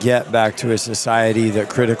got to get back to a society that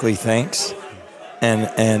critically thinks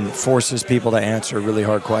and forces people to answer really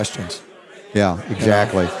hard questions. Yeah,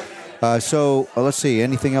 exactly. So let's see.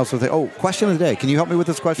 Anything else? Question of the day. Can you help me with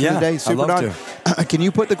this question of the day? I'd love to. Can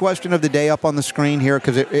you put the question of the day up on the screen here?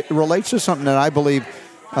 Because it relates to something that I believe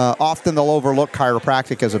often they'll overlook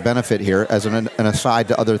chiropractic as a benefit here, as an aside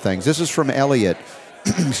to other things. This is from Elliot.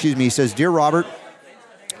 Excuse me. He says, "Dear Robert,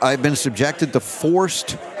 I've been subjected to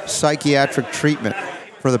forced psychiatric treatment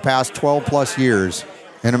for the past 12 plus years,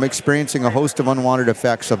 and I'm experiencing a host of unwanted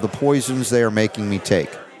effects of the poisons they are making me take.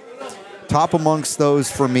 Top amongst those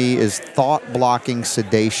for me is thought-blocking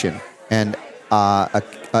sedation and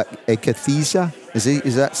akathisia.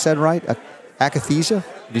 Is that said right? Akathisia?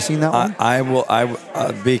 Have you seen that one? I will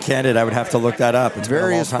be candid. I would have to look that up. It's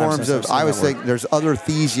various forms of. I would think there's other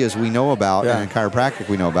thesias we know about, and in chiropractic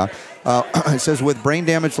we know about. It says, with brain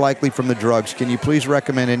damage likely from the drugs, can you please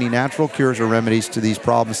recommend any natural cures or remedies to these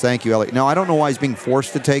problems? Thank you, Elliot. Now, I don't know why he's being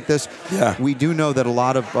forced to take this. Yeah. We do know that a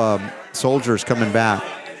lot of soldiers coming back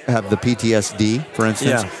have the PTSD, for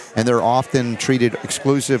instance, and they're often treated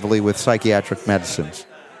exclusively with psychiatric medicines,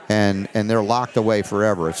 and they're locked away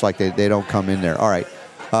forever. It's like they don't come in there. All right.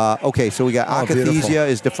 Okay, so we got akathisia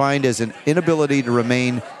is defined as an inability to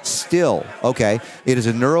remain still. Okay. It is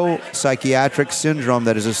a neuropsychiatric syndrome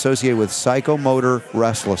that is associated with psychomotor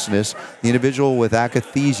restlessness. The individual with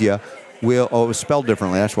akathisia will, spelled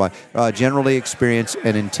differently, that's why, generally experience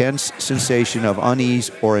an intense sensation of unease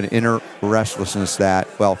or an inner restlessness that,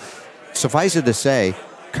 suffice it to say,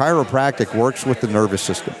 chiropractic works with the nervous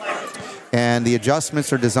system. And the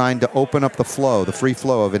adjustments are designed to open up the free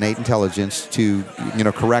flow of innate intelligence to,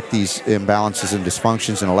 correct these imbalances and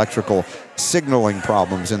dysfunctions and electrical signaling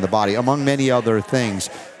problems in the body, among many other things.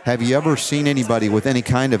 Have you ever seen anybody with any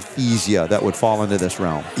kind of thesia that would fall into this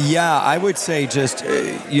realm? Yeah, I would say just,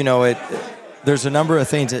 there's a number of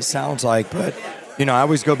things it sounds like, but, I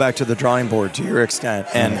always go back to the drawing board to your extent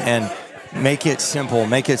and make it simple,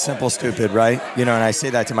 stupid, right? And I say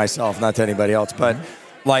that to myself, not to anybody else, but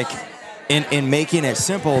like in making it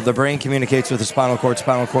simple, the brain communicates with the spinal cord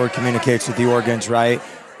communicates with the organs, right?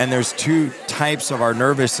 And there's two types of our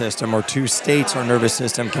nervous system, or two states our nervous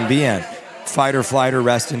system can be in. Fight or flight, or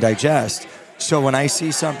rest and digest. So when I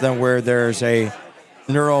see something where there's a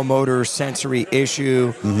neuromotor sensory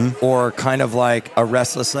issue, or kind of like a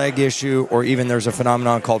restless leg issue, or even there's a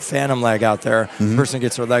phenomenon called phantom leg out there, person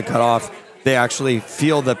gets their leg cut off, they actually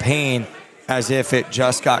feel the pain as if it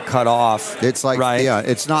just got cut off. It's like, right?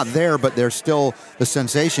 It's not there, but there's still the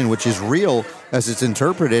sensation, which is real as it's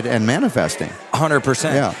interpreted and manifesting.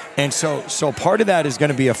 100%. Yeah. And so part of that is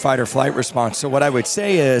going to be a fight or flight response. So what I would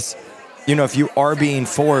say is, if you are being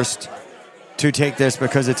forced to take this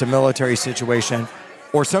because it's a military situation,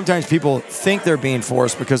 or sometimes people think they're being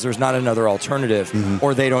forced because there's not another alternative,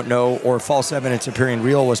 or they don't know, or false evidence appearing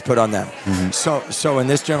real was put on them. So in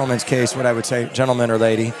this gentleman's case, what I would say, gentleman or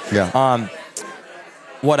lady,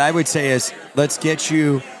 what I would say is, let's get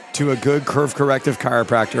you to a good curve corrective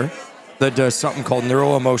chiropractor that does something called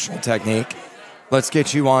neuro-emotional technique. Let's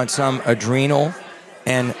get you on some adrenal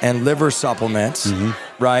and liver supplements,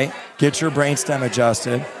 right? Get your brainstem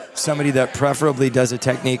adjusted. Somebody that preferably does a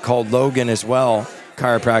technique called Logan as well,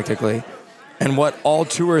 chiropractically. And what all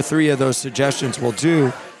 2 or 3 of those suggestions will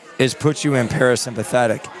do is put you in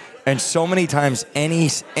parasympathetic. And so many times, any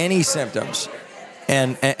symptoms,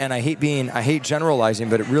 and I hate generalizing,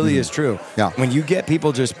 but it really is true. Yeah. When you get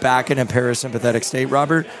people just back in a parasympathetic state,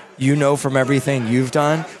 Robert, you know from everything you've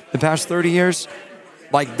done the past 30 years,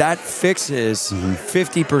 like that fixes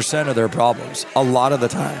 50% of their problems a lot of the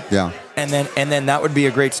time. Yeah. And then that would be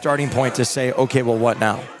a great starting point to say, okay, well, what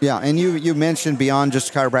now? Yeah, and you mentioned beyond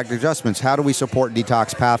just chiropractic adjustments, how do we support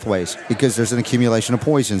detox pathways? Because there's an accumulation of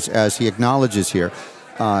poisons, as he acknowledges here.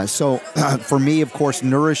 So for me, of course,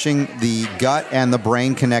 nourishing the gut and the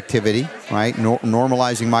brain connectivity, right?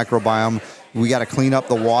 Normalizing microbiome. We got to clean up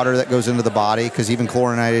the water that goes into the body, because even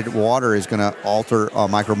chlorinated water is going to alter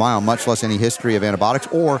microbiome, much less any history of antibiotics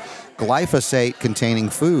or glyphosate-containing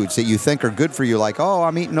foods that you think are good for you, like, oh,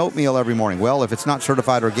 I'm eating oatmeal every morning. Well, if it's not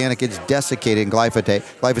certified organic, it's desiccated in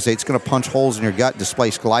glyphosate. It's going to punch holes in your gut,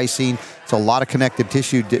 displace glycine. It's a lot of connective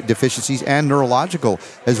tissue deficiencies and neurological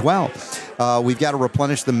as well. We've got to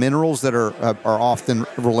replenish the minerals that are often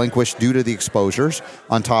relinquished due to the exposures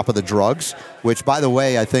on top of the drugs, which, by the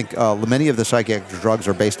way, I think many of the psychiatric drugs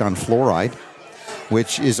are based on fluoride,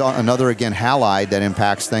 which is another, again, halide that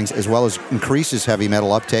impacts things, as well as increases heavy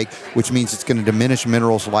metal uptake, which means it's going to diminish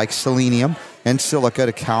minerals like selenium and silica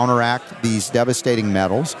to counteract these devastating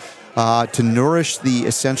metals, to nourish the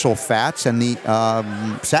essential fats and the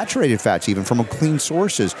saturated fats, even from clean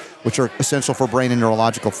sources, which are essential for brain and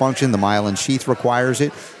neurological function. The myelin sheath requires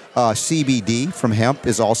it. CBD from hemp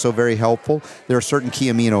is also very helpful. There are certain key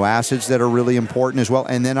amino acids that are really important as well.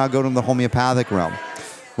 And then I'll go to the homeopathic realm,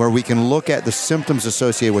 where we can look at the symptoms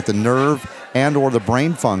associated with the nerve and or the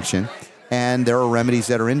brain function, and there are remedies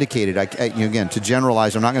that are indicated. Again, to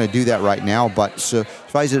generalize, I'm not going to do that right now, but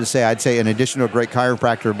suffice it to say, I'd say in addition to a great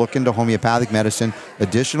chiropractor, look into homeopathic medicine,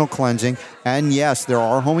 additional cleansing, and yes, there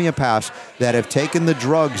are homeopaths that have taken the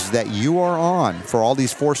drugs that you are on for all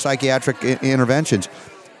these 4 psychiatric interventions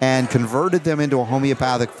and converted them into a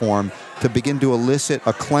homeopathic form to begin to elicit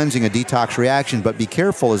a cleansing, a detox reaction. But be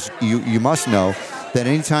careful, as you must know, that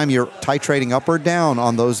anytime you're titrating up or down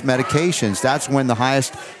on those medications, that's when the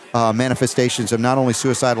highest manifestations of not only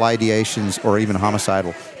suicidal ideations or even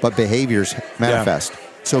homicidal, but behaviors manifest. Yeah.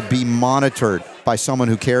 So be monitored by someone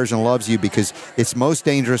who cares and loves you, because it's most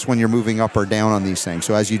dangerous when you're moving up or down on these things.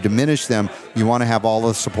 So as you diminish them, you want to have all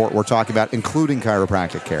the support we're talking about, including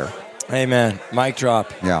chiropractic care. Amen. Mic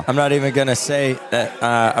drop. Yeah. I'm not even going to say that.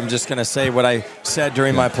 I'm just going to say what I said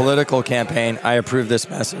during my political campaign. I approve this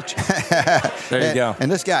message. There you go.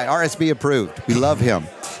 And this guy, RSB approved. We love him.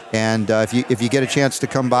 And if you get a chance to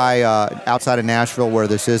come by outside of Nashville, where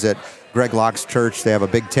this is at Greg Locke's church, they have a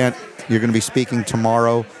big tent. You're going to be speaking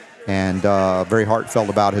tomorrow, and very heartfelt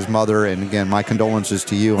about his mother. And again, my condolences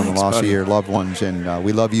to you on the loss of your loved ones. And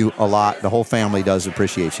we love you a lot. The whole family does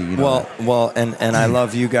appreciate you. You know and I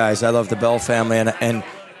love you guys. I love the Bell family. And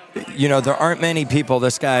you know, there aren't many people.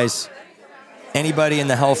 Anybody in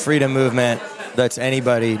the health freedom movement that's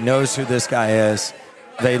anybody knows who this guy is.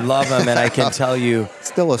 They love him, and I can tell you,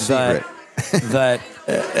 still a secret, that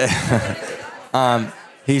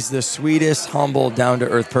he's the sweetest, humble,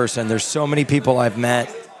 down-to-earth person. There's so many people I've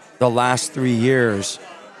met the last 3 years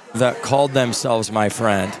that called themselves my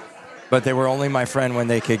friend, but they were only my friend when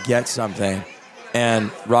they could get something.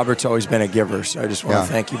 And Robert's always been a giver, so I just want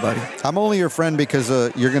to thank you, buddy. I'm only your friend because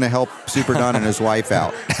you're going to help Super Don and his wife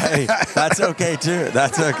out. Hey, that's okay too.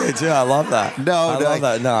 I love that. I love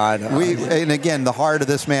that. No, I know. And again, the heart of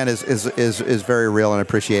this man is very real, and I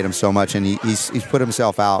appreciate him so much. And he's put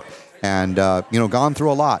himself out, and gone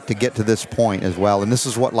through a lot to get to this point as well. And this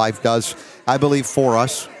is what life does, I believe, for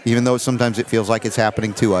us, even though sometimes it feels like it's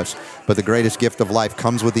happening to us. But the greatest gift of life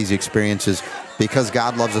comes with these experiences, because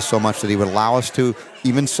God loves us so much that he would allow us to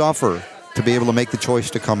even suffer to be able to make the choice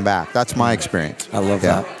to come back. That's my experience. I love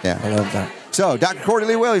that. Yeah. I love that. So, Dr. Cordy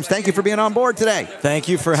Lee Williams, thank you for being on board today. Thank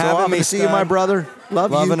you for having me. To see you, my brother.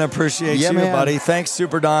 Love you. And appreciate you, man. buddy. Thanks,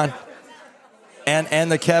 Super Don.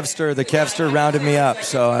 And the Kevster rounded me up,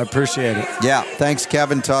 so I appreciate it. Yeah, thanks,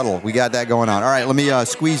 Kevin Tuttle. We got that going on. All right, let me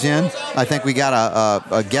squeeze in. I think we got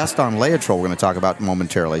a guest on Laetrile we're going to talk about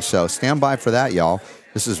momentarily, so stand by for that, y'all.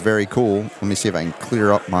 This is very cool. Let me see if I can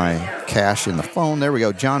clear up my cache in the phone. There we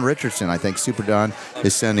go. John Richardson, I think Super Don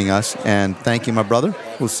is sending us. And thank you, my brother.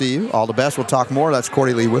 We'll see you. All the best. We'll talk more. That's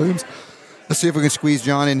Cordy Lee Williams. Let's see if we can squeeze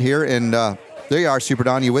John in here. And there you are, Super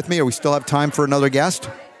Don. You with me? Or we still have time for another guest?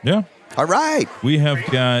 Yeah. All right. We have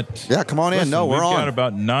got. Yeah, come on in. Listen, No, we're we've on. got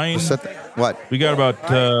about nine. What? We got about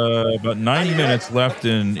 9 minutes left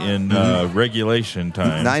in regulation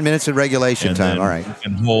time. 9 minutes in regulation And time. then All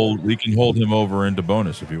right. We can hold him over into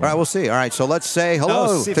bonus if you All want. right, we'll see. All right, so let's say hello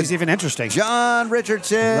Oh, see if he's even interesting. John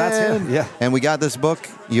Richardson. That's him, yeah. And we got this book.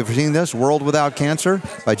 You've seen this, World Without Cancer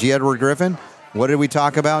by G. Edward Griffin. What did we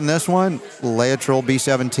talk about in this one? Laetrile,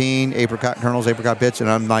 B17, apricot kernels, apricot bits. And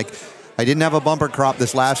I'm like, I didn't have a bumper crop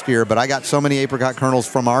this last year, but I got so many apricot kernels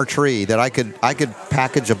from our tree that I could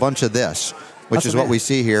package a bunch of this, which is what we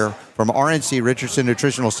see here from RNC, Richardson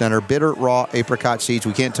Nutritional Center, bitter raw apricot seeds.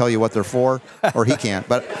 We can't tell you what they're for, or he can't.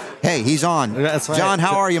 But, hey, he's on. That's right. John,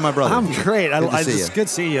 how are you, my brother? I'm great. It's It's good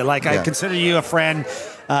to see you. Like, Yeah. I consider you a friend,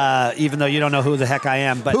 even though you don't know who the heck I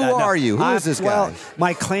am. But Who are you? Who is this guy? Well,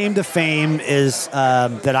 my claim to fame is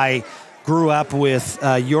that I grew up with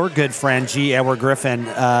your good friend, G. Edward Griffin.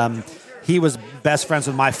 He was best friends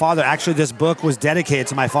with my father. Actually, this book was dedicated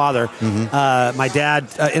to my father. My dad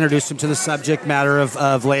introduced him to the subject matter of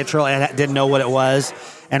Laetrile and didn't know what it was.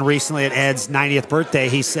 And recently at Ed's 90th birthday,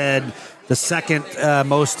 he said the second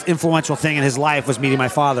most influential thing in his life was meeting my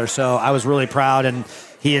father. So I was really proud. And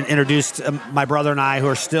he introduced my brother and I, who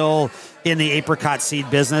are still in the apricot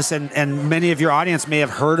seed business. And many of your audience may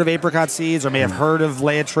have heard of apricot seeds or may have heard of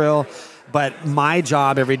Laetrile. But my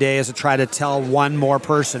job every day is to try to tell one more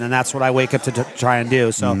person, and that's what I wake up to try and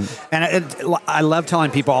do. So, and I love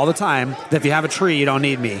telling people all the time that if you have a tree, you don't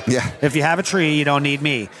need me. Yeah. If you have a tree, you don't need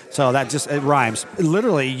me. So that just, it rhymes.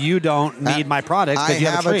 Literally, you don't need my product I because you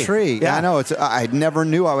have a tree. Yeah, I know. I never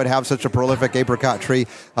knew I would have such a prolific apricot tree,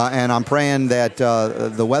 and I'm praying that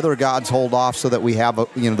the weather gods hold off so that we have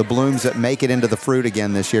the blooms that make it into the fruit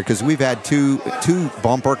again this year, because we've had two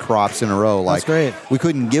bumper crops in a row. That's great. We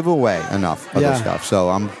couldn't give away enough of Yeah. this stuff, so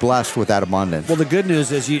I'm blessed with that abundance. Well, the good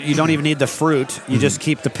news is you don't even need the fruit. You just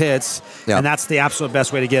keep the pits, Yeah. and that's the absolute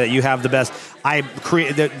best way to get it. You have the best. I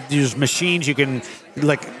create there's machines you can,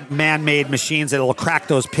 like man-made machines that'll crack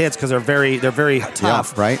those pits because they're very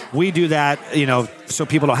tough. right. We do that, so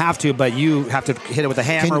people don't have to, but you have to hit it with a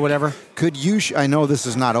hammer or whatever. Could you? I know this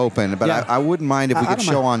is not open, but Yeah. I wouldn't mind if we I could don't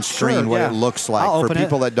show mind. on screen Sure, what yeah. it looks like I'll for open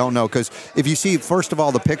people that don't know. Because if you see, first of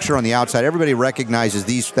all, the picture on the outside, everybody recognizes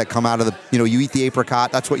these that come out of the. You eat the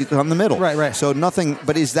apricot. That's what you on the middle. Right. So nothing.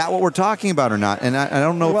 But is that what we're talking about or not? And I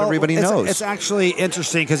don't know if everybody knows. It's actually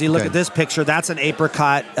interesting because you look Okay. at this picture. That's an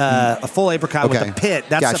apricot, a full apricot with Okay. a pit.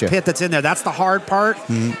 That's Gotcha. the pit that's in there. That's the hard part.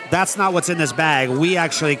 That's not what's in this bag. We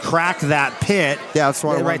actually crack that pit. Yeah, that's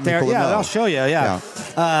what I want right there. people to Yeah, know. I'll show you. Yeah.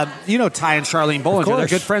 You know Ty and Charlene Bollinger. They're course.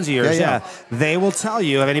 good friends of yours. Yeah. They will tell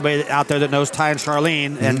you, if anybody out there that knows Ty and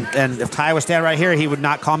Charlene, and if Ty was standing right here, he would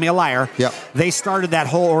not call me a liar. Yep. They started that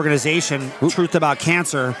whole organization, Truth About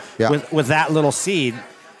Cancer, Yeah. with that little seed.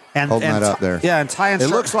 And, Holding and that up there. Yeah, and Ty and It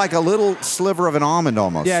looks like a little sliver of an almond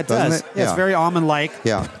almost. yeah, it doesn't does. It? Yeah, it's very almond-like.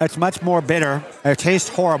 Yeah. It's much more bitter. It tastes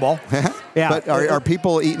horrible. Yeah. But are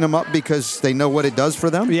people eating them up because they know what it does for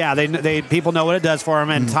them? Yeah, they people know what it does for them.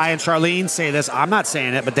 And Ty and Charlene say this. I'm not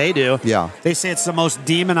saying it, but they do. Yeah. They say it's the most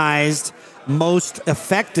demonized, most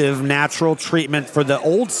effective natural treatment for the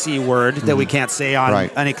old C word that we can't say on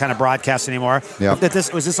Right. any kind of broadcast anymore. Yep.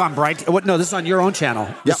 Was this on Bright? No, this is on your own channel.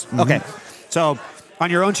 Yep. Okay. So on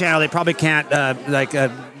your own channel, they probably can't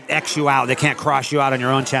X you out. They can't cross you out on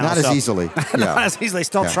your own channel. Not as easily. Not Yeah. as easily.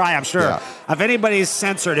 Still Yeah. try, I'm sure. Yeah. If anybody's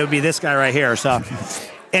censored, it would be this guy right here. So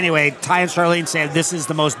anyway, Ty and Charlene said this is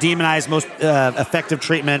the most demonized, most effective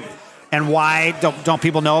treatment. And why don't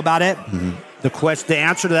people know about it? The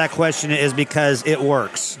answer to that question is because it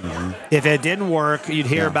works. If it didn't work, you'd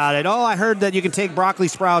hear about it. Oh, I heard that you can take broccoli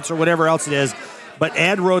sprouts or whatever else it is. But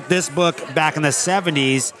Ed wrote this book back in the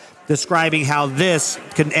 70s describing how this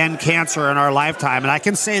can end cancer in our lifetime. And I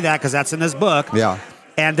can say that because that's in this book. Yeah.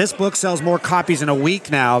 And this book sells more copies in a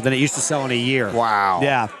week now than it used to sell in a year. Wow.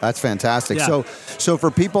 Yeah. That's fantastic. Yeah. So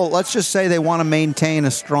for people, let's just say they want to maintain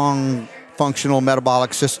a strong functional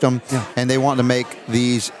metabolic system and they want to make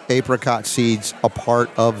these apricot seeds a part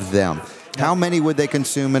of them. How many would they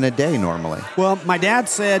consume in a day normally? Well, my dad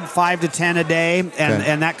said 5 to 10 a day,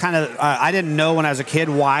 and that kind of, I didn't know when I was a kid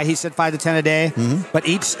why he said 5 to 10 a day, but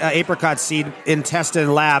each apricot seed in tested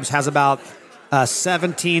in labs has about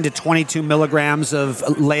 17 to 22 milligrams of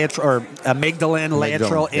amygdalin,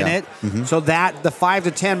 Laetrile in it. So that, the 5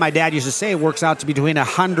 to 10, my dad used to say, works out to be between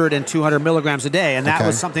 100 and 200 milligrams a day, and that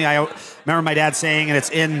was something I remember my dad saying,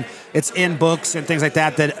 and it's in books and things like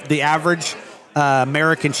that the average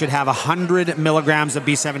American should have 100 milligrams of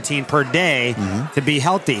B17 per day to be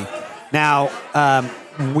healthy. Now,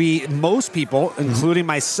 most people, including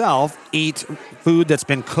myself, eat food that's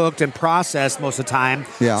been cooked and processed most of the time.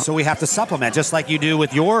 Yeah. So we have to supplement, just like you do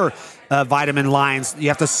with your vitamin lines. You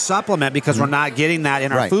have to supplement because we're not getting that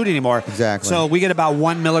in our Right. food anymore. Exactly. So we get about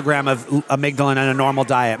 1 milligram of amygdalin in a normal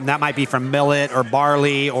diet, and that might be from millet or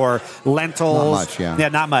barley or lentils. Not much, yeah. Yeah,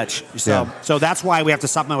 not much. So that's why we have to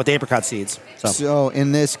supplement with apricot seeds. So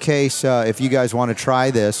in this case, if you guys want to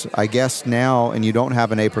try this, I guess now, and you don't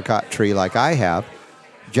have an apricot tree like I have,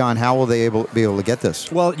 John, how will they be able to get this?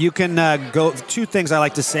 Well, you can go. Two things I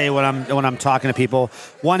like to say when I'm talking to people.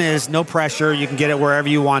 One is no pressure. You can get it wherever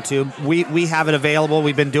you want to. We have it available.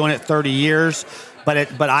 We've been doing it 30 years, but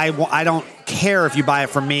I don't care if you buy it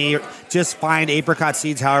from me. Just find apricot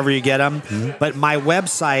seeds however you get them. But my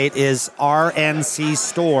website is RNC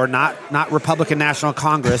Store, not Republican National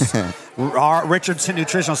Congress. Richardson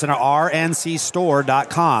Nutritional Center,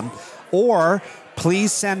 rncstore.com, or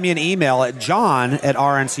please send me an email at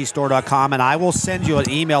john@rncstore.com, and I will send you an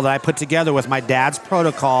email that I put together with my dad's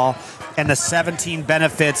protocol and the 17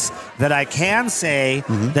 benefits that I can say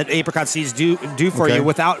that apricot seeds do for Okay. you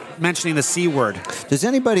without mentioning the C word. Does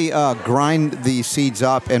anybody grind the seeds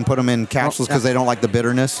up and put them in capsules because they don't like the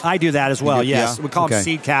bitterness? I do that as well, You do? yes. Yeah? We call them Okay.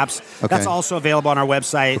 seed caps. Okay. That's also available on our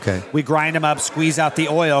website. Okay. We grind them up, squeeze out the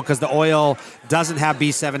oil because the oil doesn't have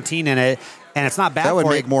B17 in it. And it's not bad That would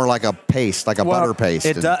for make more like a paste, like a butter paste.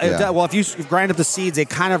 It does. Yeah. Well, if you grind up the seeds, they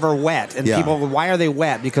kind of are wet. And Yeah. people, why are they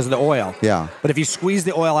wet? Because of the oil. Yeah. But if you squeeze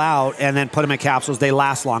the oil out and then put them in capsules, they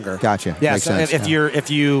last longer. Gotcha. Yeah. Makes So sense. if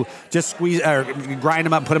you just squeeze or grind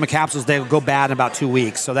them up, put them in capsules, they'll go bad in about 2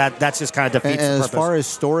 weeks. So that's just kind of defeats And the as purpose. far as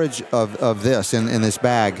storage of this in this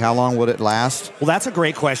bag, how long would it last? Well, that's a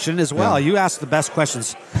great question as well. Yeah. You asked the best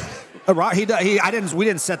questions. We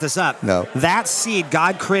didn't set this up. No. That seed,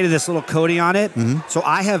 God created this little coating on it. So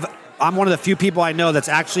I'm one of the few people I know that's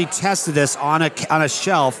actually tested this on a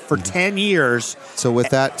shelf for 10 years. So with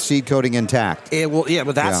that seed coating intact. It will,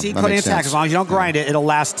 with that Yeah, seed that coating makes intact, sense. as long as you don't grind it, it'll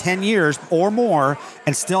last 10 years or more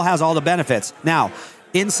and still has all the benefits. Now,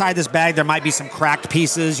 inside this bag, there might be some cracked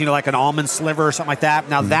pieces, like an almond sliver or something like that.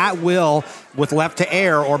 Now, that will, with left to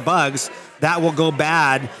air or bugs, that will go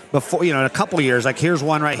bad before, in a couple of years. Like here's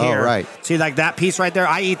one right here. Oh, right. See, like that piece right there,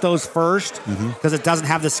 I eat those first because it doesn't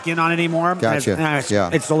have the skin on it anymore. Gotcha.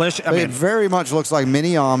 And it's delicious. It very much looks like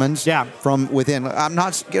mini almonds. Yeah. From within. I'm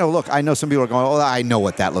not. Look. I know some people are going. Oh, I know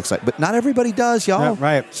what that looks like, but not everybody does, y'all. Yeah,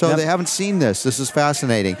 right. So Yep. they haven't seen this. This is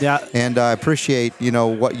fascinating. Yeah. And I appreciate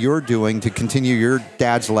what you're doing to continue your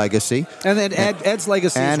dad's legacy. And then Ed's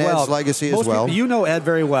legacy and as well. Ed's legacy as Most well. People, you know Ed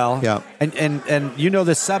very well. Yeah. And you know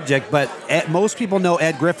this subject, but most people know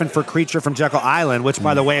Ed Griffin for Creature from Jekyll Island, which,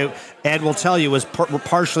 by the way, Ed will tell you was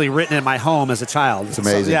partially written in my home as a child. It's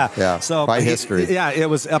amazing. So, So by history. It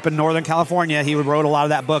was up in Northern California. He wrote a lot of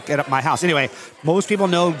that book at my house. Anyway, most people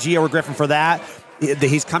know G. Edward Griffin for that.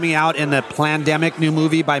 He's coming out in the Plandemic new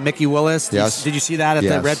movie by Mickey Willis. Yes. Did you see that at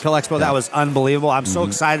the Red Pill Expo? Yeah. That was unbelievable. I'm so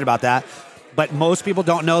excited about that. But most people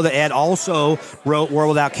don't know that Ed also wrote World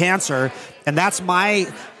Without Cancer. And that's my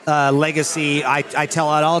legacy. I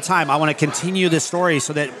tell Ed all the time, I want to continue this story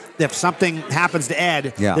so that if something happens to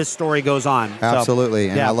Ed, this story goes on. Absolutely.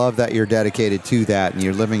 So, and I love that you're dedicated to that and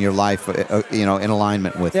you're living your life, in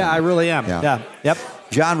alignment with Yeah, them. I really am. Yeah. Yep.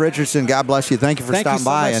 John Richardson, God bless you. Thank you for Thank you stopping so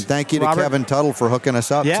by. much, And thank you to Robert. Kevin Tuttle for hooking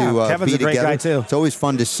us up Yeah, to Kevin's be a great together. guy, too. It's always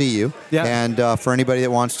fun to see you. Yeah. And for anybody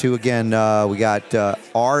that wants to, again, we got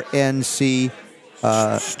RNC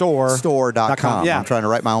store.com. Yeah. I'm trying to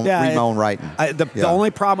read my own writing. The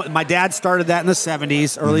only problem, my dad started that in the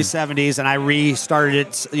 70s, early 70s, and I restarted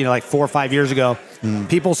it, like 4 or 5 years ago.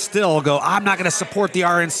 People still go, I'm not going to support the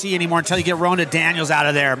RNC anymore until you get Rhonda Daniels out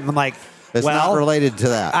of there. I'm like, It's not related to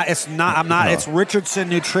that. It's not. I'm not. No. It's Richardson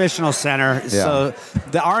Nutritional Center. So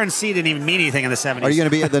the RNC didn't even mean anything in the 70s. Are you going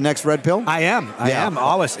to be at the next Red Pill? I am. I am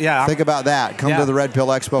always. Yeah. Think about that. Come to the Red Pill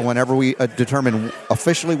Expo whenever we determine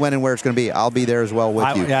officially when and where it's going to be. I'll be there as well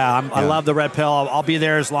with you. I love the Red Pill. I'll be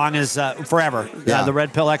there as long as forever. Yeah. The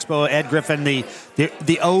Red Pill Expo. Ed Griffin, the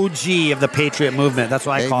OG of the Patriot movement. That's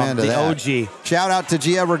what I call him. The OG. Shout out to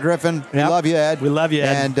G. Edward Griffin. We love you, Ed. We love you,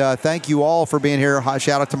 Ed. And thank you all for being here.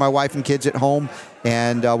 Shout out to my wife and kids at home.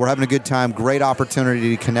 And we're having a good time. Great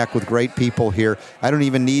opportunity to connect with great people here. I don't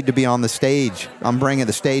even need to be on the stage. I'm bringing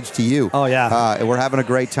the stage to you. Oh, yeah. And we're having a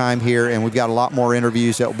great time here, and we've got a lot more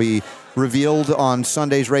interviews that will be revealed on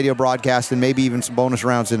Sunday's radio broadcast and maybe even some bonus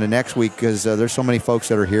rounds into next week because there's so many folks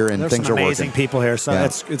that are here and There's things some are amazing working. people here. So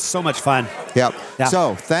it's so much fun. Yep. Yeah.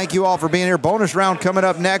 So thank you all for being here. Bonus round coming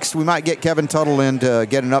up next. We might get Kevin Tuttle in to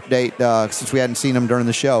get an update since we hadn't seen him during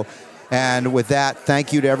the show. And with that,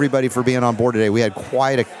 thank you to everybody for being on board today. We had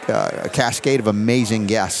quite a cascade of amazing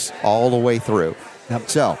guests all the way through. Yep.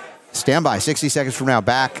 So stand by. 60 seconds from now,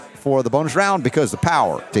 back for the bonus round because the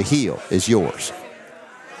power to heal is yours.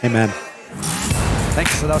 Amen.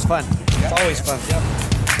 Thanks. So that was fun. It's always fun. Yep.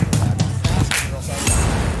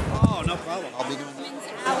 Oh, no problem. I'll be doing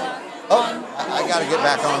I got to get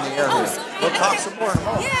back on the air here. We'll talk some more in a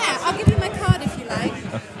moment. Yeah, I'll give you my card if you like.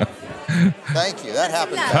 Thank you. That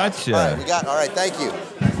happened. Gotcha. All right, thank you.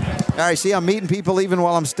 All right, see, I'm meeting people even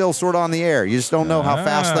while I'm still sort of on the air. You just don't know how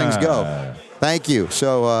fast things go. Thank you.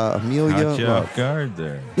 So, Amelia. Caught you off guard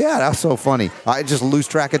there. Yeah, that's so funny. I just lose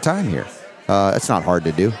track of time here. It's not hard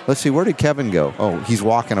to do. Let's see, where did Kevin go? Oh, he's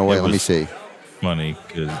walking away. Let me see. Funny,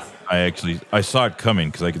 because I saw it coming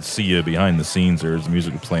because I could see you behind the scenes. There's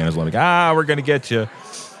music playing. I was like, we're going to get you.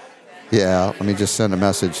 Yeah, let me just send a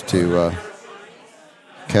message to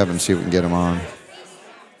Kevin, see if we can get him on.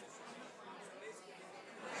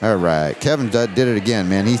 All right. Kevin did it again,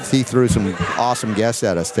 man. He threw some awesome guests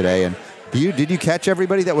at us today. And did you catch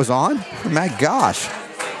everybody that was on? Oh, my gosh.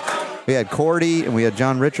 We had Cordy and we had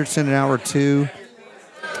John Richardson in hour 2.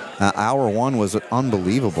 Hour 1 was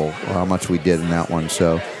unbelievable how much we did in that one.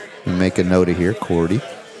 So we make a note of here, Cordy.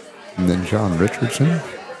 And then John Richardson.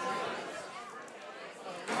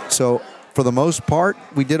 So for the most part,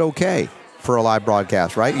 we did okay for a live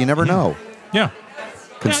broadcast, right? You never know. Yeah.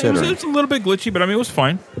 Considering. It was a little bit glitchy, but I mean, it was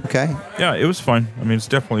fine. Okay. Yeah, it was fine. I mean, it's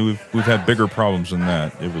definitely we've had bigger problems than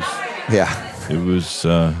that. It was. Yeah. It was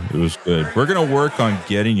good. We're gonna work on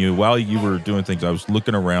getting you while you were doing things. I was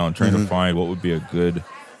looking around trying to find what would be a good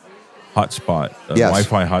hotspot,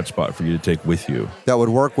 Wi-Fi hotspot for you to take with you. That would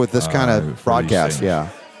work with this kind of broadcast. Yeah.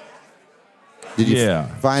 Did you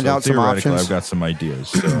find out some options? I've got some ideas.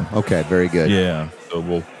 So. Okay, very good. Yeah, so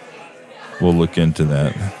we'll look into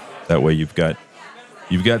that. That way you've got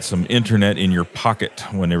some internet in your pocket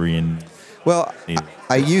whenever you need. Well,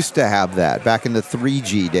 I used to have that back in the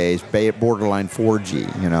 3G days, borderline 4G,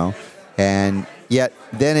 and yet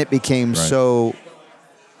then it became so,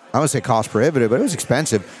 I would say cost prohibitive, but it was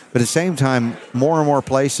expensive. But at the same time, more and more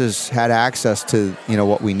places had access to,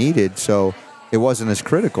 what we needed, so it wasn't as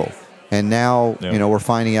critical. And now, we're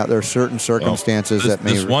finding out there are certain circumstances that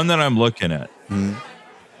may... This one that I'm looking at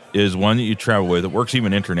is one that you travel with. It works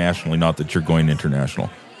even internationally, not that you're going international.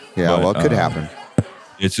 Yeah, but, it could happen.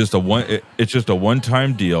 It's just a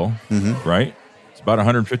one-time deal, right? It's about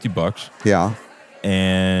 $150. Yeah.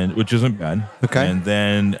 And which isn't bad. Okay. And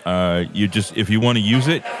then if you want to use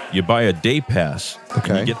it, you buy a day pass. Okay.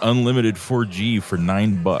 And you get unlimited 4G for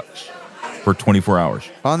 $9 for 24 hours.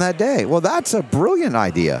 On that day. Well, that's a brilliant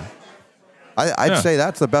idea. I'd say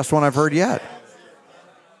that's the best one I've heard yet.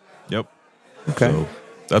 Yep. Okay. So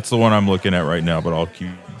that's the one I'm looking at right now, but I'll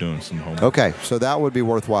keep doing some homework. Okay, so that would be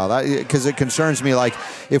worthwhile. Because it concerns me, like,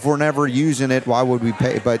 if we're never using it, why would we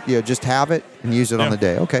pay? But, just have it and use it on the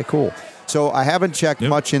day. Okay, cool. So I haven't checked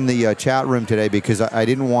much in the chat room today because I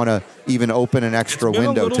didn't want to even open an extra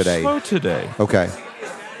window today. Slow today. Okay.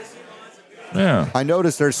 Yeah. I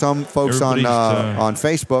noticed there's some folks on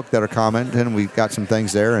Facebook that are commenting. We've got some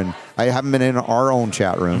things there, and I haven't been in our own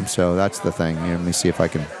chat room, so that's the thing. Let me see if I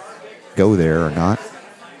can go there or not.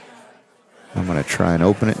 I'm going to try and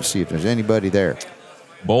open it and see if there's anybody there.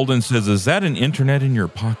 Bolden says, is that an internet in your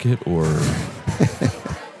pocket or...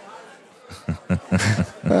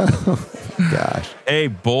 Oh, gosh. Hey,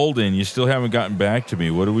 Bolden, you still haven't gotten back to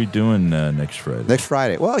me. What are we doing next Friday? Next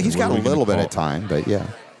Friday. Well, he's got a little bit of time, but yeah.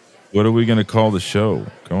 What are we going to call the show?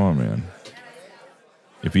 Come on, man.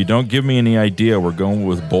 If you don't give me any idea, we're going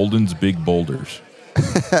with Bolden's Big Boulders.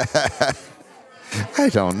 I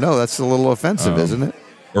don't know. That's a little offensive, isn't it?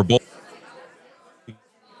 Or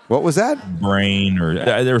what was that? Brain, or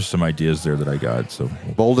there's some ideas there that I got. So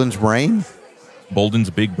Bolden's Brain? Bolden's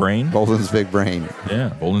Big Brain? Bolden's Big Brain. Yeah,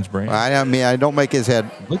 Bolden's Brain. I mean, I don't make his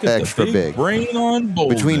head extra big. Brain on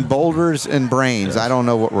Bolden. Between boulders and brains, I don't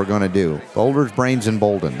know what we're going to do. Boulders, brains, and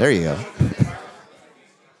Bolden. There you go.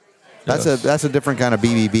 That's a different kind of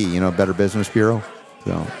BBB, Better Business Bureau.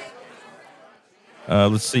 So.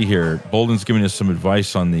 Let's see here. Bolden's giving us some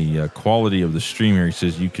advice on the quality of the stream here. He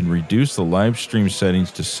says you can reduce the live stream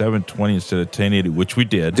settings to 720 instead of 1080, which we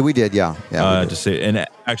did. We did, yeah. Yeah. And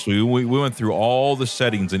actually, we went through all the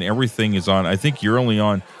settings and everything is on. I think you're only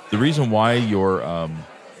on. The reason why your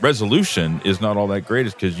resolution is not all that great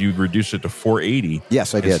is because you reduced it to 480.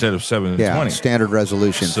 Yes, I did. Instead of 720. Yeah, standard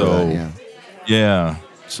resolution. So, for that, yeah.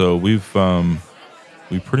 So we've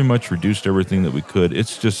we pretty much reduced everything that we could.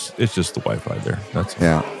 It's just the Wi-Fi there. That's all.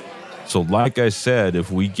 Yeah. So like I said,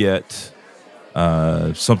 if we get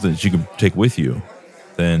something that you can take with you,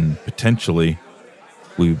 then potentially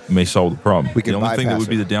we may solve the problem. The only thing that would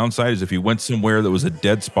be the downside is if you went somewhere that was a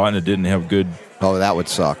dead spot and it didn't have good. Oh, that would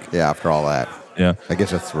suck. Yeah, after all that. Yeah. I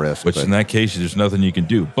guess that's the risk. Which but, in that case, there's nothing you can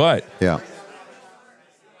do. But yeah.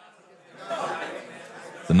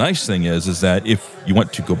 the nice thing is that if you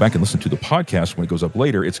want to go back and listen to the podcast when it goes up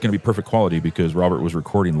later, it's going to be perfect quality because Robert was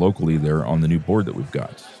recording locally there on the new board that we've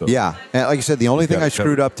got. So Yeah. And like I said, the only thing I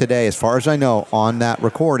screwed up today, as far as I know, on that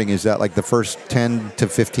recording is that like the first 10 to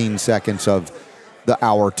 15 seconds of the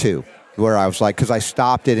hour 2, where I was like, because I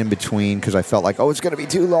stopped it in between because I felt like, oh, it's going to be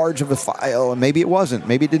too large of a file. And maybe it wasn't.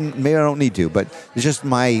 Maybe it didn't. Maybe I don't need to. But it's just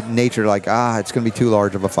my nature like, it's going to be too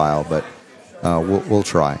large of a file. But we'll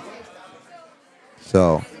try.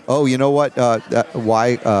 So, you know what?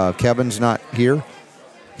 Why Kevin's not here?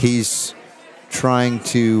 He's trying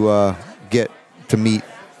to get to meet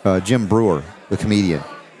Jim Brewer, the comedian.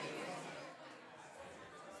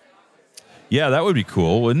 Yeah, that would be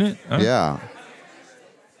cool, wouldn't it? Huh? Yeah.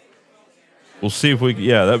 We'll see if we.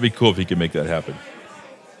 Yeah, that'd be cool if he can make that happen.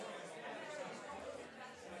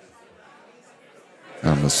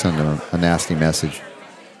 I'm going to send him a nasty message.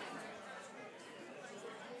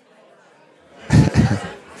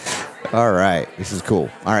 All right. This is cool.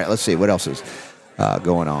 All right. Let's see. What else is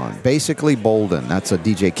going on? Basically, Bolden. That's a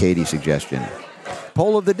DJ Katie suggestion.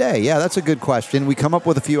 Poll of the day. Yeah, that's a good question. We come up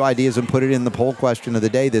with a few ideas and put it in the poll question of the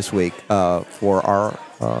day this week for our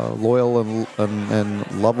loyal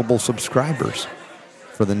and lovable subscribers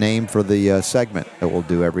for the name for the segment that we'll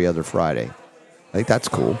do every other Friday. I think that's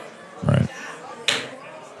cool. Right.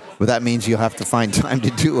 But that means you'll have to find time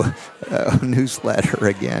to do a newsletter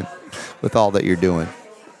again with all that you're doing.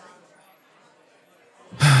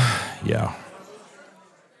 Yeah.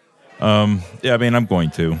 Yeah, I mean, I'm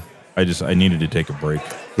going to. I needed to take a break.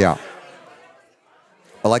 Yeah.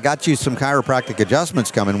 Well, I got you some chiropractic adjustments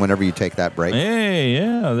coming whenever you take that break. Hey,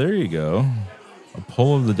 yeah, there you go. A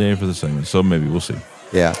poll of the day for the segment. So maybe we'll see.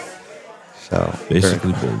 Yeah. So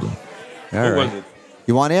basically, Bolden. All right.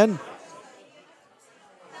 You want in?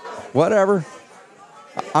 Whatever.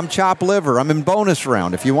 I'm chop liver. I'm in bonus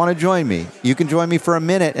round. If you want to join me, you can join me for a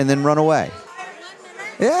minute and then run away.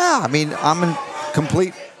 Yeah, I mean, I'm in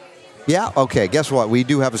complete. Yeah, okay. Guess what? We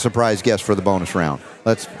do have a surprise guest for the bonus round.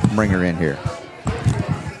 Let's bring her in here.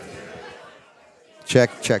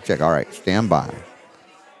 Check. All right, stand by.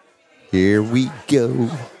 Here we go.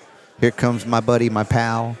 Here comes my buddy, my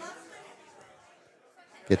pal.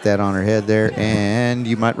 Get that on her head there, and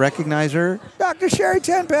you might recognize her. Dr. Sherry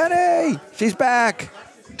Tenpenny. She's back.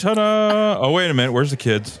 Ta-da! Oh, wait a minute. Where's the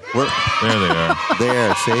kids? There they are.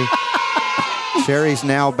 There, see? Sherry's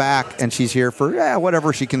now back, and she's here for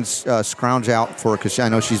whatever she can scrounge out for, because I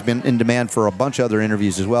know she's been in demand for a bunch of other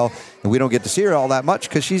interviews as well, and we don't get to see her all that much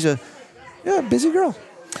because she's a busy girl.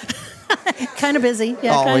 Kind of busy.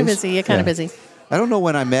 Yeah, kind of busy. Yeah, kind of busy. I don't know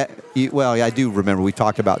when I met you. Well, I do remember we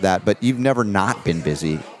talked about that, but you've never not been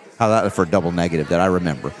busy. How that for a double negative that I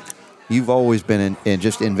remember. You've always been in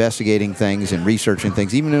just investigating things and researching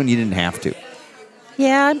things, even when you didn't have to.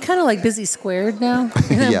 Yeah, I'm kind of like busy squared now.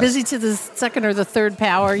 Yes. Busy to the second or the third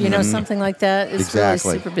power, something like that. It's exactly.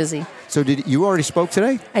 really super busy. So did you already spoke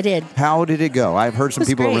today? I did. How did it go? I've heard some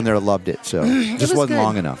people great. over in there loved it, so it just wasn't good.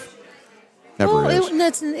 long enough. Never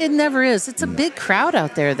is. It never is. It's a big crowd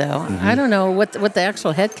out there, though. Mm-hmm. I don't know what the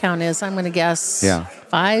actual head count is. I'm going to guess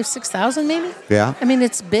 5,000-6,000 maybe. Yeah. I mean,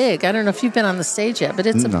 it's big. I don't know if you've been on the stage yet, but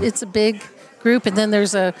it's a big group. And then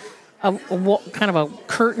there's a kind of a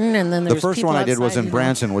curtain, and then there's the first people one I did was outside, in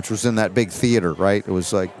Branson, which was in that big theater, right? It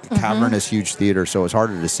was like a cavernous, huge theater, so it's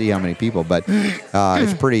harder to see how many people. But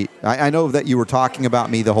it's pretty. I know that you were talking about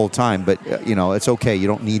me the whole time, but it's okay. You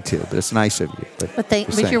don't need to, but it's nice of you.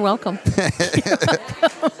 But you're welcome.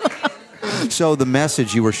 So the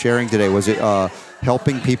message you were sharing today, was it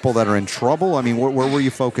helping people that are in trouble? I mean, where were you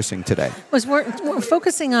focusing today? We're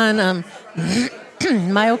focusing on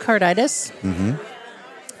myocarditis. Mm-hmm.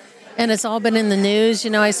 And it's all been in the news.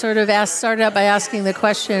 I sort of started out by asking the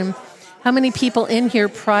question, how many people in here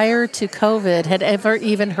prior to COVID had ever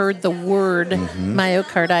even heard the word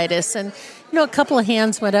myocarditis? And, a couple of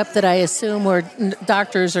hands went up that I assume were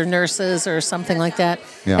doctors or nurses or something like that.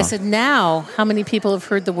 Yeah. I said, now, how many people have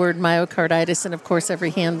heard the word myocarditis? And, of course, every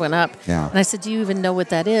hand went up. Yeah. And I said, do you even know what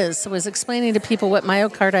that is? So I was explaining to people what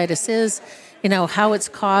myocarditis is, how it's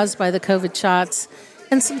caused by the COVID shots,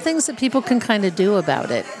 and some things that people can kind of do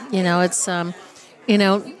about it.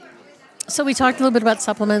 So we talked a little bit about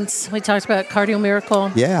supplements. We talked about Cardio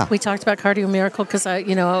Miracle. Yeah. We talked about Cardio Miracle because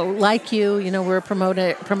like you, we're a promoter.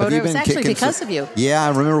 It was actually because of you. Yeah, I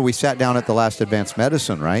remember we sat down at the last Advanced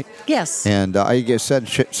Medicine, right? Yes. And I said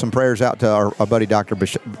some prayers out to our buddy Dr.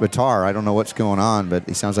 Batar. I don't know what's going on, but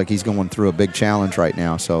he sounds like he's going through a big challenge right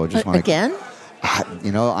now. So I just want to... Again?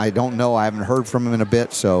 I don't know. I haven't heard from him in a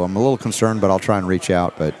bit, so I'm a little concerned, but I'll try and reach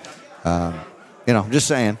out. But Just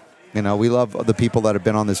saying. We love the people that have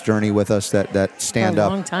been on this journey with us that stand For a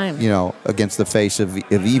up, long time. against the face of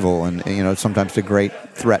evil and, sometimes a great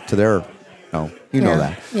threat to their, know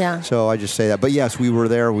that. Yeah. So I just say that. But yes, we were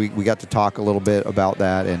there. We got to talk a little bit about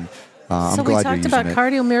that, and I'm so glad we talked about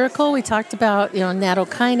Cardio Miracle. We talked about,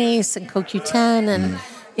 nattokinase and CoQ10 and,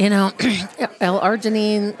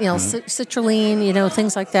 L-arginine, citrulline,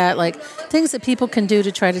 things like that, like things that people can do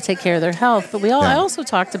to try to take care of their health. But I also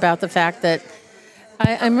talked about the fact that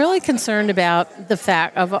I'm really concerned about the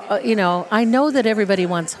fact of, I know that everybody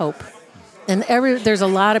wants hope. And there's a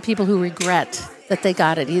lot of people who regret that they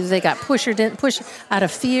got it. Either they got pushed out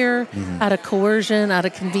of fear, out of coercion, out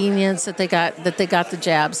of convenience, that they got the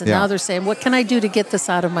jabs. And now they're saying, what can I do to get this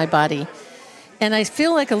out of my body? And I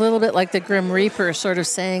feel like a little bit like the Grim Reaper sort of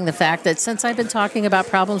saying the fact that since I've been talking about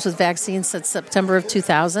problems with vaccines since September of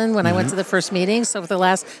 2000 when I went to the first meeting, so for the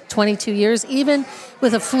last 22 years, even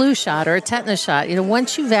with a flu shot or a tetanus shot,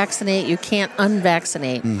 once you vaccinate, you can't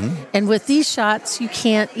unvaccinate. And with these shots, you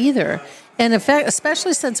can't either. And in fact,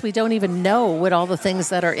 especially since we don't even know what all the things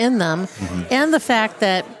that are in them, and the fact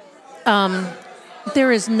that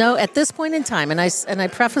there is at this point in time, and I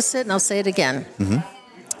preface it and I'll say it again,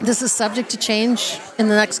 this is subject to change in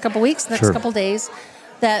the next couple weeks, next couple days,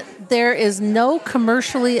 that there is no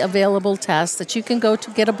commercially available test that you can go to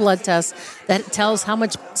get a blood test that tells how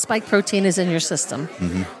much spike protein is in your system.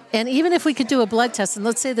 And even if we could do a blood test, and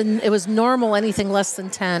let's say that it was normal, anything less than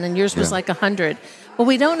 10, and yours was like 100, well,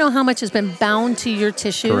 we don't know how much has been bound to your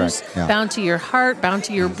tissues, bound to your heart, bound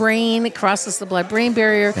to your brain. It crosses the blood-brain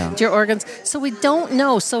barrier to your organs. So we don't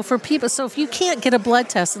know. So if you can't get a blood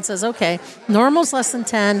test and says, okay, normal's less than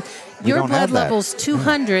 10, your blood level's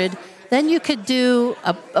 200, then you could do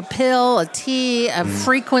a pill, a tea, a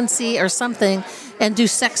frequency or something, and do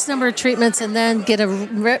X number of treatments and then get a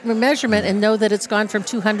measurement and know that it's gone from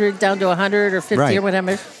 200 down to 100 or 50 or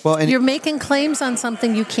whatever. Well, you're making claims on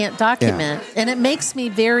something you can't document. And it makes me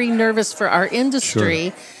very nervous for our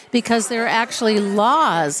industry because there are actually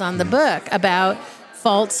laws on the book about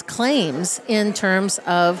false claims in terms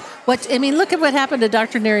of look at what happened to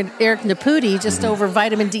Dr. Eric Naputi just over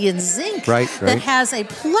vitamin D and zinc that has a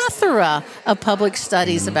plethora of public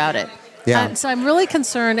studies about it. So I'm really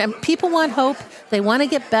concerned, and people want hope. They want to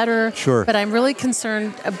get better, but I'm really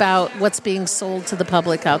concerned about what's being sold to the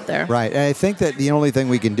public out there. Right, and I think that the only thing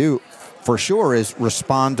we can do for sure is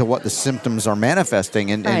respond to what the symptoms are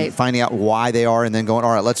manifesting and finding out why they are and then going,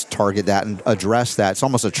 all right, let's target that and address that. It's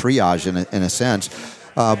almost a triage in a sense.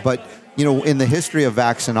 But, in the history of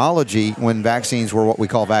vaccinology, when vaccines were what we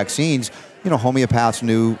call vaccines, homeopaths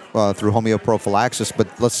knew through homeoprophylaxis, but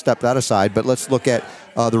let's step that aside. But let's look at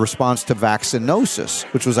the response to vaccinosis,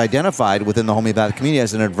 which was identified within the homeopathic community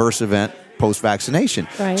as an adverse event post-vaccination.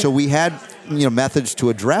 So we had methods to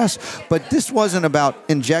address, but this wasn't about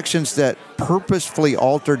injections that purposefully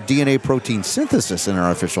altered DNA protein synthesis in an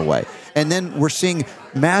artificial way. And then we're seeing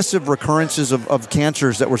massive recurrences of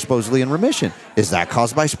cancers that were supposedly in remission. Is that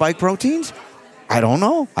caused by spike proteins? I don't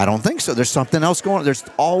know. I don't think so. There's something else going on. There's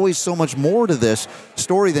always so much more to this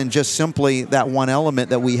story than just simply that one element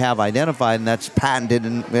that we have identified and that's patented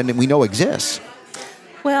and we know exists.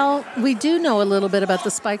 Well, we do know a little bit about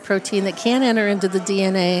the spike protein that can enter into the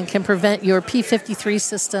DNA and can prevent your P53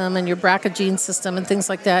 system and your BRCA gene system and things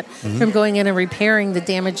like that from going in and repairing the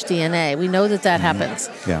damaged DNA. We know that happens.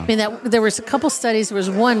 I mean, there was a couple studies. There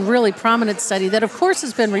was one really prominent study that, of course,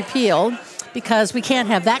 has been repealed because we can't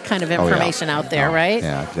have that kind of information out there, right?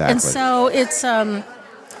 Yeah, exactly. And so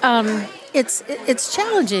it's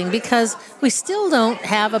challenging because we still don't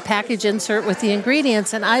have a package insert with the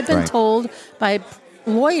ingredients, and I've been told by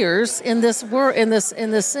lawyers in this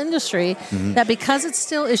industry that because it's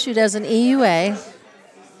still issued as an EUA,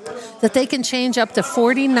 that they can change up to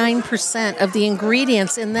 49% of the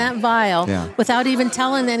ingredients in that vial without even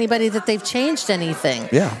telling anybody that they've changed anything.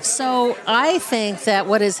 So I think that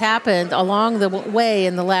what has happened along the way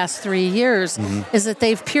in the last 3 years is that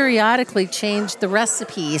they've periodically changed the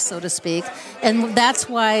recipe, so to speak. And that's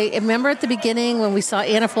why, remember at the beginning when we saw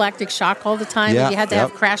anaphylactic shock all the time, and you had to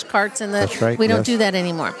have crash carts in we don't do that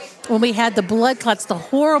anymore. When we had the blood clots, the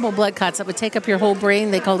horrible blood clots that would take up your whole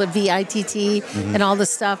brain, they called it VITT and all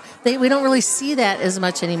this stuff. We don't really see that as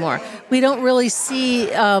much anymore. We don't really see,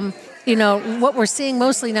 what we're seeing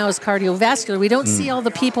mostly now is cardiovascular. We don't see all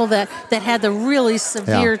the people that had the really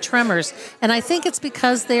severe tremors. And I think it's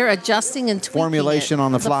because they're adjusting and tweaking formulation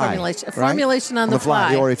on the fly. Formulation on the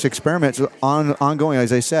fly. Or it's experiments ongoing,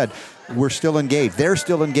 as I said. We're still engaged. They're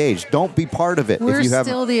still engaged. Don't be part of it. We're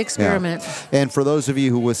still the experiment. And for those of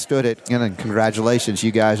you who withstood it, congratulations.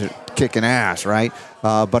 You guys are kicking ass, right?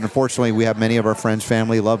 But unfortunately, we have many of our friends,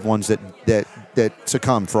 family, loved ones that that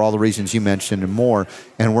succumbed for all the reasons you mentioned and more,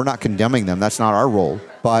 and we're not condemning them. That's not our role.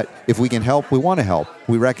 But if we can help, we want to help.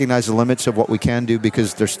 We recognize the limits of what we can do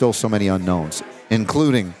because there's still so many unknowns,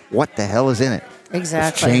 including what the hell is in it. Exactly.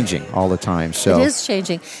 It's changing all the time. So it is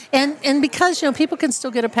changing. And because, people can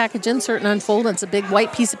still get a package insert and unfold, and it's a big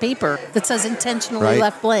white piece of paper that says intentionally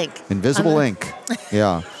left blank. Invisible ink.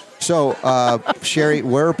 Yeah. So, Sherry,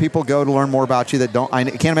 where people go to learn more about you that don't, I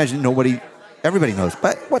can't imagine everybody knows,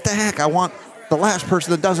 but what the heck? I want the last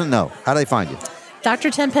person that doesn't know. How do they find you?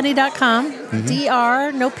 drtenpenny.com,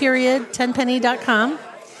 DR, no period, tenpenny.com.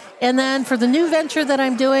 And then for the new venture that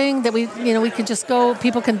I'm doing, that we can just go,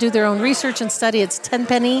 people can do their own research and study. It's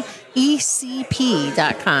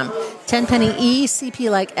tenpennyecp.com. Tenpenny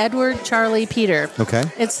like Edward, Charlie, Peter. Okay.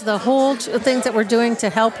 It's the whole things that we're doing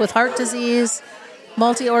to help with heart disease,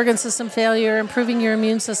 multi-organ system failure, improving your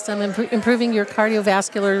immune system, improving your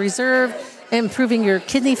cardiovascular reserve, improving your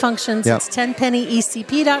kidney functions. Yep. It's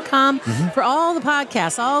tenpennyecp.com for all the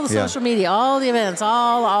podcasts, all the social media, all the events,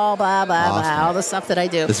 all blah, blah, blah, all the stuff that I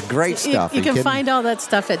do. It's great stuff. You can find all that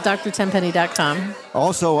stuff at drtenpenny.com.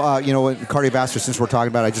 Also, cardiovascular, since we're talking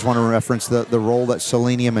about it, I just want to reference the role that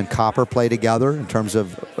selenium and copper play together in terms of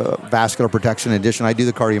vascular protection. In addition, I do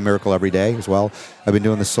the Cardio Miracle every day as well. I've been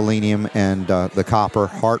doing the selenium and the copper,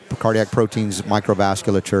 heart, cardiac proteins,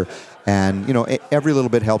 microvasculature. And, every little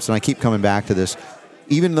bit helps, and I keep coming back to this.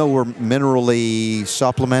 Even though we're minerally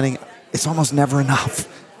supplementing, it's almost never enough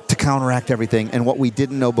to counteract everything and what we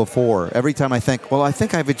didn't know before. Every time I think, I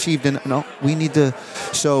think I've achieved it. No, we need to.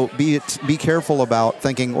 So be careful about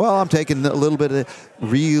thinking, I'm taking a little bit of.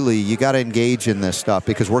 Really, you got to engage in this stuff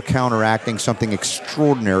because we're counteracting something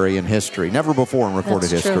extraordinary in history, never before in recorded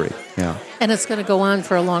history. Yeah, and it's going to go on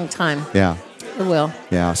for a long time. Yeah. It will.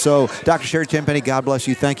 Yeah. So, Dr. Sherry Tenpenny, God bless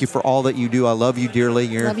you. Thank you for all that you do. I love you dearly.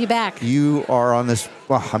 Love you back. You are on this.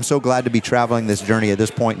 I'm so glad to be traveling this journey at this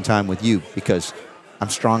point in time with you because I'm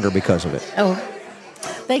stronger because of it. Oh,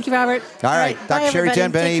 thank you, Robert. All right. Dr. Sherry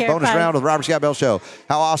Tenpenny, bonus round of the Robert Scott Bell Show.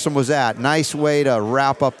 How awesome was that? Nice way to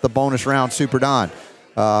wrap up the bonus round, Super Don.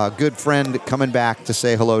 Good friend coming back to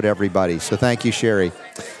say hello to everybody. So, thank you, Sherry.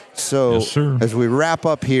 So, yes, sir. As we wrap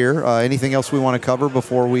up here, anything else we want to cover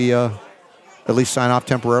before we at least sign off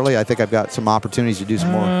temporarily? I think I've got some opportunities to do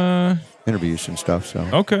some more interviews and stuff. So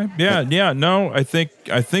okay, yeah. No, I think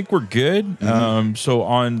we're good. So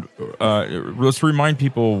let's remind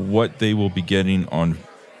people what they will be getting on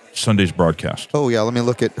Sunday's broadcast. Oh yeah, let me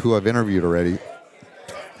look at who I've interviewed already.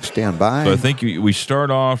 Stand by. So I think we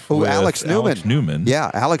start off with Alex Newman.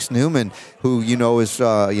 Yeah, Alex Newman, who is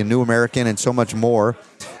a New American and so much more.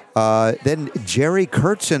 Then Jerry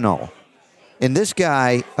Kurtzenol, and this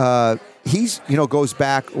guy. He's goes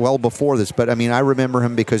back well before this, but I remember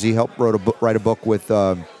him because he helped write a book with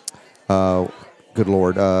good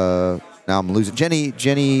Lord, now I'm losing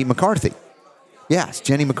Jenny McCarthy. Yes,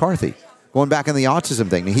 Jenny McCarthy. Going back in the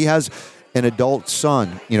autism thing. He has an adult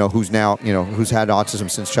son, who's now who's had autism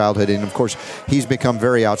since childhood, and of course he's become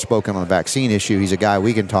very outspoken on the vaccine issue. He's a guy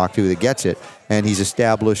we can talk to that gets it, and he's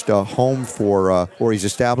established a home for, or he's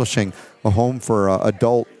establishing a home for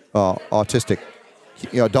adult autistic.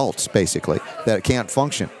 Adults basically that can't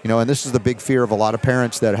function, and this is the big fear of a lot of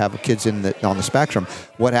parents that have kids on the spectrum.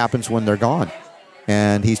 What happens when they're gone?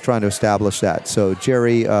 And he's trying to establish that. So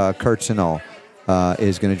Jerry Kurtzenol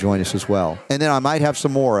is going to join us as well. And then I might have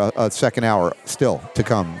some more a second hour still to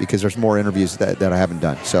come because there's more interviews that I haven't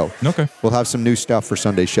done. So we'll have some new stuff for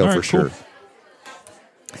Sunday's show for sure. Cool.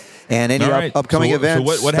 And any upcoming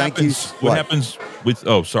events. So what happens with?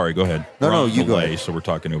 Oh, sorry. Go ahead. No, you go ahead. So we're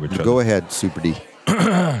talking over each other. Go ahead, Super D.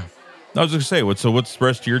 I was going to say, what's the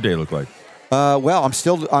rest of your day look like?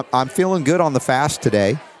 I'm feeling good on the fast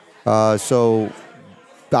today. So,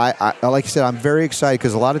 I like I said, I'm very excited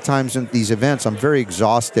because a lot of times in these events, I'm very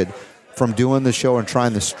exhausted from doing the show and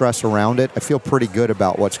trying to stress around it. I feel pretty good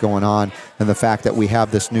about what's going on and the fact that we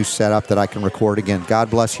have this new setup that I can record again. God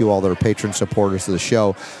bless you all that are patron supporters of the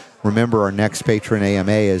show. Remember, our next Patron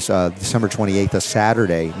AMA is December 28th, a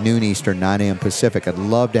Saturday, noon Eastern, 9 a.m. Pacific. I'd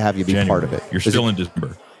love to have you be part of it. You're still in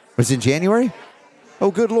December. Was it in January?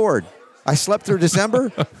 Oh, good Lord. I slept through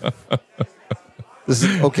December? This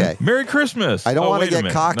is okay. Merry Christmas. I don't want to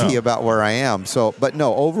get cocky about where I am. But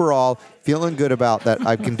no, overall, feeling good about that.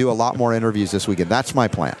 I can do a lot more interviews this weekend. That's my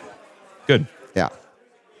plan. Good. Yeah.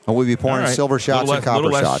 And we'll be pouring silver shots and copper shots. A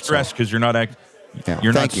little less stress because you're not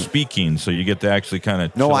You're not speaking, so you get to actually kind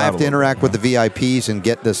of. No, I have to interact with the VIPs and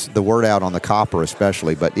get the word out on the copper,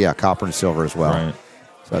 especially. But yeah, copper and silver as well. Right.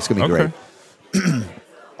 So that's going to be great.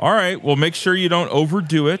 All right. Well, make sure you don't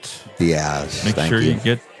overdo it. Yes. Make sure you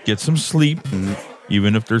get some sleep,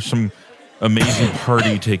 even if there's some amazing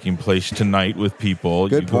party taking place tonight with people.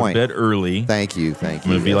 Good you point. Go to bed early. Thank you. I'm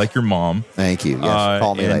going to be like your mom. Thank you. Yes.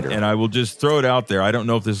 Call me later. And I will just throw it out there. I don't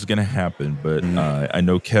know if this is going to happen, but I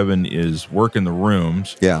know Kevin is working the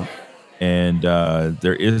rooms. Yeah. And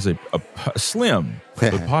there is a slim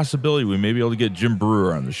possibility we may be able to get Jim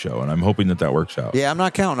Brewer on the show, and I'm hoping that works out. Yeah, I'm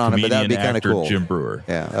not counting on it, but that'd be kind of cool. Jim Brewer.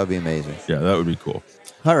 Yeah, that would be amazing. Yeah, that would be cool.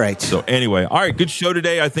 All right. So anyway, all right, good show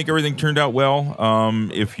today. I think everything turned out well.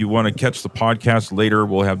 If you want to catch the podcast later,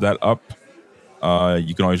 we'll have that up.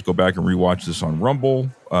 You can always go back and rewatch this on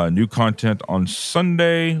Rumble. New content on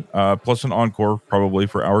Sunday, plus an encore probably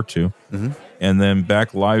for hour 2. And then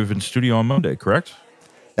back live in studio on Monday, correct?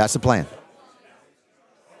 That's the plan.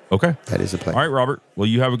 Okay. That is the plan. All right, Robert. Well,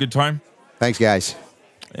 you have a good time. Thanks, guys.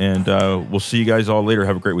 And we'll see you guys all later.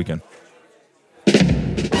 Have a great weekend.